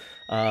 5,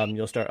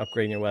 you'll start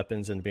upgrading your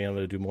weapons and being able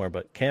to do more.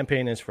 But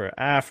campaign is for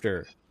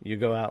after you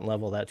go out and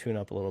level that tune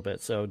up a little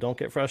bit. So don't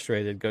get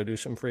frustrated. Go do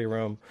some free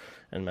roam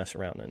and mess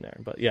around in there.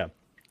 But yeah,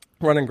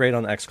 running great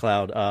on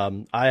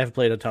xCloud. I have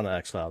played a ton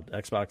of xCloud,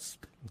 Xbox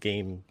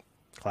Game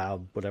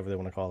Cloud, whatever they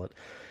want to call it.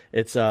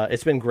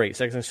 It's been great.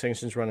 Second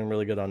Extinction's running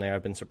really good on there.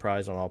 I've been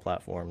surprised on all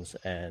platforms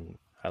and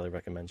highly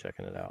recommend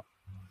checking it out.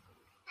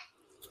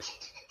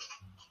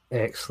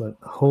 Excellent.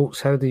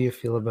 Holtz, how do you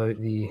feel about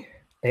the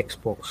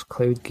Xbox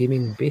Cloud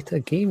Gaming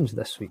beta games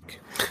this week?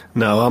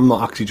 No, I'm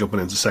not actually jumping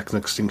into Second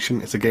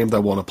Extinction. It's a game that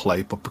I want to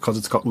play, but because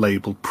it's got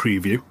labelled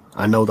preview,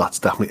 I know that's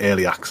definitely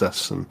early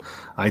access, and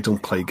I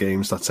don't play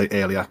games that say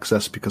early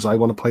access because I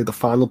want to play the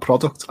final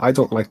product. I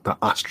don't like that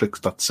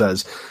asterisk that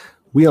says,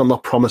 we are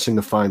not promising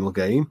a final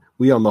game.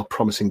 We are not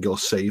promising your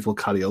save will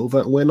carry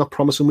over. And we're not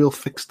promising we'll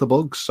fix the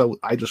bugs. So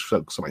I just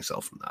focus on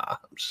myself. I'm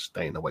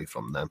staying away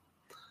from them.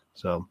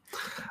 So,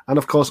 and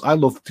of course, I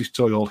love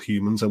Destroy All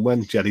Humans. And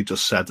when Jerry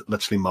just said,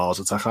 literally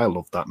Mars Attack, I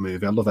love that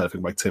movie. I love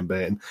everything by Tim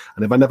Burton.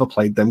 And if I never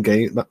played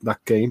that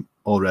game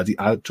already,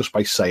 just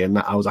by saying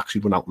that, I was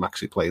actually went out and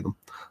actually played them.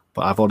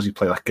 But I've already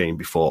played that game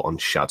before on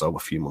Shadow a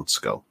few months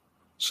ago.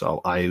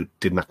 So I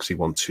didn't actually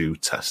want to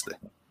test it.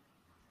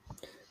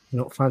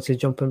 Not fancy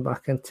jumping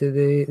back into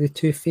the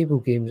 2 Fable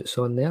games that's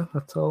on there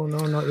at all? No,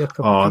 not your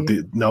cup of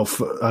tea? No,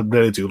 I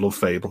really do love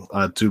Fable.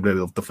 I do really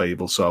love the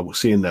Fable. So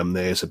seeing them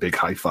there is a big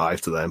high five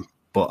to them.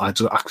 But I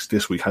just actually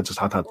this week I just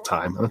had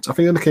time. And I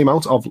think it came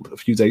out a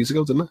few days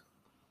ago, didn't it?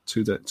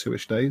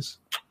 2-ish days.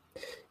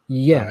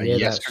 Yeah,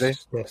 yesterday.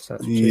 That's true.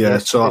 Yeah,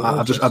 so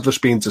Yesterday, I've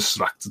just been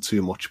distracted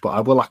too much. But I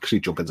will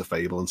actually jump into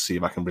Fable and see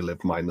if I can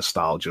relive my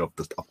nostalgia of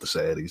the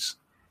series.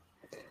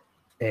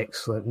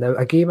 Excellent. Now,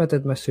 a game I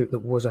did miss out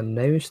that was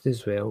announced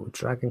as well,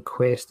 Dragon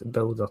Quest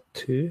Builder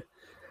 2,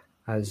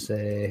 as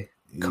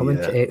coming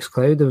to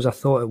xCloud. There was a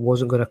thought it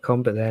wasn't going to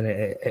come, but then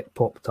it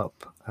popped up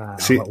a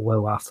little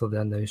while after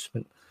the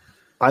announcement.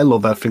 I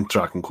love everything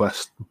Dragon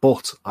Quest,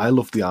 but I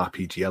love the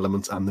RPG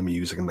elements and the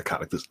music and the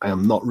characters. I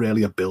am not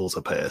really a builder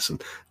person.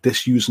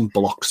 This using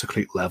blocks to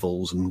create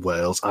levels and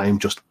worlds, I am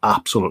just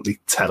absolutely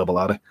terrible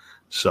at it.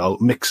 So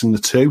mixing the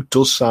two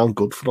does sound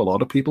good for a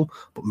lot of people,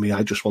 but me,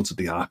 I just wanted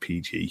the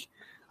RPG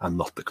and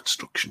not the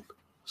construction.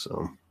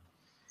 So,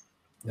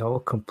 no,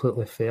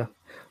 completely fair.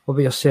 What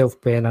about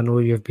yourself, Ben? I know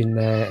you've been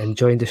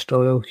enjoying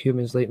Destroy All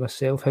Humans like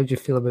myself. How do you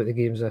feel about the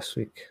games this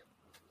week?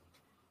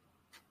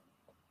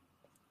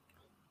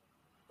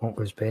 What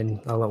was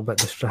Ben a little bit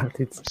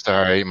distracted?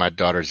 Sorry, my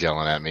daughter's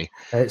yelling at me.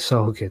 It's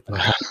all good,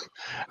 man.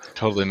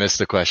 Totally missed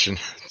the question.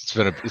 It's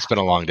been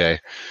a long day.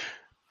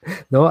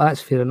 No,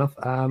 that's fair enough.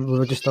 We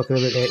were just talking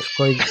about the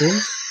xCloud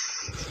games.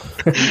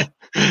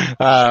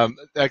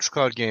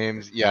 xCloud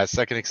games, yeah.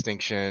 Second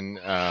Extinction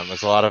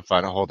was a lot of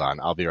fun. Hold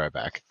on, I'll be right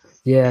back.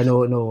 Yeah,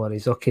 no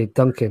worries. Okay,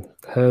 Duncan,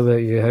 how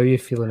about you? How are you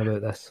feeling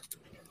about this?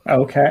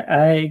 Okay,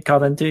 I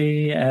got into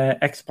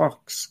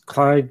Xbox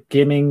Cloud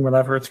Gaming,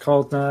 whatever it's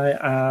called now,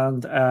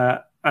 and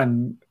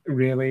I'm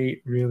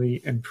really,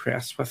 really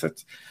impressed with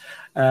it.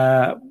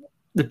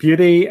 The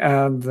beauty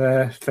and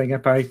the thing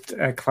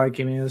about cloud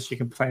gaming is you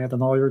can play it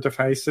on all your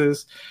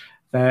devices.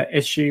 The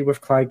issue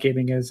with cloud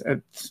gaming is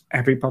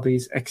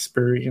everybody's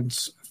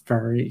experience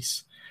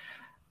varies.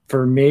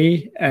 For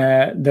me,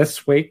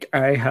 this week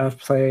I have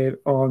played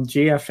on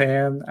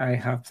GFN, I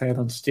have played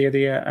on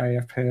Stadia, I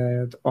have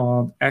played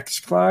on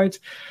xCloud.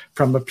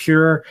 From a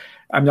pure,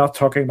 I'm not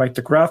talking about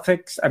the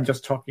graphics, I'm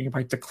just talking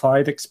about the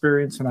cloud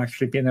experience and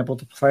actually being able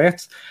to play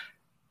it.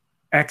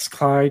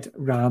 xCloud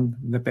ran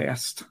the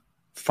best,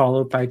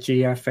 followed by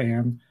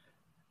GFN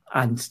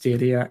and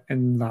Stadia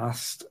in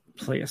last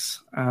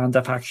place. And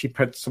I've actually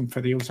put some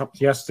videos up.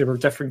 Yes, there were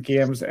different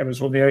games. It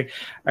was only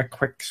a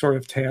quick sort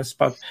of test,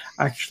 but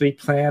actually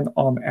playing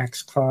on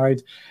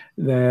xCloud,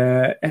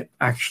 it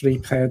actually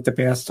played the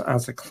best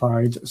as a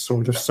cloud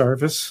sort of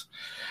service.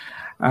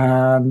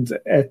 And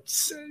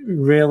it's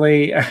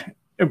really...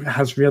 It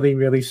has really,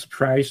 really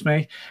surprised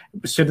me.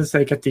 As soon as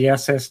they get the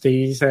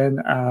SSDs in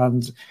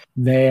and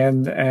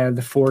then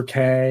the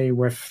 4K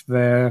with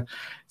the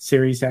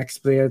Series X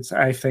blades,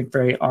 I think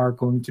they are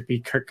going to be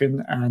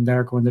cooking, and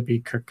they're going to be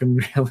cooking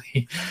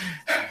really,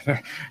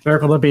 they're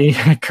going to be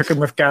cooking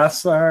with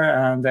gas there,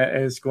 and it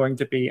is going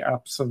to be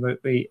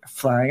absolutely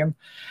flying.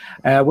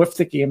 With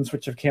the games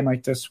which have came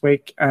out this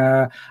week,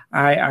 I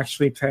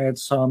actually played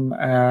some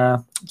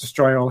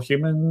Destroy All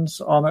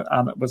Humans on it,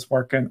 and it was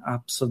working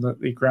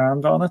absolutely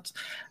grand on it.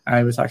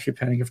 I was actually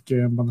playing it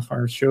during one of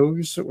our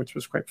shows, which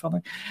was quite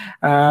funny,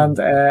 and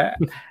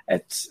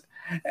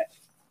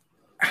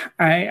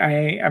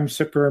I am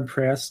super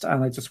impressed,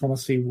 and I just want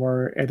to see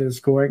where it is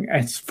going.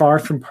 It's far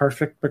from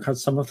perfect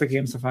because some of the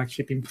games I've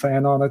actually been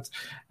playing on it.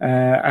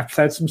 I've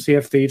played some Sea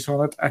of Thieves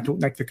on it. I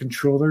don't like the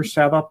controller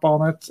setup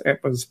on it.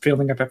 It was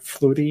feeling a bit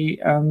floaty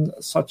and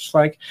such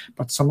like,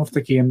 but some of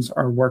the games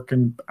are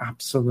working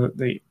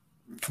absolutely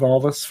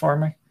flawless for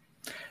me,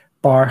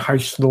 bar how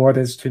slow it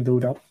is to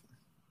load up.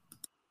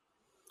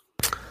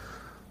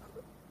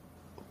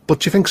 But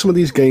do you think some of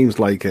these games,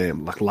 like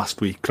last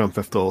week, Grand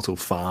Theft Auto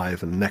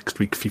 5, and next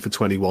week, FIFA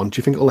 21, do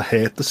you think it'll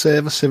hurt the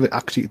service if it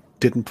actually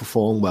didn't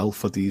perform well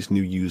for these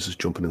new users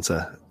jumping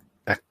into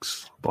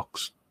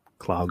Xbox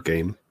cloud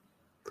game?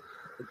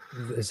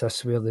 Is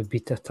this where the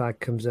beta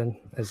tag comes in?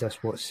 Is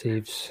this what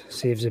saves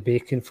the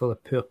bacon for the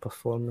poor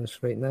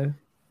performance right now?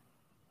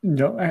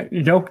 No,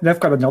 they've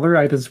got another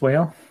right as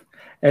well.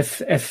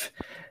 If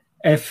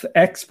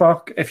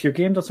Xbox, if your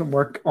game doesn't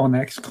work on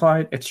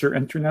xCloud, it's your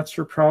internet's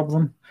your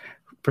problem.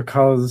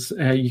 Because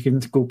you can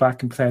go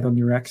back and play it on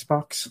your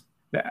Xbox.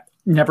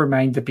 Never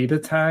mind the beta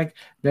tag;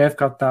 they've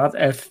got that.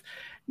 If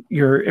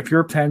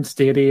you're playing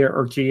Stadia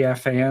or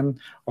GFN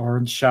or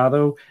in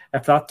Shadow,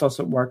 if that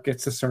doesn't work,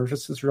 it's the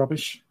service is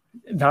rubbish.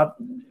 That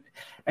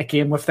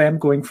again, with them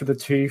going for the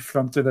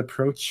two-fronted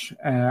approach,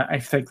 I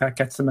think that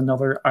gets them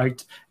another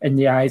out in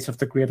the eyes of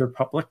the greater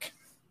public.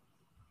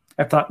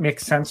 If that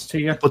makes sense to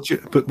you.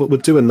 But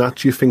with doing that,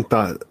 do you think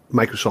that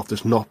Microsoft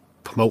is not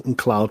promoting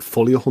cloud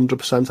fully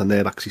 100%, and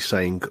they're actually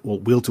saying, well,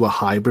 we'll do a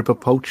hybrid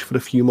approach for a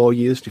few more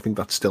years? Do you think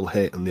that's still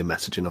hitting the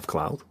messaging of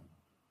cloud?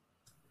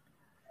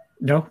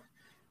 No,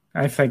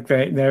 I think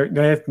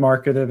they've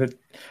marketed it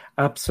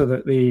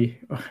absolutely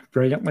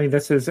brilliantly.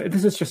 This is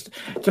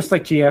just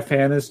like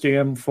GFN is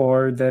doing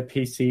for the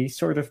PC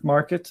sort of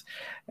market,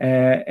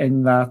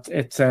 in that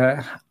it's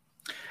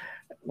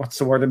what's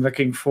the word I'm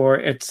looking for?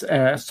 It's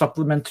a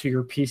supplement to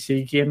your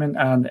PC gaming,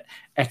 and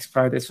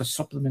xCloud is a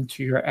supplement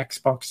to your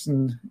Xbox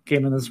and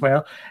gaming as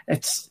well.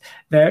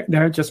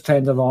 They're just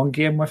playing the long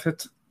game with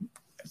it.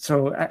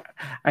 So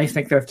I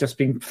think they've just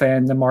been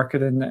playing the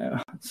marketing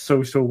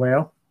so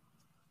well.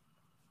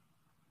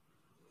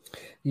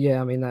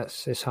 Yeah, I mean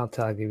it's hard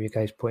to argue with you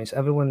guys' points.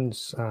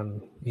 Everyone's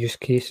use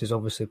case is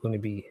obviously going to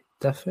be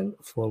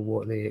different for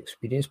what they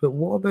experience. But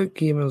what about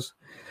gamers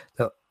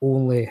that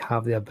only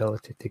have the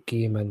ability to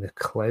game in the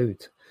cloud?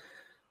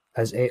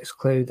 Is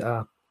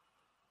xCloud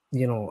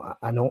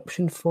an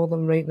option for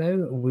them right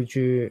now? Would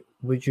you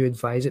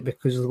advise it?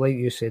 Because like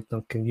you said,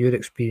 Duncan, your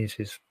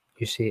experiences,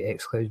 you say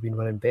xCloud's been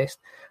running best.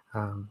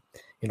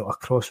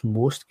 Across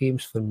most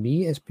games for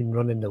me, it's been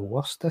running the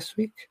worst this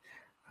week.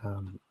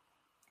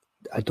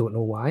 I don't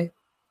know why.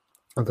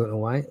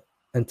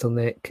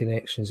 Internet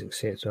connections,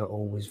 etc.,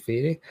 always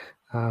vary.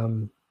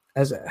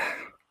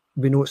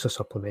 We know it's a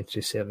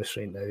supplementary service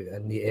right now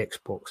in the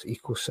Xbox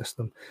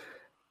ecosystem,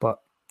 but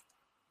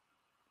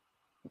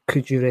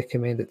could you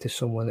recommend it to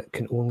someone that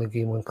can only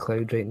game on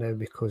cloud right now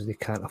because they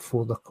can't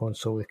afford a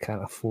console, they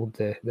can't afford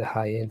the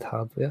high-end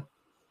hardware?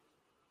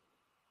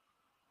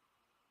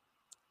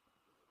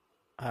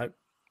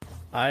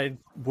 I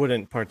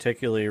wouldn't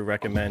particularly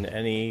recommend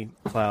any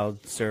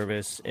cloud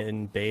service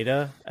in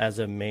beta as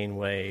a main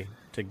way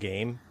to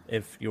game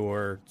if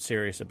you're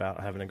serious about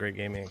having a great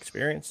gaming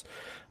experience.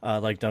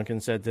 Like Duncan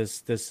said,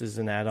 this is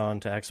an add-on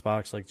to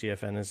Xbox, like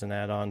GFN is an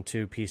add-on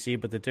to PC,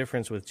 but the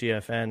difference with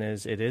GFN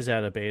is it is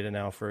out of beta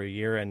now for a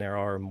year, and there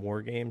are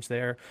more games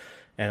there,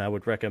 and I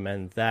would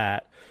recommend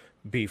that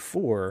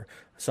before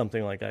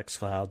something like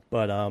xCloud.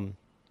 But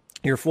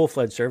your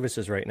full-fledged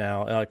services right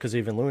now, because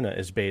even Luna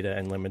is beta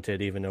and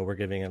limited, even though we're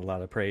giving it a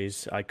lot of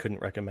praise, I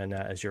couldn't recommend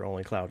that as your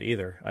only cloud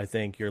either. I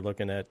think you're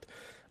looking at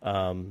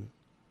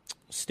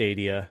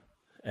Stadia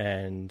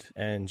and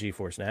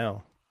GeForce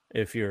Now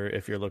if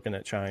you're looking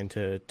at trying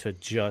to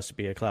just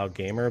be a cloud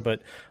gamer.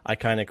 But I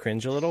kind of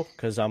cringe a little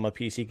because I'm a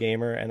PC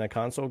gamer and a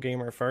console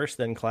gamer first,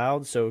 then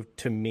cloud. So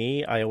to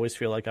me, I always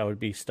feel like I would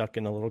be stuck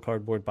in a little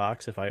cardboard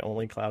box if I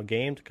only cloud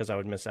gamed, because I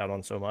would miss out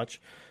on so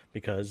much,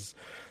 because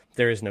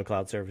there is no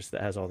cloud service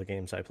that has all the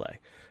games I play.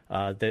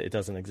 It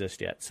doesn't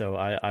exist yet. So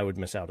I would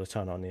miss out a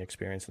ton on the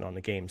experience and on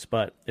the games.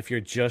 But if you're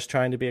just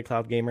trying to be a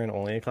cloud gamer and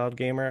only a cloud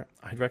gamer,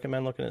 I'd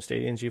recommend looking at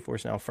Stadia and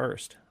GeForce Now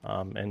first,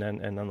 and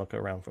then look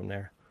around from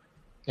there.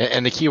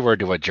 And the key word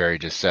to what Jerry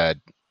just said,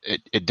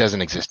 it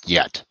doesn't exist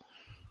yet.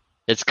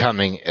 It's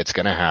coming. It's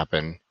going to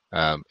happen.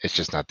 It's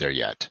just not there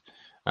yet.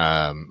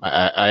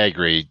 I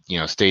agree.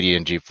 Stadia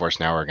and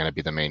GeForce Now are going to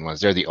be the main ones.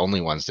 They're the only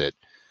ones that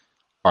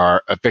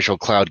are official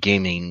cloud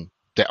gaming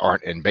that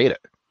aren't in beta.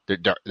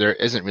 There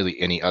isn't really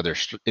any other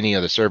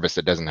service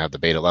that doesn't have the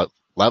beta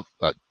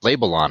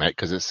label on it,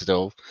 because it's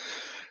still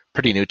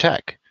pretty new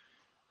tech.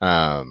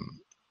 And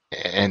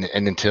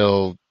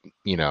until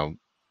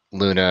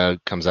Luna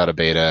comes out of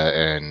beta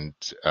and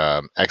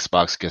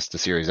Xbox gets the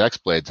Series X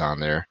blades on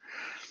there,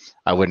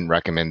 I wouldn't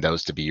recommend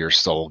those to be your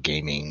sole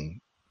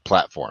gaming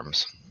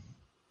platforms.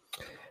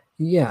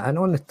 Yeah, and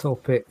on the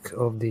topic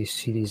of the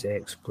Series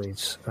X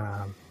blades,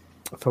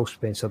 Phil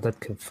Spencer did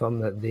confirm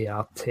that they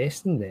are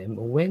testing them.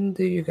 When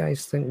do you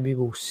guys think we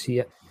will see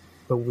it?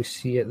 Will we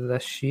see it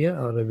this year,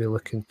 or are we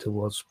looking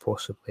towards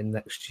possibly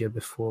next year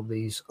before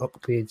these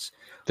upgrades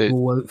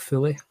roll out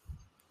fully?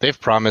 They've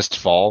promised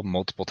fall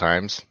multiple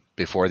times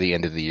before the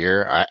end of the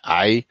year.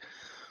 I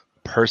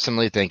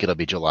personally think it'll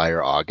be July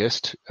or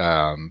August,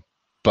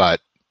 but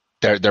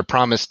their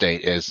promise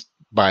date is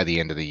by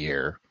the end of the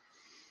year.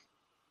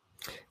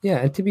 Yeah,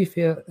 and to be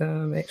fair,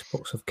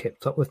 Xbox have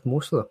kept up with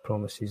most of their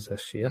promises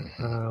this year.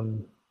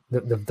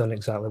 They've done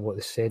exactly what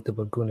they said they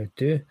were going to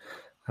do.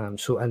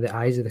 So in the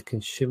eyes of the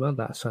consumer,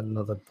 that's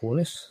another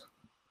bonus.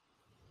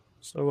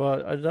 So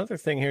another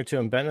thing here too,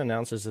 and Ben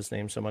announces his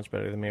name so much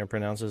better than me, or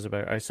pronounces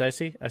about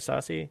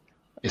Isasi.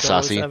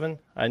 007?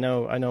 I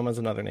know him as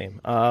another name.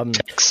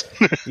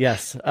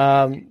 Yes.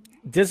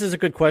 This is a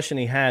good question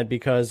he had,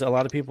 because a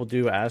lot of people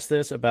do ask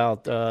this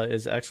about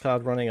is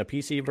xCloud running a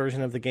PC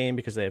version of the game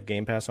because they have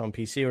Game Pass on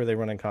PC, or are they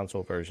running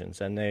console versions?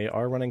 And they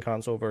are running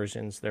console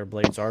versions. Their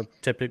blades are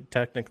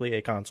technically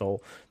a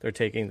console. They're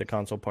taking the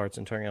console parts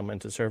and turning them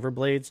into server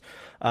blades.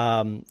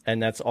 And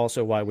that's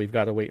also why we've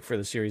got to wait for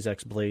the Series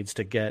X blades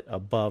to get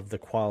above the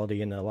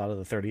quality in a lot of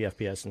the 30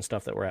 FPS and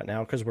stuff that we're at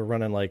now, because we're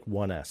running like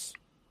 1S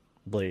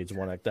blades,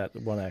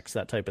 1X,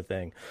 that type of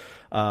thing.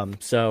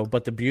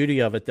 But the beauty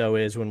of it though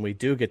is when we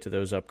do get to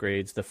those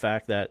upgrades, the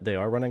fact that they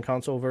are running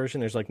console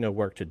version, there's like no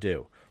work to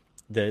do.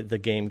 The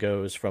game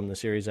goes from the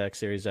Series X,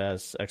 Series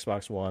S,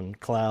 Xbox One,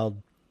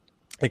 cloud.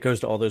 It goes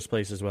to all those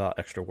places without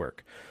extra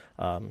work.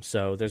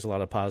 So there's a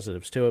lot of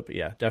positives to it, but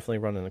yeah, definitely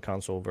running the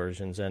console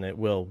versions, and it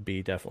will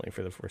be definitely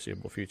for the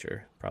foreseeable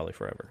future, probably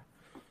forever.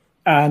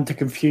 And to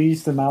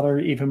confuse the matter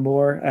even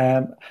more,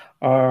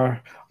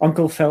 our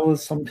Uncle Phil,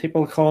 as some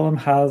people call him,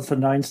 has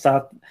announced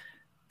that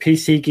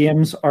PC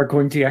games are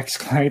going to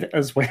xCloud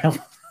as well.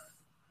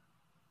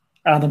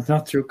 And I'm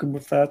not joking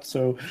with that.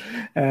 So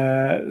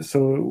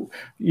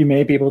you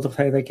may be able to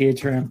play like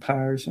Age of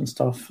Empires and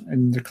stuff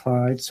in the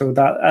cloud. So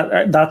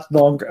that's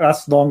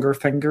longer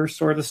finger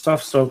sort of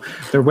stuff. So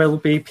there will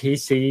be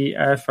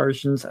PC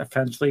versions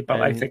eventually,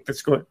 but I think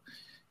that's good.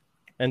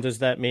 And does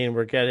that mean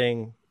we're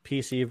getting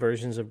PC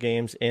versions of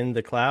games in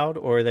the cloud,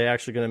 or are they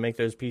actually going to make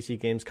those PC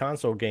games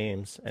console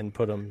games and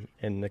put them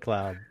in the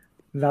cloud?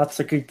 That's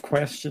a good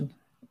question.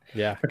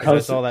 Yeah, because I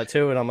saw that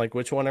too, and I'm like,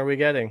 which one are we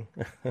getting?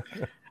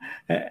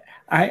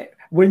 I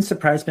wouldn't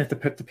surprise me if they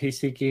put the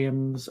PC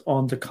games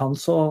on the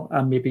console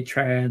and maybe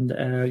try and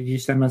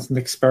use them as an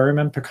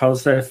experiment,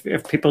 because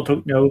if people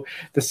don't know,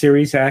 the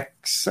Series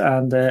X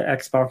and the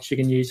Xbox, you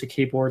can use a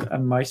keyboard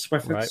and mouse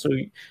with it. Right. So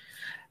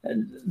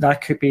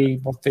that could be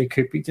what they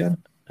could be doing.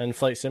 And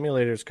Flight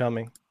Simulator's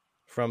coming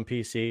from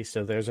PC,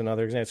 so there's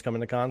another example. It's coming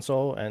to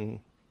console,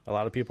 and a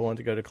lot of people want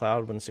to go to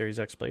cloud when Series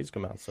X blades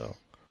come out. So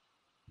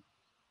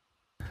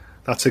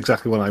that's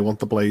exactly when I want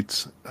the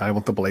blades. I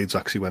want the blades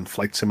actually when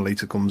Flight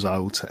Simulator comes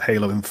out,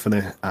 Halo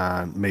Infinite,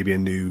 and maybe a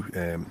new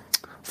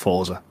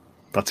Forza.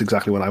 That's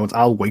exactly when I want.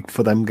 I'll wait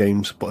for them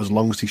games, but as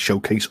long as they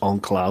showcase on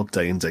cloud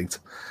day and date,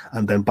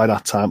 and then by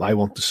that time, I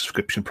want the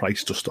subscription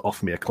price just to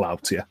offer me a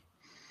cloud tier.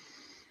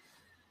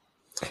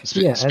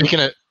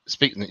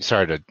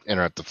 Sorry to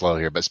interrupt the flow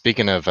here, but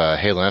speaking of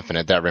Halo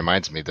Infinite, that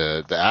reminds me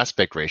the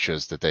aspect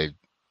ratios that they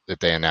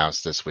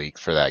announced this week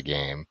for that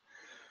game,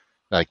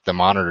 like the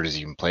monitors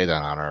you can play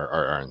that on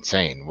are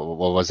insane.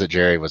 What was it,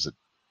 Jerry? Was it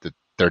the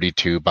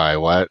 32 by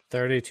what?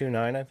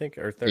 32:9, I think,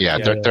 or 30, yeah,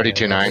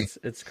 32:9.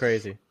 It's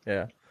crazy.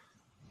 Yeah.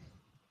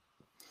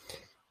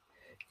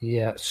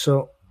 Yeah.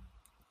 So,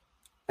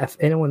 if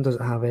anyone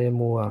doesn't have any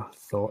more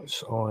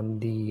thoughts on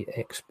the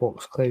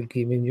Xbox Cloud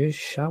Gaming news,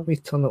 shall we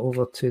turn it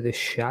over to the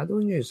Shadow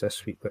news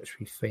this week, which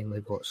we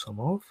finally got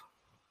some of?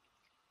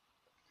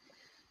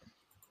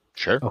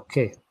 Sure.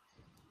 Okay.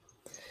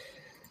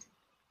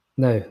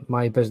 Now,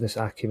 my business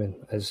acumen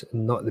is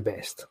not the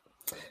best,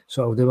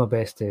 so I'll do my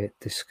best to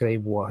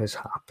describe what has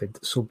happened.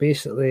 So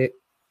basically,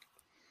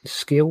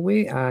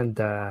 Scaleway and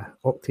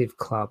Octave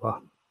Clabber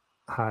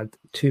had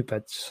two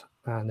bids,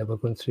 and they were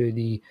going through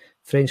the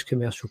French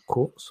commercial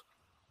courts,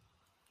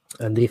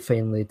 and they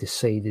finally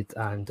decided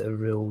and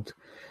ruled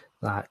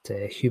that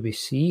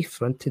UBC,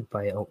 fronted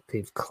by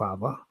Octave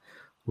Clabber,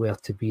 were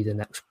to be the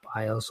next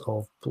buyers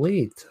of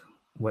Blade,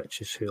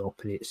 which is who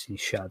operates the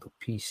Shadow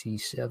PC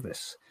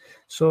service.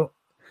 So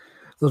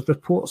there's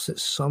reports that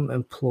some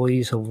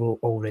employees have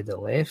already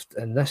left,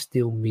 and this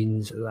deal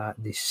means that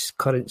the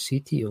current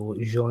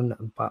CTO,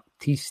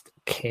 Jean-Baptiste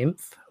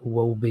Kempf,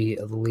 will be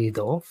laid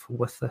off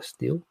with this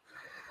deal.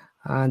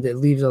 And it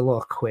leaves a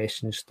lot of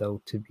questions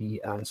still to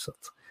be answered.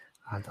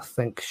 And I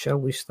think, shall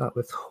we start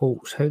with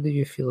Holtz? How do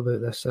you feel about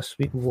this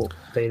week? What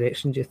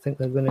direction do you think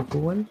they're going to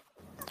go in?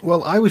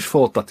 Well, I always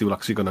thought that they were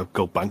actually going to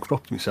go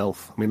bankrupt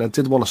myself. I mean, I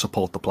did want to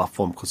support the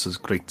platform because there's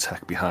great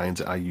tech behind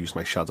it. I use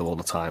my Shadow all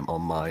the time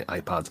on my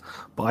iPad.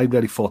 But I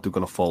really thought they were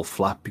going to fall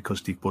flat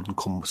because they wouldn't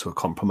come to a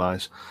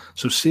compromise.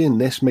 So seeing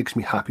this makes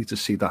me happy to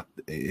see that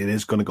it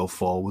is going to go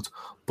forward.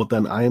 But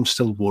then I am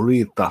still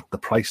worried that the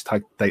price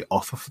tag they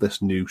offer for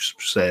this new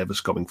service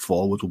going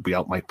forward will be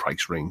out my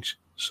price range.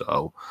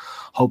 So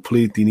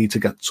hopefully they need to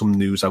get some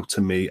news out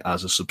to me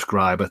as a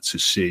subscriber to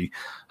see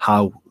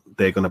how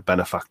they're going to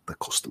benefit the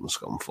customers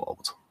going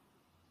forward.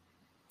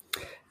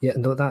 Yeah,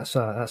 no, that's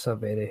a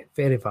very,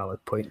 very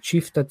valid point.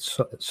 Chief did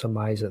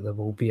surmise that there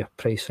will be a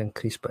price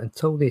increase, but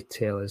until they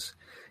tell us,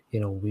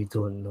 we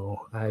don't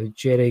know.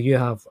 Jerry, you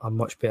have a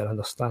much better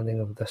understanding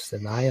of this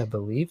than I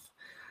believe.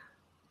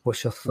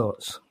 What's your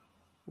thoughts?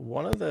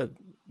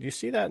 You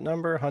see that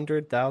number,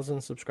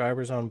 100,000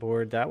 subscribers on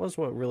board? That was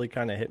what really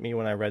kind of hit me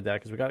when I read that,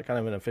 because we got kind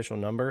of an official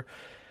number.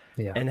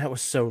 Yeah. And that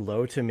was so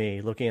low to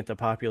me, looking at the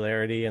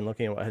popularity and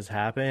looking at what has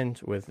happened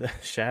with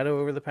Shadow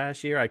over the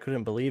past year. I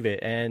couldn't believe it.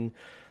 And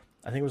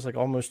I think it was like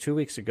almost 2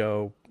 weeks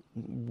ago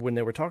when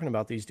they were talking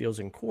about these deals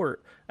in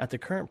court, at the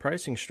current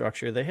pricing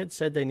structure, they had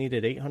said they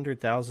needed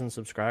 800,000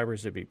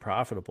 subscribers to be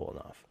profitable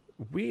enough.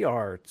 We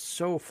are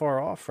so far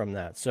off from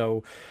that.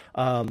 So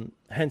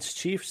hence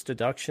Chief's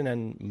deduction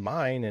and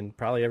mine and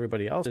probably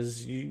everybody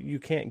else's, you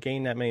can't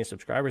gain that many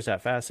subscribers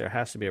that fast. There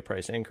has to be a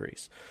price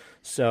increase.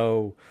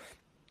 So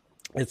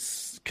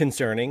it's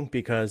concerning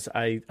because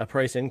a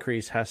price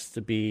increase has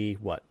to be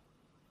what?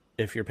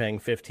 If you're paying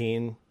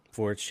 $15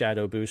 for its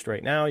Shadow Boost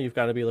right now, you've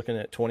got to be looking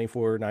at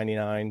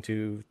 $24.99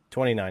 to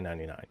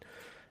 $29.99.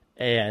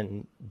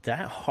 And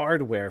that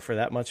hardware for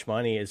that much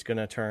money is going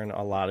to turn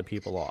a lot of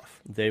people off.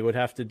 They would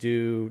have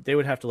to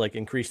like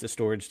increase the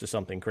storage to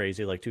something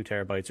crazy, like 2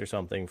 terabytes or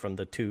something from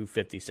the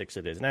 256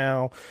 it is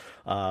now,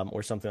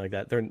 or something like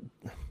that.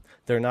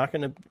 They're not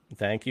going to,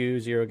 thank you,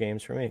 Zero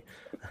Games for me.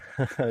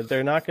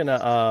 They're not going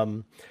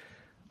to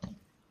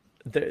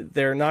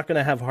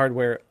have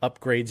hardware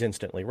upgrades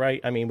instantly, right?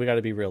 I mean, we got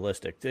to be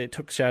realistic. It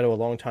took Shadow a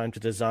long time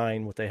to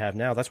design what they have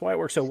now. That's why it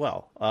works so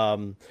well,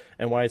 and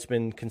why it's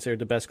been considered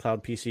the best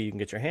cloud PC you can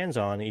get your hands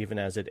on, even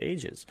as it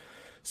ages.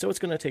 So it's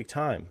going to take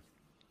time.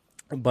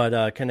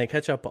 But can they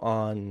catch up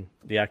on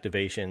the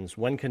activations?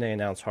 When can they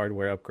announce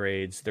hardware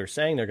upgrades? They're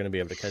saying they're going to be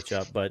able to catch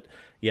up. But,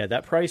 yeah,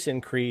 that price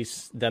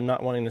increase, them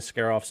not wanting to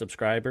scare off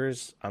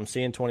subscribers, I'm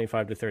seeing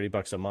 $25 to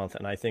 $30 a month.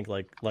 And I think,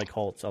 like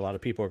Holtz, a lot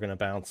of people are going to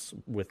bounce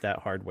with that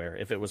hardware.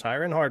 If it was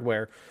higher in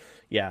hardware,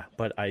 yeah.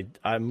 But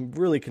I'm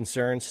really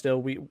concerned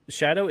still.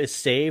 Shadow is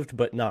saved,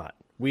 but not.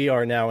 We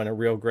are now in a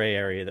real gray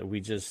area that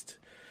we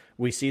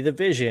see the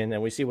vision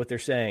and we see what they're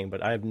saying.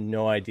 But I have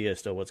no idea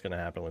still what's going to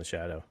happen with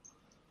Shadow.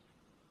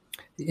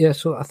 Yeah,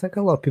 so I think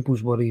a lot of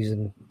people's worries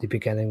in the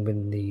beginning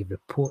when the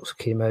reports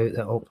came out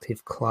that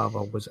Octave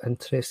Clava was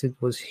interested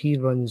was he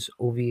runs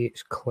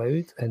OVH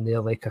Cloud and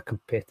they're like a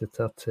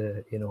competitor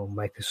to,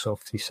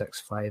 Microsoft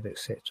 365,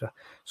 etc.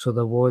 So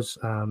there was,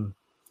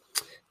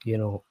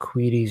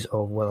 queries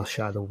of whether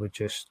Shadow would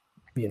just,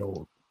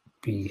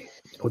 be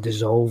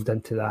dissolved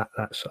into that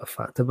sort of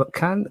factor. But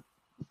can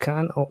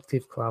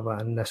Octave Clava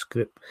and this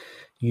group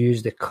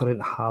use the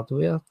current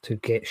hardware to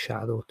get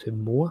Shadow to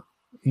more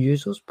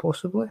users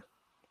possibly?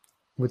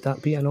 Would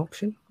that be an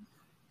option?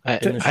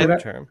 In the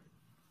short term?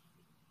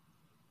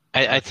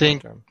 I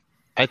think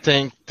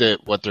that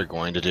what they're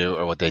going to do,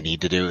 or what they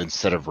need to do,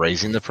 instead of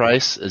raising the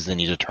price, is they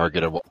need to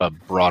target a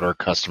broader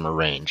customer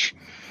range.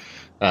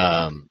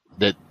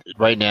 That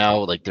right now,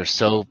 like, they're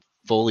so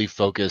fully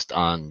focused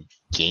on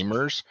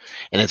gamers,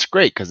 and it's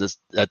great because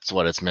that's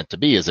what it's meant to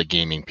be, is a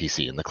gaming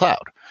PC in the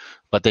cloud.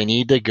 But they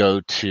need to go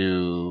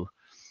to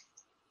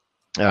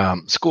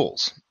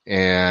schools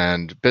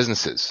and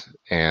businesses,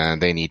 and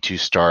they need to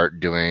start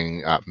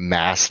doing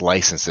mass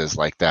licenses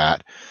like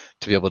that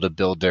to be able to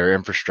build their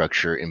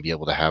infrastructure and be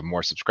able to have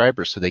more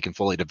subscribers so they can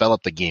fully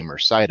develop the gamer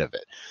side of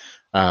it.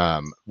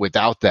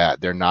 Without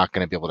that, they're not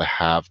going to be able to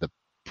have the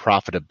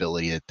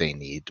profitability that they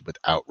need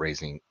without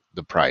raising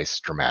the price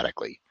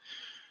dramatically.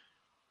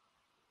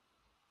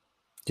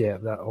 Yeah,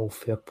 that all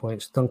fair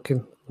points.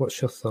 Duncan,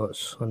 what's your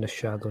thoughts on the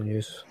Shadow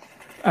news?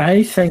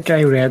 I think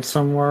I read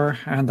somewhere,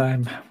 and I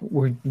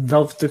would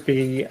love to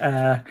be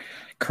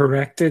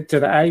corrected.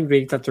 Did I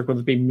read that they're going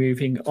to be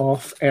moving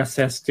off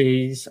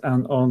SSDs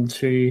and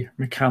onto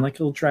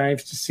mechanical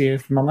drives to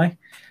save money?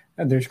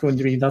 And there's going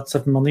to be lots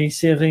of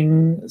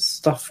money-saving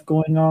stuff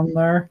going on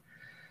there.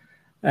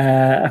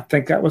 I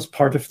think that was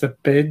part of the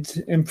bid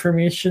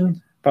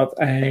information,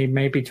 but I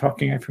may be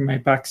talking out from my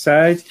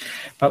backside.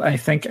 But I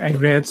think I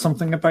read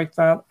something about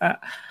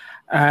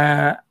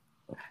that.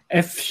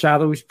 If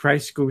Shadow's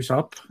price goes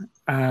up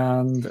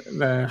and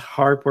the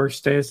hardware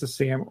stays the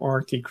same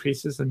or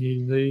decreases and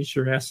you lose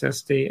your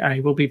SSD, I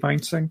will be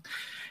bouncing.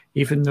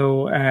 Even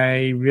though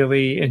I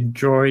really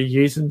enjoy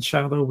using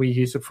Shadow, we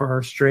use it for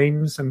our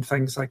streams and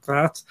things like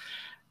that.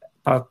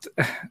 But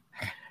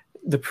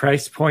the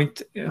price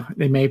point,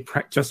 they may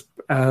just,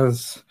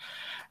 as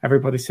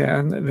everybody's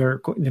saying,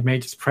 they may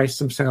just price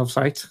themselves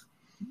out.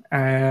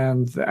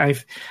 and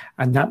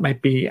that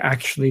might be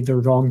actually the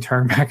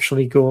long-term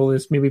goal,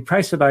 is maybe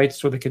price it out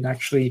so they can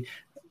actually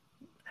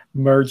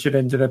merge it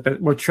into the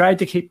bit. We're trying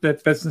to keep the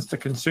business to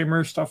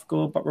consumer stuff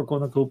going, but we're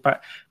going to go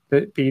back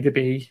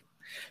B2B.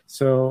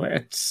 So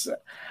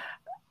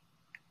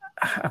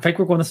I think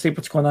we're going to see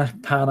what's going to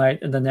pan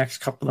out in the next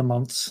couple of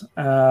months,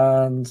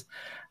 and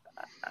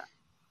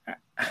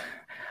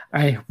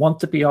I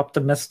want to be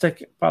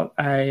optimistic, but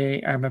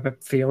I am a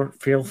bit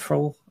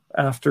fearful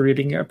after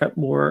reading a bit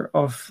more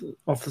of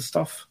the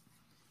stuff.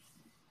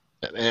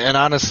 And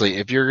honestly,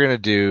 if you're going to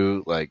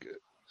do like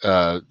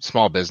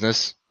small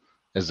business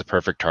is the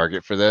perfect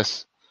target for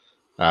this,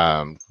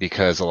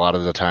 because a lot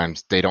of the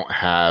times they don't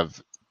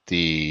have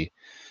the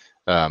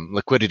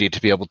liquidity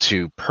to be able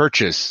to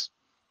purchase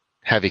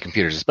heavy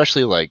computers,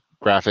 especially like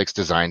graphics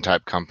design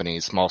type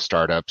companies, small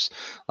startups.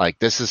 Like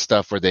this is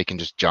stuff where they can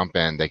just jump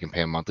in, they can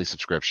pay a monthly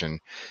subscription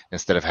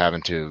instead of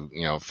having to,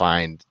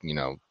 find,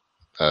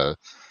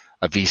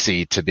 a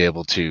VC to be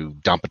able to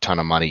dump a ton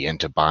of money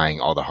into buying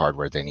all the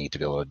hardware they need to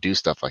be able to do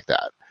stuff like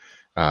that.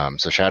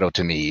 So Shadow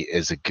to me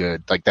is a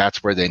good, like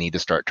that's where they need to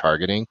start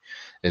targeting,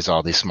 is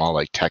all these small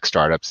like tech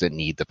startups that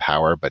need the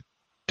power but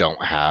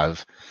don't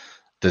have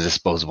the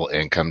disposable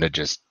income to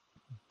just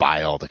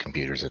buy all the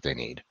computers that they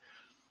need.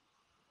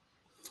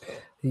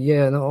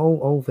 Yeah, no,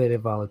 all very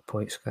valid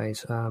points,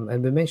 guys.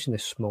 And we mentioned the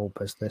small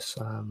business.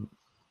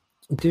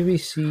 Do we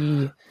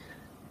see,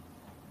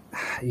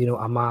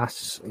 a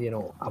mass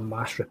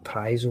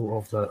reprisal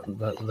of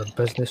the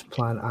business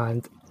plan,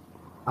 and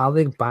are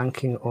they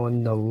banking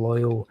on the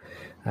loyal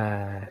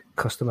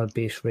customer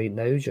base right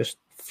now, just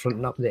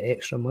fronting up the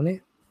extra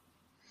money?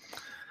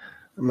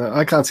 No,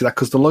 I can't see that,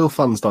 because the loyal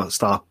fans don't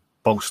start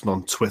boasting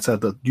on Twitter.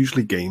 They're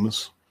usually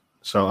gamers.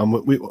 So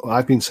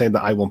I've been saying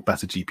that I want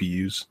better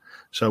GPUs.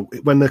 So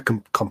when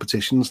the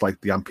competitions like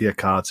the Ampere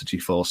cards, the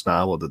GeForce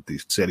Now, or the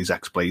Series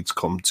X Blades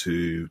come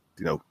to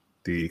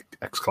the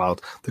xCloud,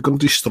 they're going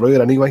to destroy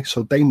it anyway.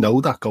 So they know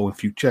that going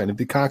future, and if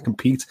they can't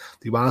compete,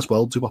 they might as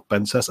well do what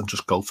Ben says and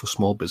just go for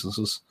small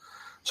businesses.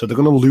 So they're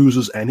going to lose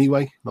us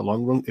anyway in the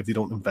long run if they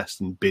don't invest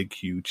in big,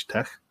 huge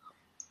tech.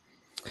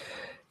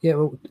 Yeah,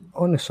 well,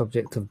 on the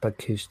subject of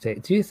big, huge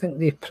tech, do you think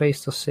they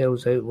priced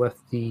themselves out with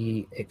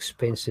the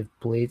expensive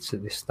blades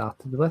that they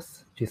started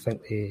with? Do you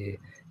think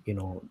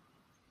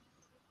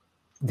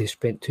they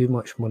spent too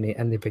much money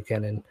in the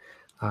beginning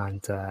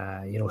and,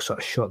 sort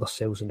of shot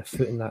themselves in the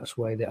foot, and that's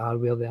why they are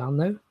where they are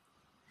now?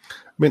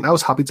 I mean, I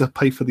was happy to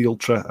pay for the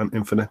Ultra and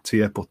Infinite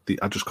tier, but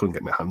I just couldn't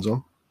get my hands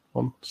on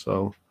one.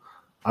 So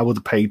I would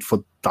have paid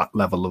for that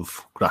level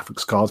of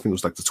graphics card. I think it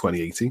was like the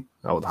 2080.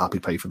 I would happy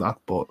pay for that,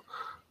 but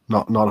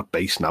not a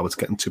base now. It's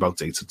getting too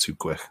outdated too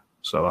quick.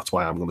 So that's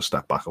why I'm going to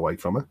step back away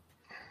from it.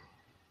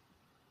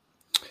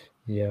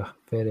 Yeah,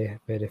 very,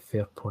 very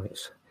fair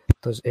points.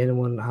 Does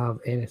anyone have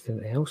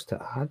anything else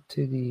to add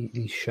to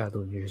the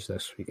Shadow news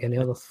this week? Any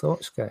other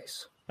thoughts,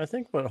 guys? I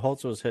think what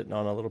Holtz was hitting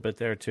on a little bit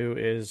there too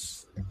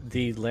is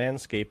the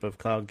landscape of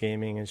cloud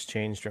gaming has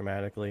changed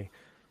dramatically.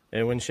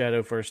 And when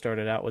Shadow first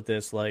started out with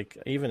this, like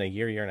even a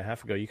year and a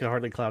half ago, you could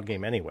hardly cloud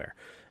game anywhere.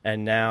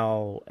 And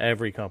now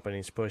every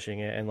company's pushing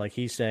it. And like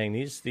he's saying,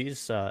 these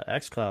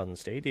xCloud and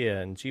Stadia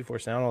and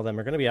GeForce Now and all them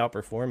are going to be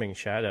outperforming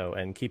Shadow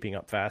and keeping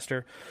up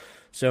faster.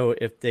 So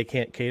if they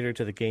can't cater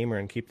to the gamer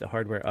and keep the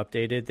hardware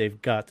updated, they've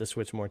got to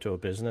switch more to a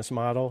business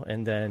model.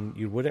 And then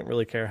you wouldn't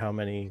really care how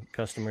many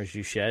customers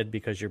you shed,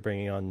 because you're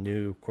bringing on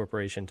new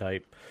corporation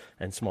type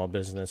and small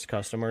business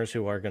customers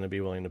who are going to be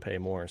willing to pay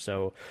more.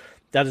 So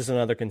that is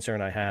another concern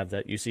I have,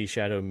 that you see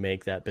Shadow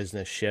make that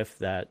business shift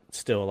that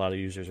still a lot of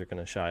users are going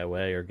to shy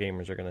away, or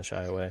gamers are going to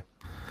shy away.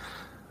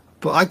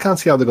 But I can't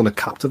see how they're going to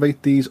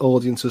captivate these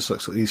audiences,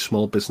 like these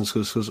small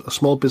businesses, because a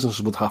small business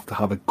would have to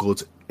have a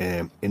good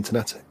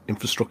internet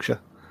infrastructure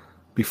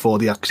before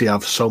they actually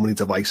have so many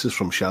devices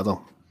from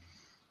Shadow.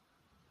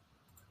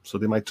 So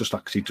they might just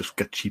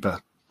get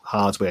cheaper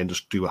hardware and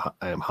just do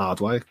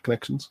hardwire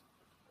connections.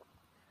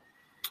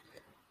 Do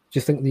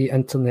you think the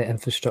internet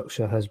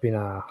infrastructure has been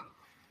a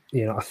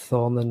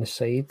thorn in the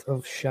side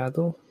of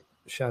Shadow?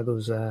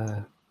 Shadow's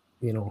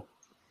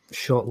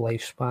short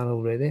lifespan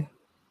already,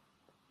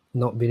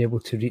 not being able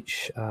to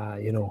reach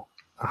a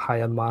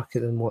higher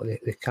market than what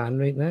they can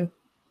right now?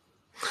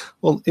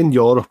 Well, in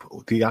Europe,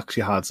 they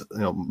actually had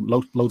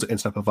loads of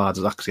internet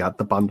providers actually had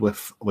the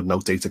bandwidth with no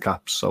data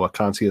caps, so I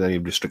can't see any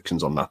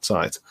restrictions on that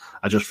side.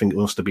 I just think it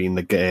must have been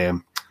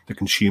the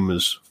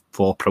consumers'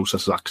 thought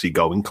process actually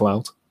going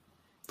cloud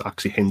that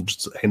actually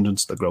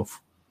hinders the growth.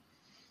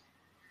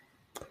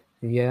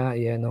 Yeah,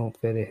 no,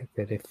 very,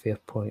 very fair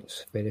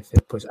points. Very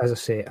fair points. As I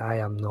say, I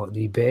am not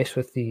the best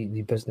with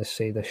the business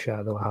side of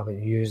Shadow. I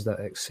haven't used it,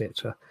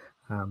 etc.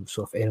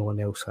 So if anyone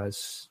else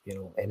has,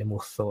 any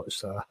more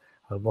thoughts that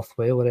are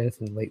worthwhile or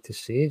anything you'd like to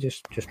say,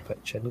 just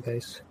pitch in,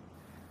 guys.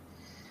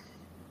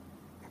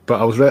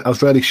 But I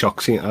was really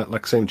shocked seeing,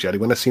 like saying Jerry,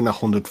 when I seen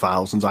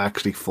 100,000, I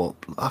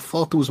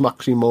thought there was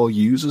actually more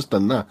users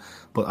than that.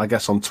 But I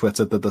guess on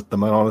Twitter, the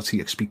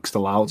minority speaks the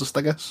loudest,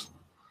 I guess.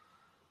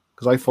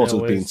 Because I thought it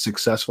was being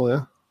successful,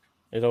 yeah.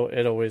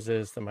 It always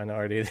is the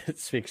minority that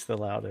speaks the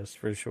loudest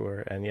for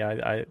sure. And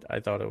yeah, I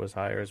thought it was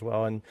higher as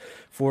well. And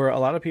for a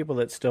lot of people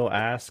that still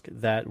ask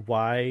that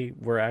why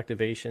were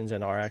activations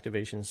and our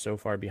activations so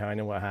far behind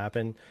and what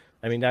happened,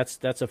 I mean that's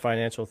a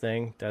financial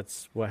thing.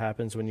 That's what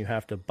happens when you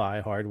have to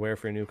buy hardware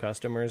for new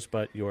customers,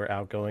 but your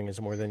outgoing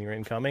is more than your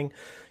incoming.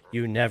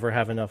 You never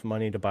have enough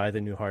money to buy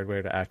the new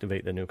hardware to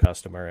activate the new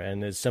customer.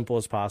 And as simple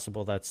as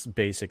possible, that's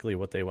basically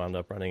what they wound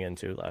up running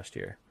into last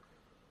year.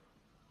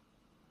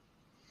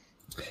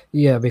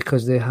 Yeah,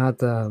 because they had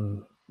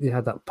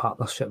that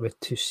partnership with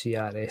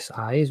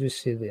 2CRSI, as we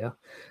say there,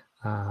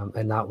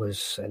 and that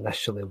was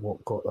initially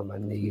what got them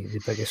in the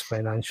biggest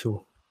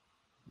financial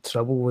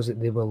trouble. Was that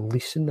they were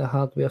leasing the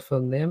hardware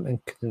from them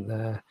and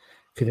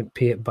couldn't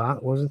pay it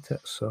back, wasn't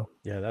it? So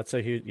that's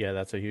a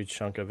huge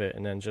chunk of it.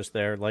 And then just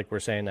there, like we're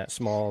saying, that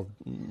small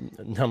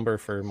number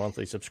for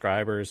monthly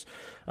subscribers,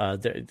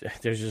 there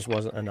just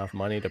wasn't enough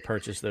money to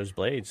purchase those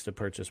blades, to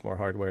purchase more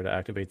hardware to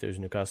activate those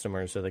new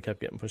customers. So they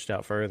kept getting pushed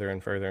out further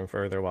and further and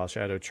further while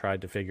Shadow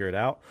tried to figure it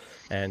out.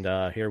 And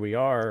here we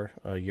are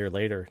a year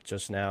later,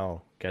 just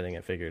now getting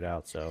it figured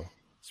out. So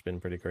it's been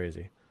pretty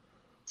crazy.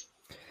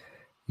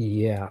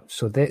 Yeah,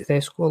 so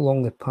let's go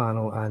along the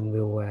panel and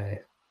we'll,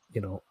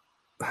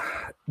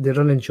 the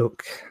running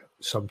joke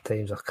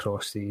sometimes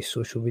across the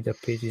social media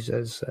pages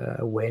is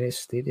when is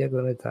Stadia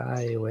going to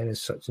die? When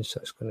is such and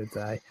such going to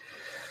die?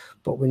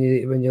 But when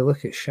you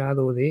look at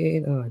Shadow, they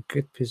ain't in a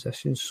good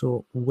position.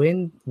 So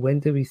when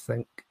do we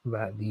think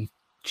that the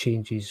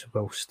changes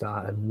will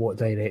start, and what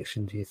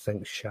direction do you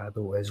think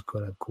Shadow is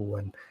going to go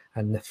in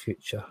the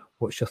future?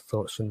 What's your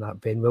thoughts on that,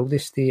 Ben? Will they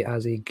stay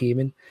as a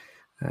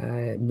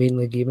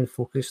mainly gaming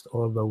focused,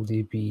 or will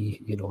they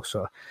be,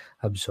 sort of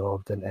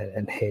absorbed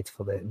and head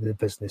for the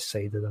business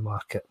side of the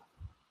market?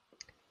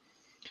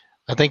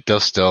 I think they'll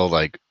still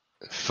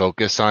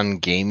focus on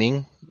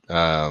gaming,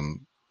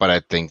 but I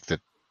think that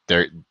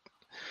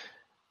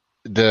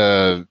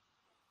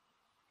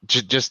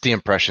just the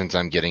impressions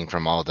I'm getting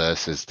from all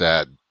this is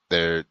that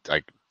they're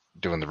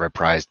doing the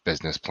reprised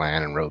business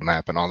plan and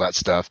roadmap and all that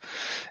stuff.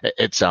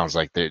 It sounds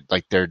like they're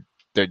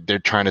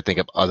trying to think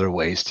of other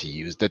ways to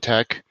use the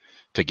tech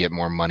to get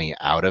more money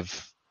out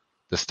of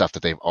the stuff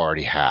that they've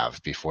already have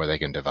before they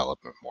can develop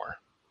it more.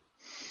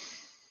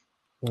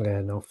 Yeah,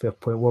 no, fair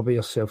point. What about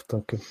yourself,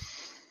 Duncan?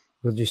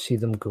 Where do you see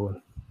them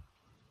going?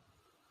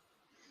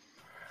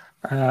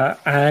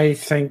 I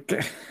think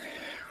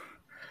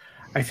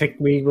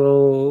we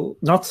will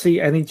not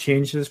see any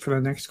changes for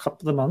the next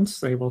couple of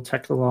months. They will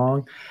tick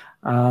along.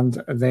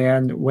 And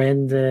then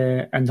when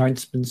the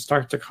announcements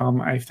start to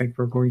come, I think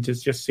we're going to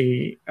just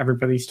see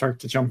everybody start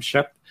to jump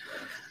ship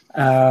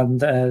and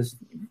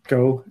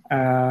go.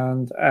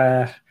 And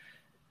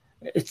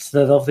it's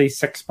the lovely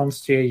 6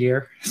 months to a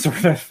year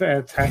sort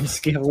of time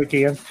scale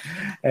again.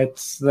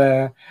 It's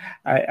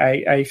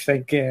I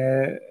think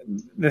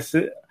this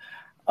is,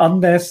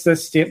 unless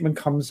this statement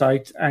comes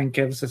out and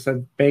gives us a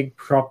big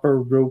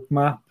proper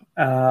roadmap,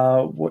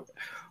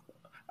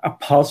 a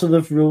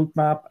positive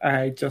roadmap,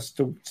 I just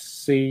don't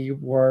see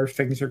where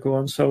things are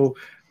going. So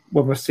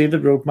when we see the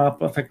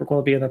roadmap, I think we're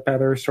going to be in a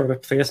better sort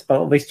of place,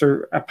 but at least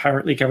they're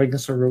apparently giving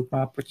us a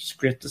roadmap, which is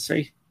great to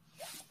see.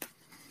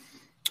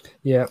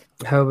 Yeah.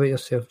 How about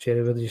yourself,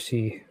 Jerry? Where do you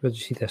see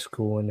this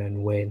going,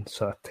 and when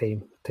sort of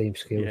time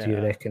scale do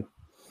you reckon?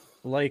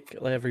 Like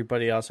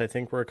everybody else, I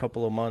think we're a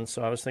couple of months.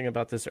 So I was thinking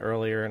about this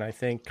earlier, and I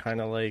think kind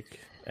of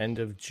like end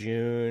of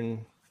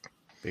June,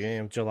 beginning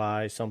of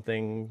July,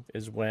 something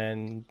is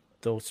when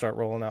they'll start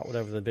rolling out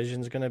whatever the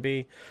vision's going to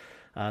be.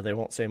 They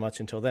won't say much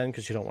until then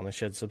because you don't want to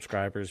shed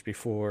subscribers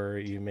before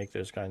you make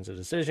those kinds of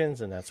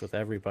decisions, and that's with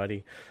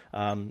everybody.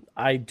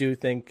 I do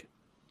think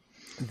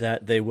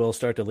that they will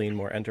start to lean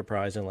more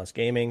enterprise and less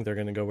gaming. They're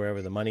going to go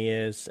wherever the money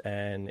is,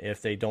 and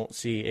if they don't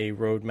see a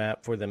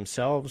roadmap for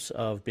themselves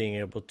of being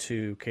able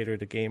to cater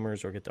to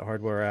gamers or get the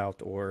hardware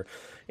out or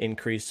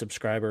increase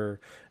subscriber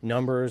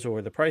numbers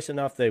or the price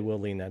enough, they will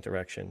lean that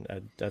direction.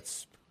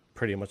 That's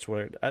pretty much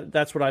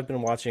that's what I've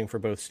been watching for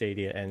both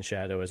Stadia and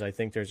Shadow. Is I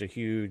think there's a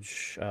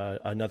huge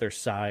another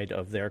side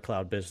of their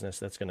cloud business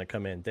that's going to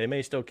come in. They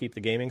may still keep the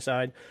gaming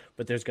side,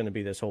 but there's going to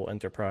be this whole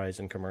enterprise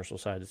and commercial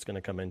side that's going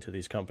to come into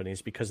these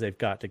companies because they've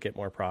got to get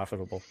more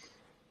profitable.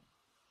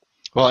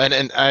 Well,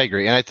 and I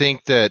agree, and I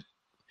think that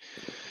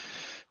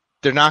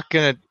they're not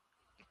going to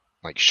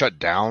shut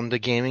down the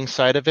gaming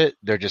side of it.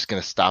 They're just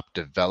going to stop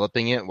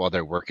developing it while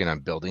they're working on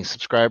building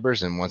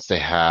subscribers. And once they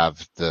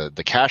have the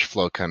cash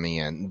flow coming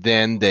in,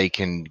 then they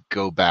can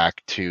go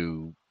back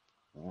to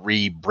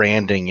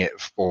rebranding it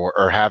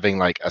or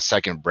having a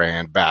second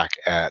brand back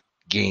at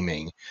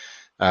gaming.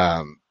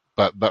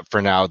 But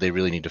for now, they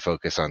really need to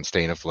focus on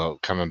staying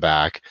afloat, coming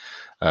back,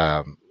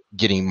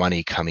 getting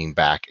money coming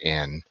back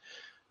in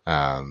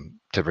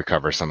to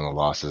recover some of the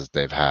losses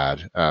they've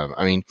had.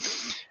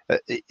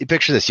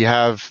 Picture this: you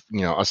have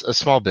a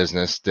small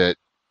business that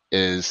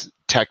is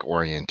tech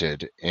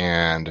oriented,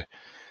 and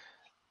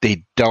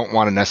they don't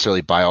want to necessarily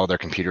buy all their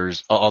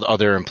computers, all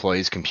their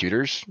employees'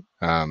 computers.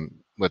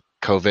 with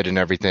COVID and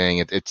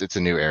everything, it's a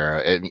new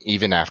era.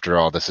 Even after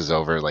all this is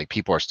over, like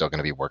people are still going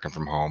to be working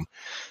from home.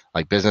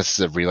 Like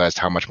businesses have realized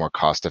how much more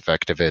cost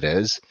effective it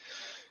is.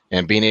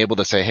 And being able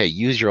to say, hey,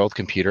 use your old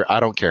computer. I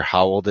don't care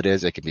how old it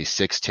is. It can be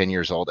 6-10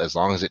 years old. As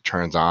long as it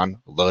turns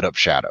on, load up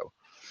Shadow.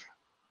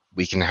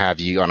 We can have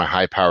you on a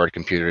high-powered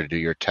computer to do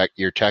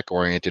your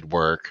tech-oriented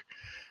work,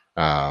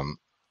 and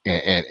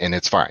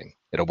it's fine.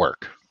 It'll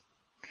work.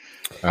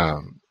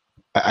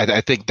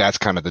 I think that's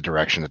kind of the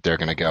direction that they're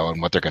going to go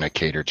and what they're going to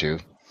cater to.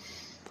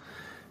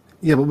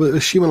 Yeah, but we're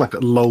assuming like a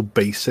low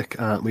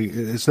basic, aren't we?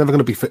 It's never going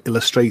to be for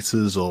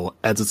illustrators or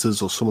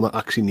editors or someone that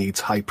actually needs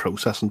high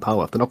processing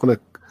power. They're not going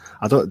to.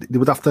 They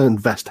would have to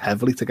invest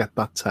heavily to get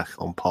that tech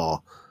on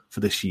par for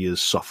this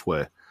year's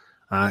software.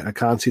 I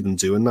can't see them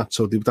doing that,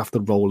 so they would have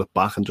to roll it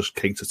back and just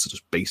cater to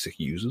just basic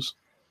users.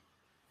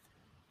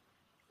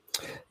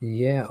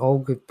 Yeah, all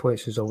good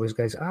points as always,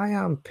 guys. I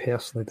am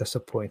personally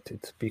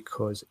disappointed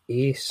because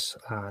Ace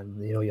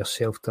and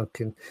yourself,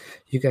 Duncan,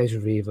 you guys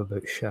rave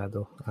about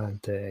Shadow,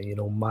 and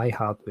my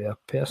hardware,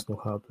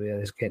 personal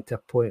hardware, is getting to a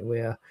point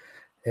where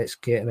it's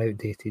getting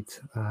outdated,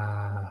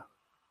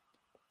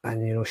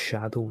 and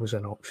Shadow was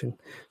an option.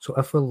 So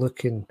if we're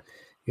looking,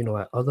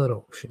 at other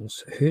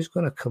options, who's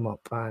going to come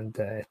up and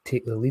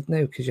take the lead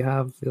now? Because you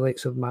have the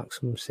likes of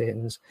Maximum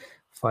Settings,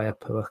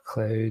 Firepower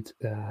Cloud,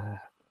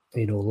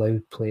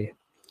 Loud Play.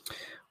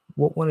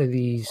 What one of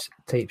these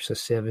types of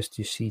service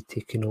do you see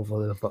taking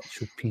over the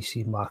virtual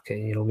PC market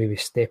and, maybe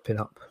stepping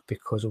up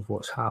because of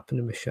what's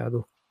happening with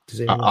Shadow?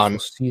 Does anyone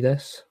foresee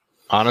this?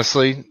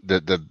 Honestly,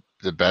 the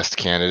best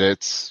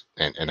candidates,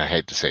 and I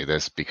hate to say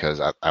this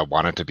because I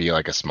want it to be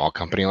like a small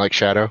company like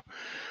Shadow.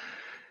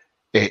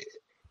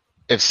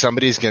 If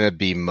somebody's going to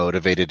be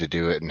motivated to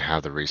do it and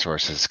have the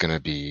resources, it's going to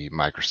be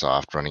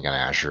Microsoft running on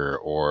Azure,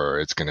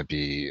 or it's going to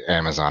be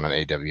Amazon on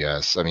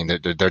AWS. I mean,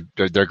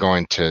 they're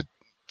going to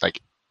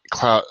like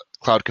cloud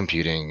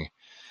computing.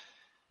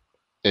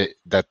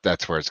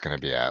 That's where it's going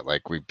to be at.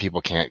 Like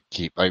people can't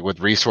keep like with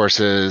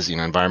resources,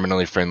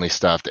 environmentally friendly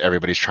stuff that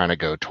everybody's trying to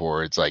go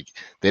towards. Like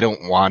they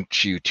don't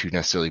want you to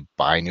necessarily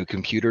buy new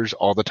computers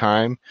all the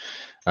time.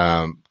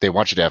 They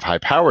want you to have high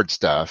powered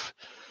stuff.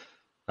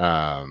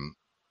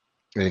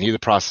 They need the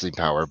processing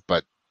power,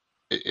 but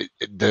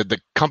the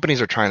companies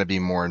are trying to be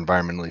more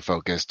environmentally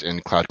focused,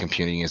 and cloud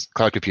computing is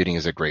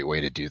a great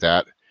way to do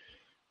that.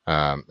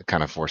 It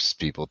kind of forces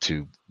people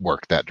to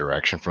work that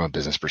direction from a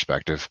business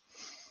perspective.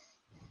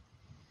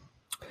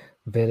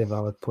 Very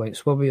valid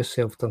points. What about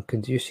yourself, Duncan?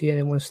 Do you see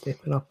anyone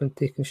stepping up and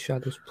taking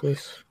Shadow's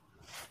place?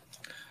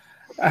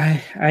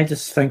 I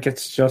just think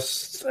it's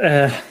just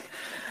fun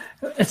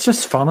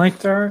out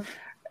there.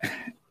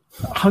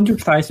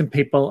 100,000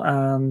 people,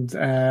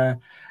 and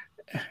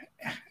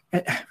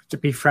to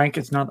be frank,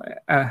 it's not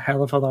a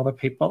hell of a lot of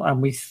people.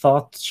 And we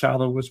thought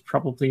Shadow was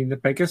probably the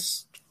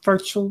biggest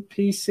virtual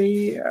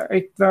PC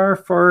out there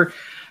for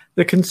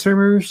the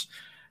consumers.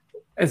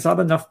 Is that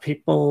enough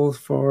people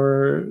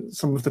for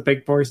some of the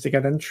big boys to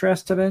get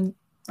interested in?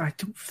 I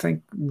don't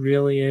think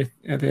really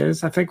it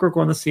is. I think we're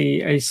going to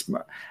see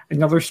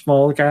another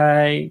small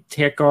guy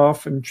take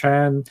off and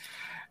try and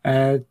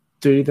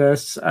do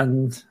this,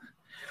 and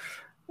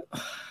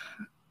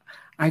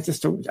I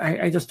don't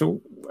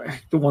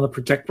want to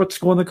predict what's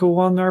going to go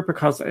on there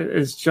because it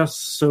is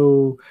just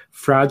so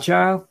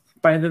fragile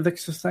by the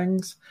looks of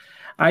things.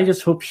 I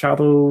just hope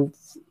Shadow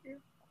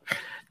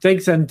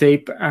digs in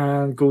deep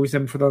and goes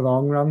in for the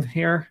long run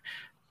here.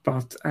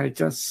 But it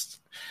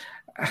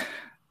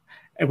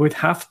would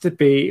have to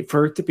be,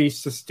 for it to be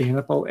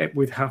sustainable, it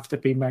would have to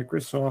be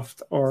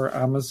Microsoft or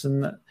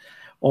Amazon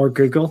or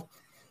Google.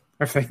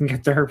 If they can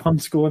get their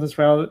ones going as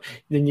well,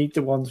 they need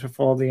the ones with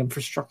all the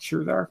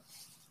infrastructure there.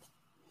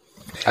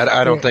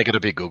 I don't think it'll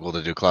be Google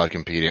to do cloud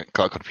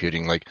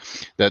computing. Like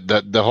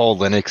the whole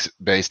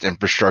Linux-based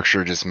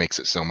infrastructure just makes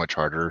it so much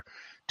harder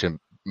to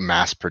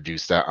mass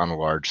produce that on a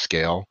large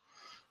scale.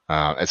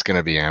 It's going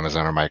to be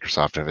Amazon or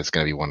Microsoft if it's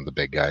going to be one of the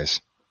big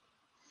guys.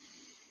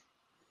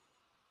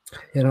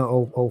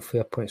 All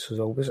fair points as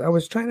always. I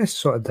was trying to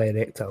sort of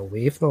direct it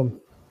away from,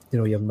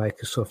 your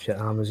Microsoft, your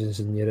Amazons,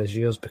 and your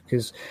Azures,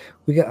 because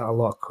we get a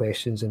lot of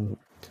questions, and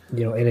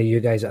any of you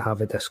guys that have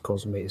a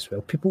Discord mate as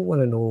well, people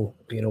want to know,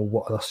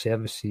 what other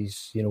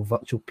services,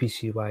 virtual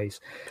PC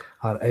wise,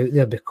 are out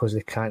there because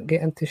they can't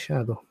get into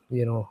Shadow,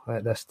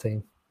 at this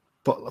time.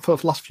 But for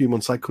the last few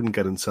months, I couldn't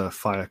get into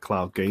Fire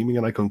Cloud Gaming,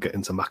 and I couldn't get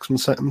into Maximum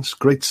Settings.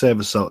 Great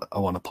service I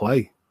want to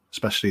play,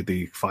 especially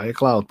the Fire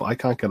Cloud, but I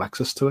can't get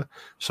access to it.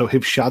 So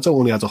if Shadow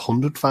only has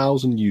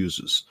 100,000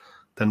 users,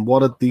 then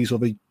what are these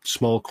other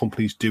small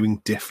companies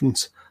doing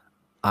different?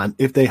 And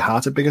if they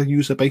had a bigger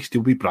user base, they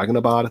would be bragging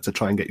about it to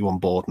try and get you on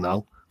board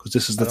now, because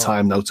this is the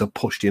time now to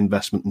push the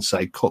investment and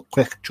say,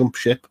 quick, jump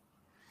ship.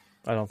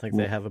 I don't think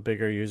they have a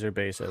bigger user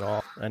base at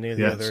all, any of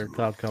the other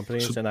cloud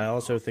companies, and I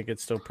also think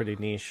it's still pretty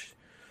niche.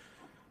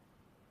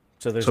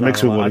 So it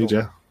makes me worried,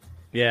 yeah.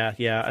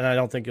 Yeah, and I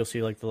don't think you'll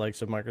see like the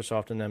likes of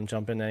Microsoft and them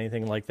jump into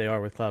anything like they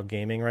are with cloud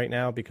gaming right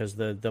now, because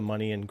the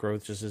money and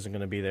growth just isn't going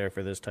to be there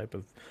for this type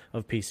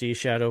of PC.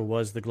 Shadow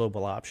was the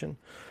global option.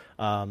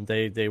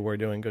 They were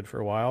doing good for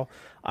a while.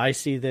 I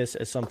see this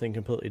as something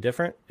completely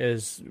different,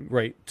 is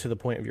right to the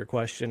point of your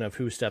question of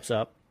who steps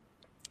up.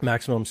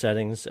 Maximum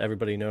Settings,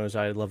 everybody knows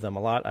I love them a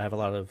lot. I have a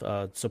lot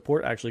of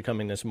support actually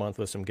coming this month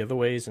with some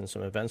giveaways and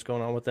some events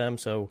going on with them.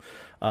 So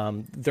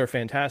they're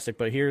fantastic.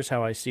 But here's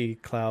how I see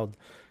cloud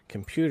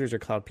computers or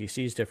cloud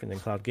PCs different than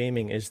cloud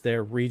gaming is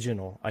they're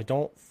regional. I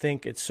don't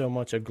think it's so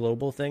much a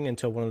global thing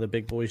until one of the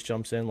big boys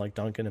jumps in, like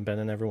Duncan and Ben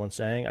and everyone's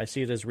saying. I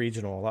see it as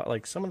regional, a lot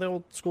like some of the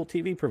old school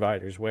TV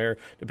providers where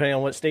depending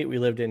on what state we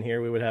lived in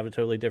here, we would have a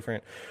totally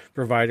different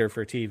provider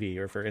for TV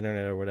or for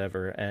internet or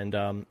whatever. And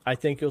I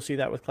think you'll see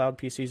that with cloud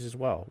PCs as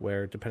well,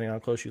 where depending on how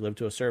close you live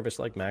to a service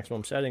like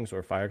Maximum Settings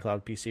or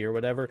FireCloud PC or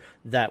whatever,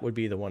 that would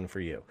be the one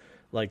for you.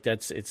 Like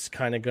it's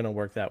kind of going to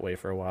work that way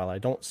for a while. I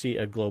don't see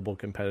a global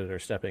competitor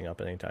stepping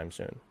up anytime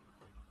soon.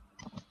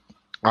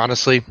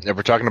 Honestly, if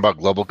we're talking about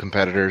global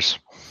competitors,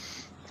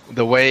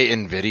 the way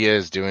NVIDIA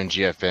is doing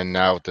GFN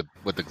now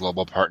with the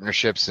global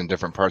partnerships in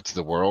different parts of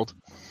the world,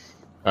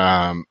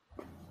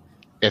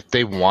 if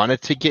they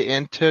wanted to get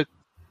into,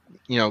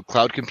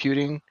 cloud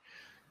computing,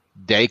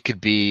 they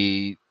could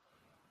be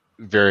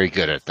very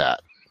good at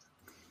that.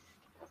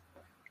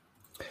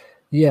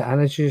 Yeah,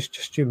 and as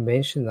you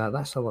mentioned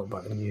that's a little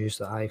bit of news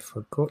that I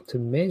forgot to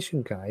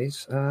mention,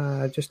 guys.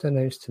 I just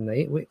announced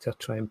tonight. Wait till I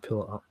try and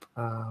pull it up.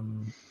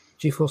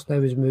 GeForce Now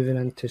is moving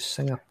into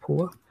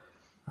Singapore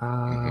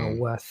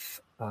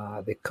with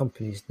the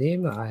company's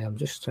name that I am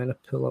just trying to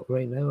pull up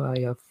right now. I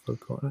have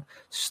forgotten it.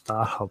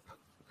 StarHub.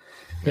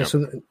 Yeah,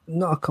 so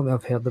not a company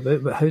I've heard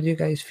about, but how do you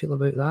guys feel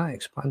about that?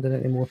 Expanding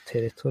into more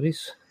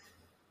territories?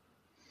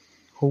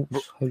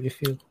 Holtz, how do you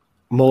feel?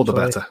 More the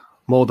better.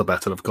 More the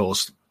better, of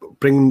course.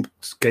 Bringing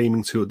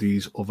gaming to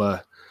these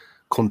other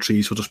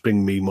countries will just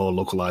bring me more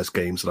localized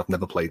games that I've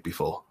never played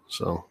before.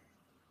 So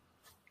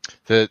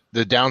the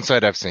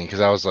downside I've seen,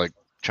 because I was like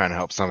trying to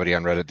help somebody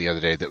on Reddit the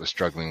other day that was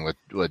struggling with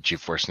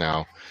GeForce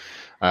Now,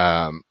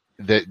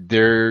 that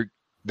they're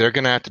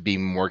going to have to be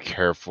more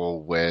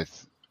careful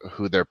with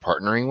who they're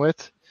partnering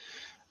with,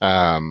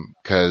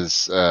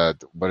 because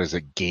what is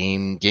it,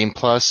 Gamer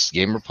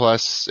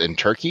Plus in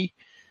Turkey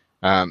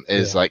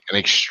is like an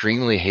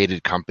extremely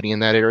hated company in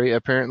that area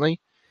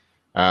apparently.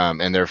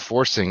 And they're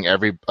forcing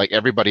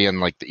everybody in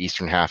like the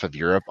eastern half of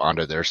Europe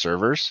onto their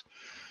servers.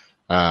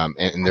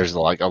 And there's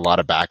like a lot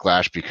of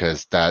backlash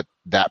because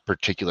that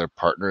particular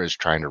partner is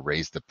trying to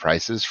raise the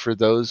prices for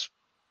those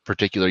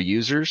particular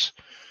users.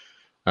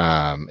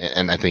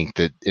 And I think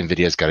that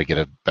NVIDIA's got to get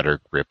a better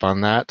grip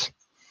on that.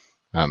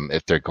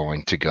 If they're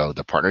going to go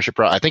the partnership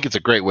route. I think it's a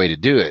great way to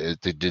do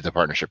it, to do the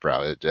partnership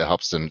route. It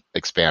helps them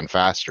expand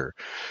faster.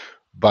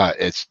 But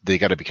they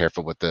got to be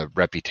careful with the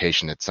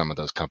reputation that some of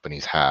those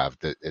companies have,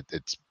 that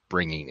it's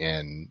bringing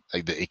in.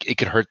 Like it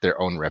could hurt their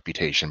own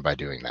reputation by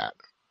doing that.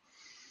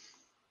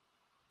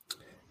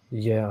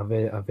 Yeah,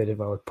 a very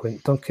valid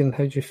point. Duncan,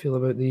 how do you feel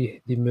about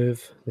the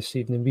move this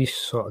evening? We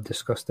sort of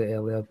discussed it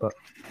earlier, but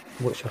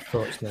what's your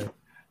thoughts now?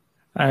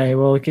 I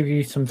will give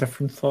you some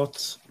different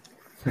thoughts.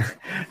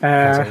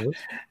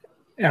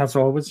 As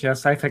always,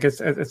 yes, I think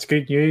it's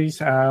good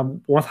news.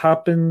 What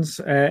happens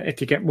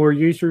if you get more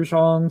users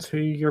on to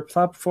your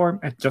platform?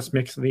 It just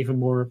makes it even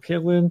more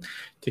appealing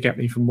to get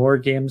even more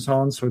games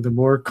on. So the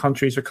more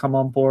countries that come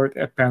on board,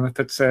 it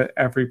benefits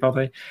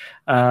everybody.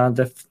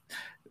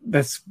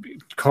 This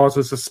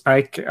causes a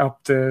spike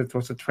up to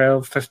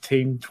 12,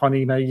 15,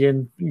 20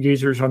 million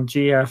users on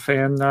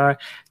GFN now.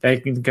 They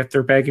can get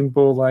their begging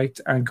bowl out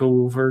and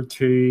go over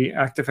to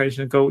Activision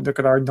and go, look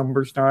at our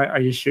numbers now. Are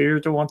you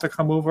sure they want to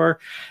come over?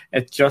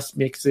 It just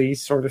makes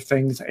these sort of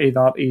things a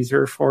lot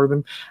easier for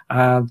them.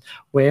 And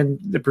when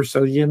the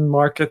Brazilian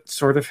market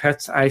sort of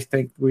hits, I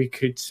think we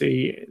could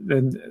see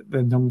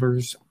the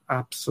numbers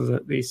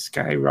absolutely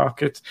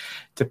skyrocket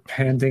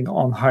depending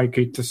on how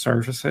good the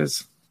service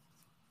is.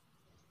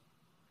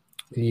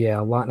 Yeah,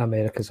 Latin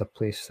America is a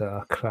place that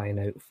are crying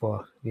out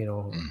for,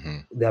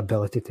 the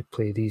ability to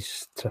play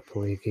these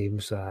AAA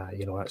games.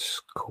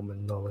 That's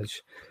common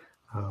knowledge.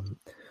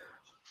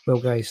 Well,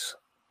 guys,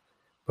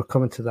 we're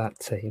coming to that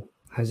time.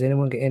 Has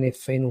anyone got any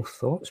final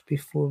thoughts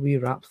before we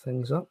wrap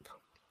things up?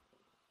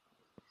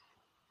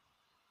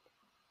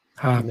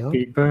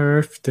 Happy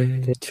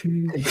birthday to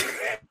you.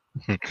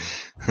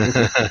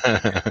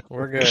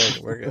 We're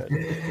good.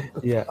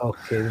 Yeah,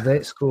 okay.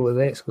 Let's go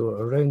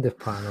around the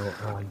panel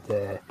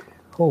and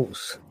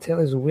Holtz,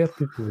 tell us where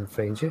people can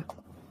find you.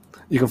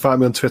 You can find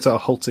me on Twitter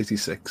at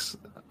Holtz86.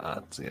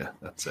 That's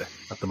it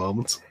at the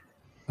moment.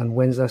 And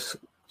when's this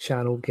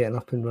channel getting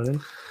up and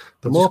running?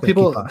 The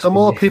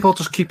more people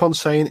just keep on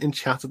saying in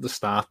chat at the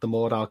start, the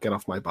more I'll get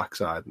off my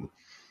backside and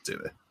do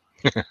it.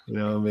 You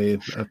know what I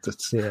mean?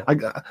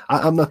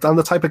 I'm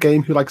the type of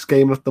game who likes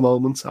gaming at the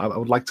moment. I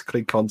would like to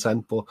create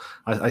content, but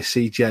I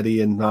see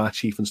Jerry and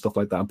Chief and stuff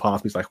like that, and part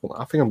of me's like, well,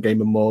 I think I'm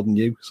gaming more than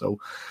you, so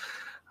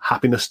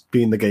happiness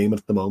being the gamer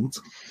at the moment.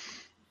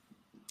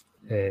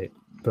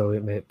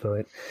 Brilliant, mate,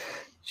 brilliant.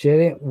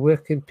 Jerry, where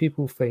can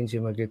people find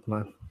you, my good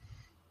man?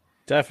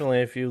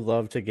 Definitely, if you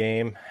love to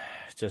game,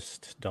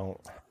 just don't.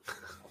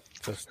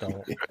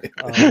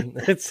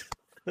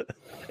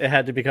 It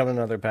had to become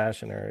another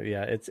passion, or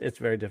it's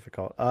very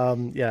difficult.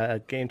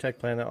 At Game Tech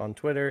Planet on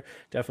Twitter,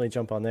 definitely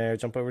jump on there.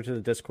 Jump over to the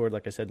Discord.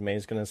 Like I said,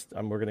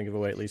 we're gonna give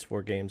away at least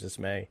 4 games this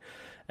May,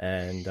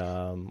 and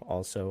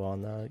also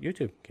on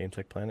YouTube, Game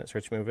Tech Planet.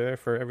 Search me over there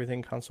for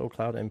everything console,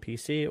 cloud, and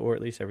PC, or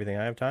at least everything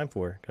I have time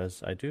for,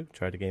 because I do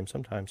try to game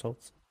sometimes.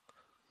 Holtz.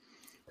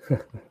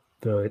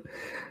 Brilliant.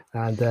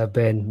 And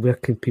Ben, where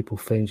can people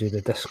find you?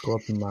 The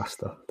Discord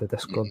master, the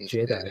Discord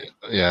Jedi.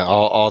 Yeah,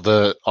 all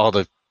the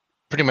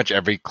pretty much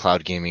every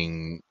cloud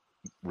gaming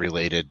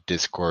related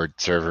Discord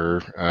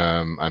server.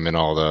 I'm in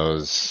all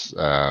those.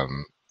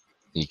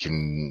 You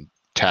can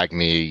tag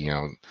me,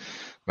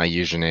 my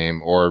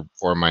username or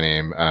my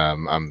name.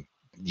 I'm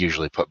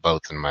usually put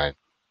both in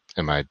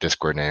my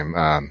Discord name.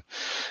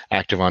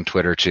 Active on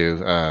Twitter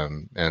too,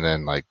 and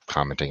then like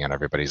commenting on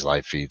everybody's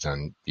live feeds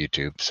on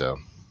YouTube. So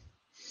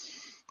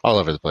all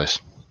over the place.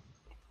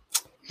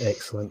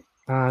 Excellent.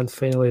 And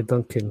finally,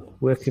 Duncan,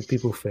 where can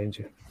people find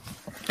you?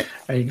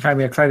 You can find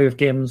me at Cloudy with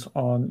Games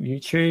on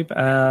YouTube,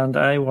 and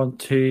I want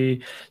to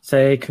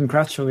say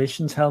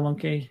congratulations,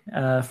 Hellmonkey,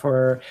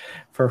 for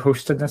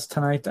hosting this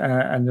tonight.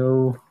 I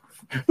know,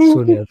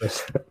 So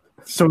nervous.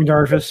 so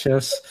nervous,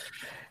 yes.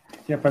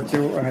 Yeah, but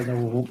I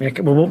know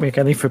we won't make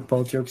any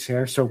football jokes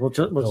here, so we'll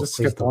just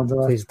skip on to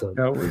that. Please don't.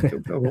 No,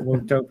 we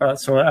won't do that.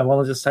 So I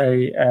want to just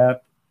say,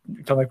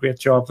 you've done a great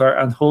job there.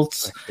 And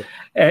Holtz,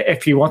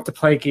 if you want to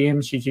play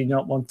games, you do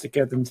not want to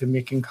get into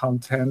making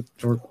content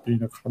or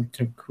being a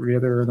content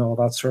creator and all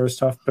that sort of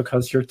stuff,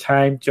 because your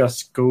time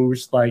just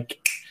goes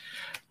like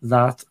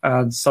that.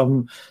 And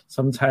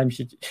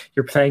sometimes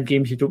you're playing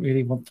games you don't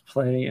really want to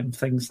play and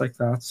things like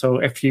that. So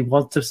if you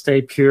want to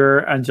stay pure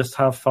and just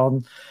have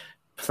fun,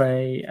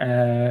 play.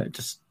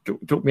 Just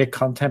don't make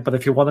content. But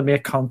if you want to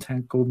make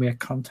content, go make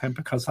content,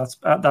 because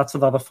that's a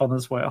lot of fun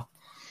as well.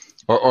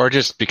 Or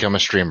just become a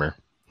streamer.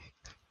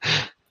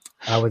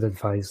 I would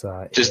advise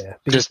that.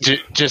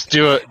 Just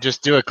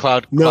do a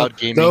cloud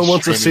gaming. No one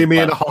wants to see me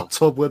platform. in a hot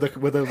tub with a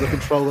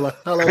controller.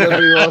 Hello,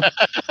 everyone.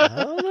 I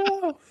don't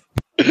know.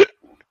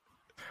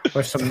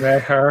 With some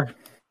red hair.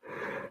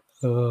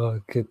 Oh,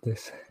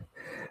 goodness.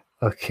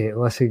 Okay,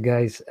 listen,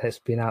 guys, it's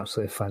been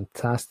absolutely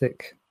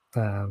fantastic.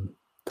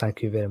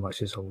 Thank you very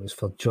much, as always,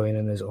 for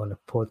joining us on the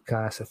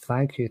podcast.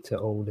 Thank you to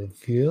all the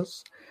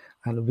viewers.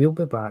 And we'll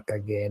be back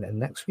again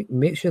next week.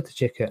 Make sure to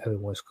check out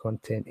everyone's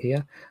content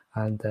here.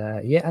 And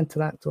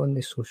interact on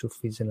the social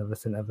feeds and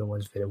everything.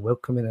 Everyone's very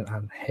welcoming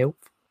and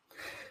helpful.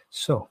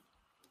 So,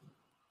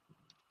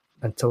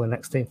 until the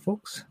next time,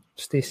 folks,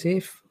 stay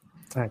safe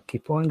and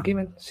keep on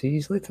gaming. See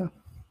you later.